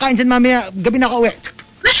 hindi ako kakain dyan mamaya, gabi na ako uwi.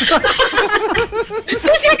 2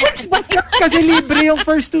 seconds ba yun? Kasi libre yung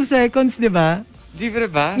first 2 seconds, di ba?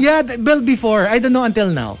 Libre ba? Yeah, well before. I don't know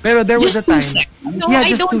until now. Pero there was a Just 2 time. seconds? No, Yeah,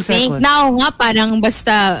 I just 2 don't think. seconds. Now nga, parang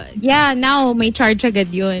basta, now may charge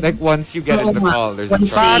agad yun. Like once you get in the call, there's a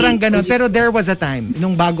Once charge. Parang ganun. Pero there was a time,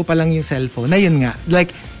 nung bago pa lang yung cellphone, na yun nga,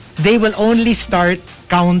 like, they will only start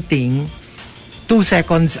counting 2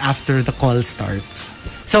 seconds after the call starts.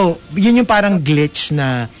 So, yun yung parang glitch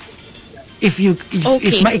na if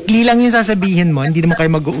maikli lang yung sasabihin mo, hindi naman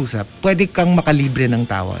kayo mag-uusap, pwede kang makalibre ng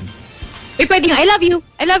tawag. Pwede nga, I love you.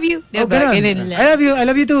 Diba? Ganun. Ganun lang. I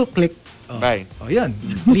love you too. Click. Oh. Bye. Oh, yun.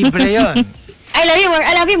 Libre yun. I love you more.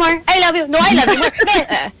 I love you more. I love you. No, I love you more.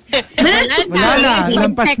 Wala na.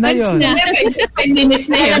 Lampas na yun. 10 minutes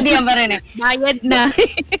na yun. Nalandian pa rin eh. Bayad na.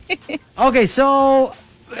 Okay, so,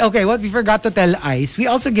 what we forgot to tell Ice, we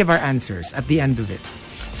also give our answers at the end of it.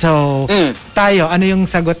 So, tayo, ano yung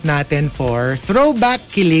sagot natin for Throwback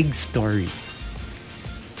Kilig Stories?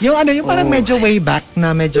 Yung yung parang medyo way back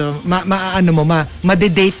na medyo,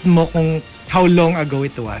 ma-date mo kung how long ago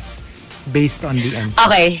it was based on the end.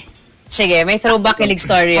 Okay. Sige, may throwback kilig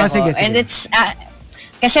story ako. Sige. And it's,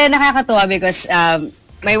 kasi nakakatuwa because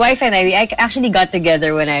my wife and I actually got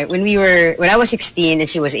together when I was 16 and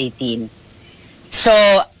she was 18. So,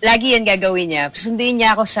 lagi yan gagawin niya. Sunduin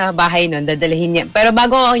niya ako sa bahay nun, dadalhin niya. Pero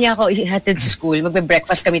bago niya ako ihatid sa school,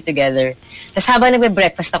 magbe-breakfast kami together. Tapos habang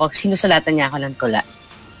nagbe-breakfast ako, sinusulatan niya ako ng tula.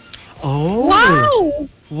 Oh!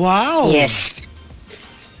 Wow! Yes.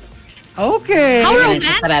 Okay. How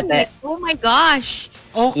Parate. romantic. Oh my gosh.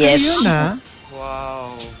 Okay Yes. yun, ha?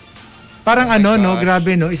 Wow. Parang no,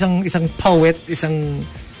 grabe no, isang poet, isang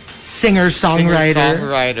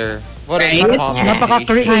singer-songwriter. What a combination.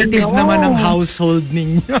 Napaka-creative naman ang household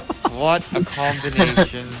ninyo. What a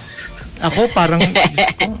combination. Ako parang,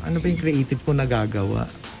 ano ba yung creative ko nagagawa?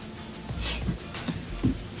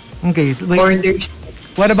 Okay, so wait. Orders.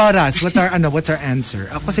 What about us? What's our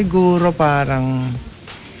answer? Ako siguro parang,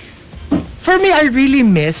 for me, I really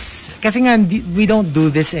miss, kasi nga, we don't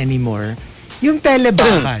do this anymore, yung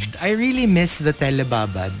telebabad. I really miss the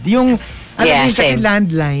telebabad. Yung, alam mo kasi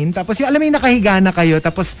landline, tapos yung, alam mo yung nakahiga na kayo,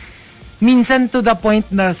 tapos, minsan to the point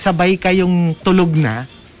na sabay kayong tulog na,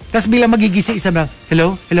 tapos bilang magigising isa lang,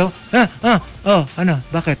 hello?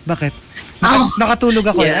 Bakit?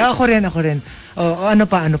 Nakatulog ako. Yes. Ako rin. Ano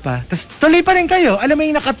pa? Tapos tuloy pa rin kayo. Alam mo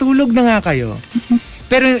yung nakatulog na nga kayo.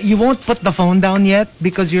 Pero you won't put the phone down yet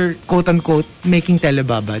because you're quote-unquote making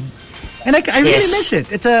telebabad. And I really miss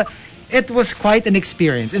it. It was quite an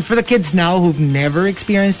experience. And for the kids now who've never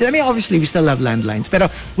experienced it, I mean, obviously we still have landlines,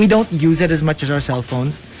 pero we don't use it as much as our cell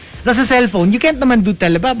phones. Nasa cellphone, you can't naman do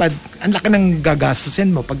telebabad. Ang laki ng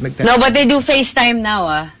gagastusin mo pag nag-telebabad. No, but they do FaceTime now,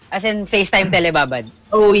 As in, FaceTime telebabad.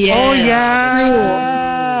 Oh, yes. Oh,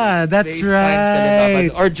 yeah. That's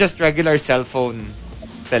right. Or just regular cellphone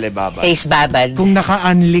telebabad. Facebabad. Kung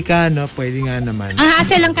naka-unli ka, no, pwede nga naman. Ang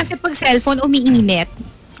hassle lang kasi pag cellphone, umiinit.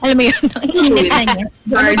 Alam mo yun, ang init na niya.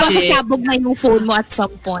 Ano ba sasabog na yung phone mo at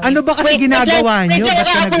some point? Ano ba kasi ginagawa nyo? Ba't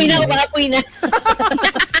ka Bakapoy na.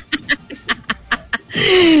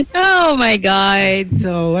 Oh my God.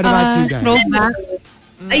 So, what about you guys? Throwback.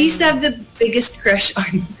 I used to have the biggest crush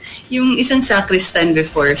on yung isang sacristan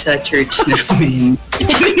before sa church namin.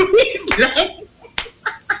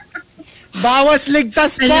 Bawas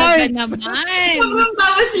ligtas Talaga points! naman.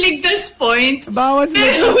 Bawas ligtas points. Bawas Pero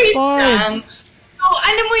ligtas wait points! lang. So,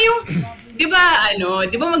 alam mo yung, di ba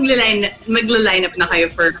magla-line up na kayo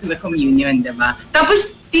for the communion, di ba?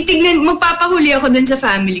 Tapos, magpapahuli ako dun sa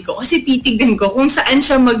family ko kasi titignan ko kung saan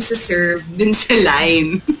siya magsaserve dun sa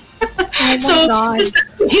line. So,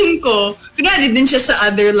 sasabihin ko, kunwari dun siya sa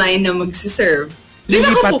other line na magsaserve. Doon ako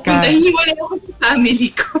Lilipat pupunta, ka. hiwalay ako sa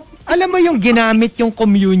family ko. Alam mo yung ginamit yung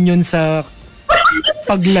communion sa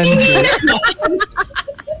paglancho.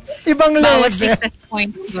 Ibang Bawas level. ligtas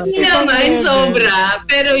point. Hindi naman, sobra.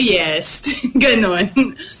 Pero yes, ganon.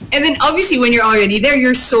 And then obviously when you're already there,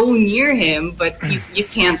 you're so near him, but you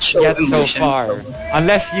can't show Get so emotion. far.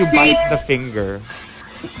 Unless you bite the finger.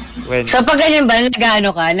 When So pag ganyan ba,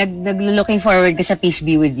 nag-looking forward ka sa Peace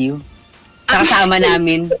Be With You? Kasama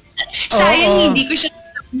namin. Sayang hindi ko siya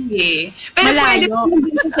sabi. Pero pwede Malayo. po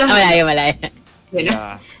sa Malayo.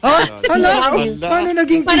 yeah. Paano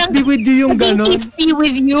naging peace be with you yung Naging gano'n? peace be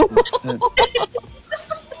with you.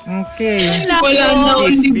 Okay. Wala na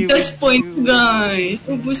Peace akong be ligtas with points, you. guys.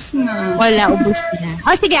 Ubus na. Wala, ubus na.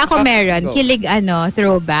 Sige, ako meron. Go. Kilig,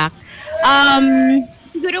 throwback.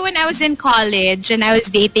 Siguro when I was in college and I was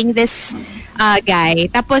dating this guy.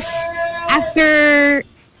 Tapos, after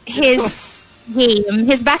his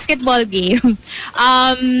basketball game,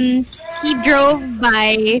 he drove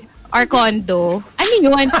by our condo. Ano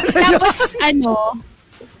yun? Tapos, ano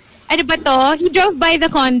ba to? He drove by the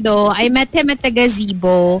condo. I met him at the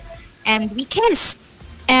gazebo. And we kissed.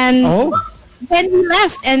 And then he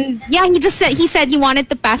left. And yeah, he said he wanted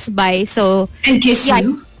to pass by. So, And kiss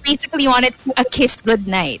you? he basically wanted a kiss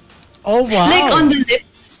goodnight. Oh, wow. Like on the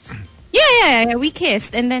lips? Yeah, we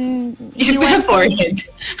kissed. And then, Isip ko sa forehead.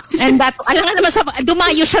 And that, alam nga naman,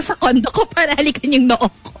 dumayo siya sa kondo ko para halikan yung noo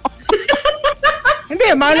ko. Hindi,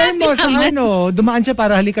 malay mo sa dumaan siya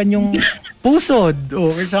para halikan yung pusod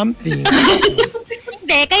or something.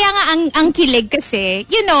 Hindi, kaya nga ang kilig kasi,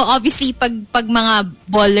 obviously pag mga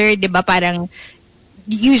baller, 'di ba, parang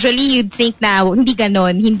usually you'd think na hindi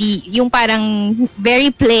ganon, hindi yung parang very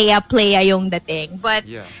playa yung dating. But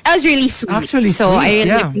that was really sweet. Actually, so sweet, I really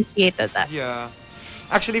yeah. appreciated that. Yeah.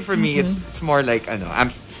 Actually, for me, it's more like,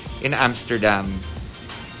 in Amsterdam,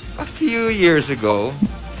 a few years ago,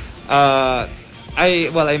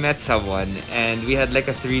 I met someone and we had like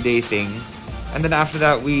a 3-day thing, and then after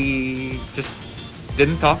that we just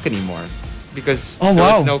didn't talk anymore because there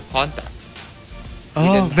was no contact.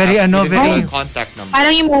 Very very contact number.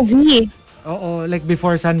 Parang yung movie. Like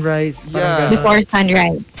Before Sunrise. Yeah. Before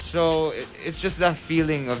Sunrise. So it's just that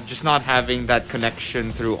feeling of just not having that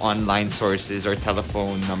connection through online sources or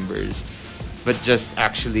telephone numbers, but just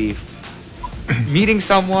actually meeting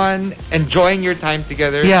someone, enjoying your time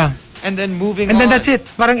together. Yeah. And then moving on. And then that's it.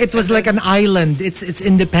 Parang it was like an island. It's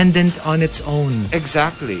independent on its own.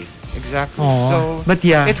 Exactly. Aww. So, but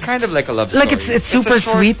yeah, it's kind of like a love story. Like it's super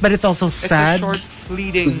sweet, but it's also sad. It's a short,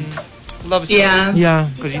 fleeting love story. Yeah.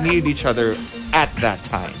 Because you needed each other at that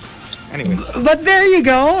time. Anyway. But there you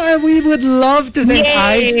go. We would love to thank Yay.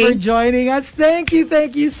 Ice for joining us. Thank you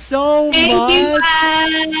so much. Thank you,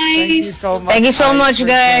 guys. Thank you so much. Thank you so Ice, much, for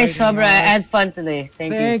guys. joining Sobra. I us. had fun today.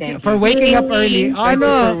 Thank Thank you. you for waking up early. Thank you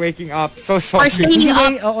for waking up. So sorry. For staying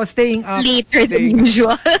up Staying up. later than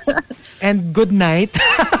usual. And good night.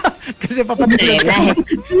 Kasi papatulog Night.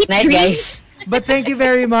 Night, guys. But thank you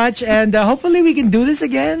very much. And hopefully we can do this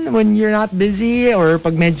again when you're not busy or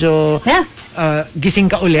pag medyo gising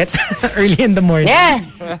ka ulit early in the morning. Yeah.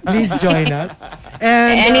 Please join us.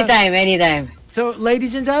 And Anytime. so,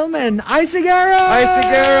 ladies and gentlemen, Seguerra!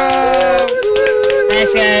 Seguerra!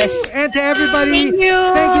 Nice, guys. And to everybody, Thank you.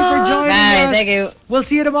 Thank you for joining Bye. us. Thank you. We'll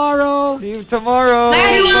see you tomorrow. See you tomorrow.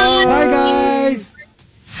 Bye, guys.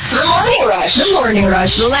 The Morning Rush. The Morning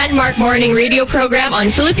Rush. The landmark morning radio program on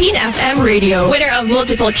Philippine FM Radio. Winner of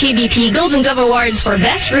multiple KBP Golden Dove Awards for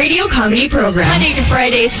Best Radio Comedy Program. Monday to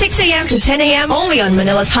Friday, 6 a.m. to 10 a.m. only on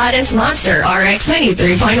Manila's hottest monster, RX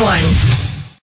 93.1.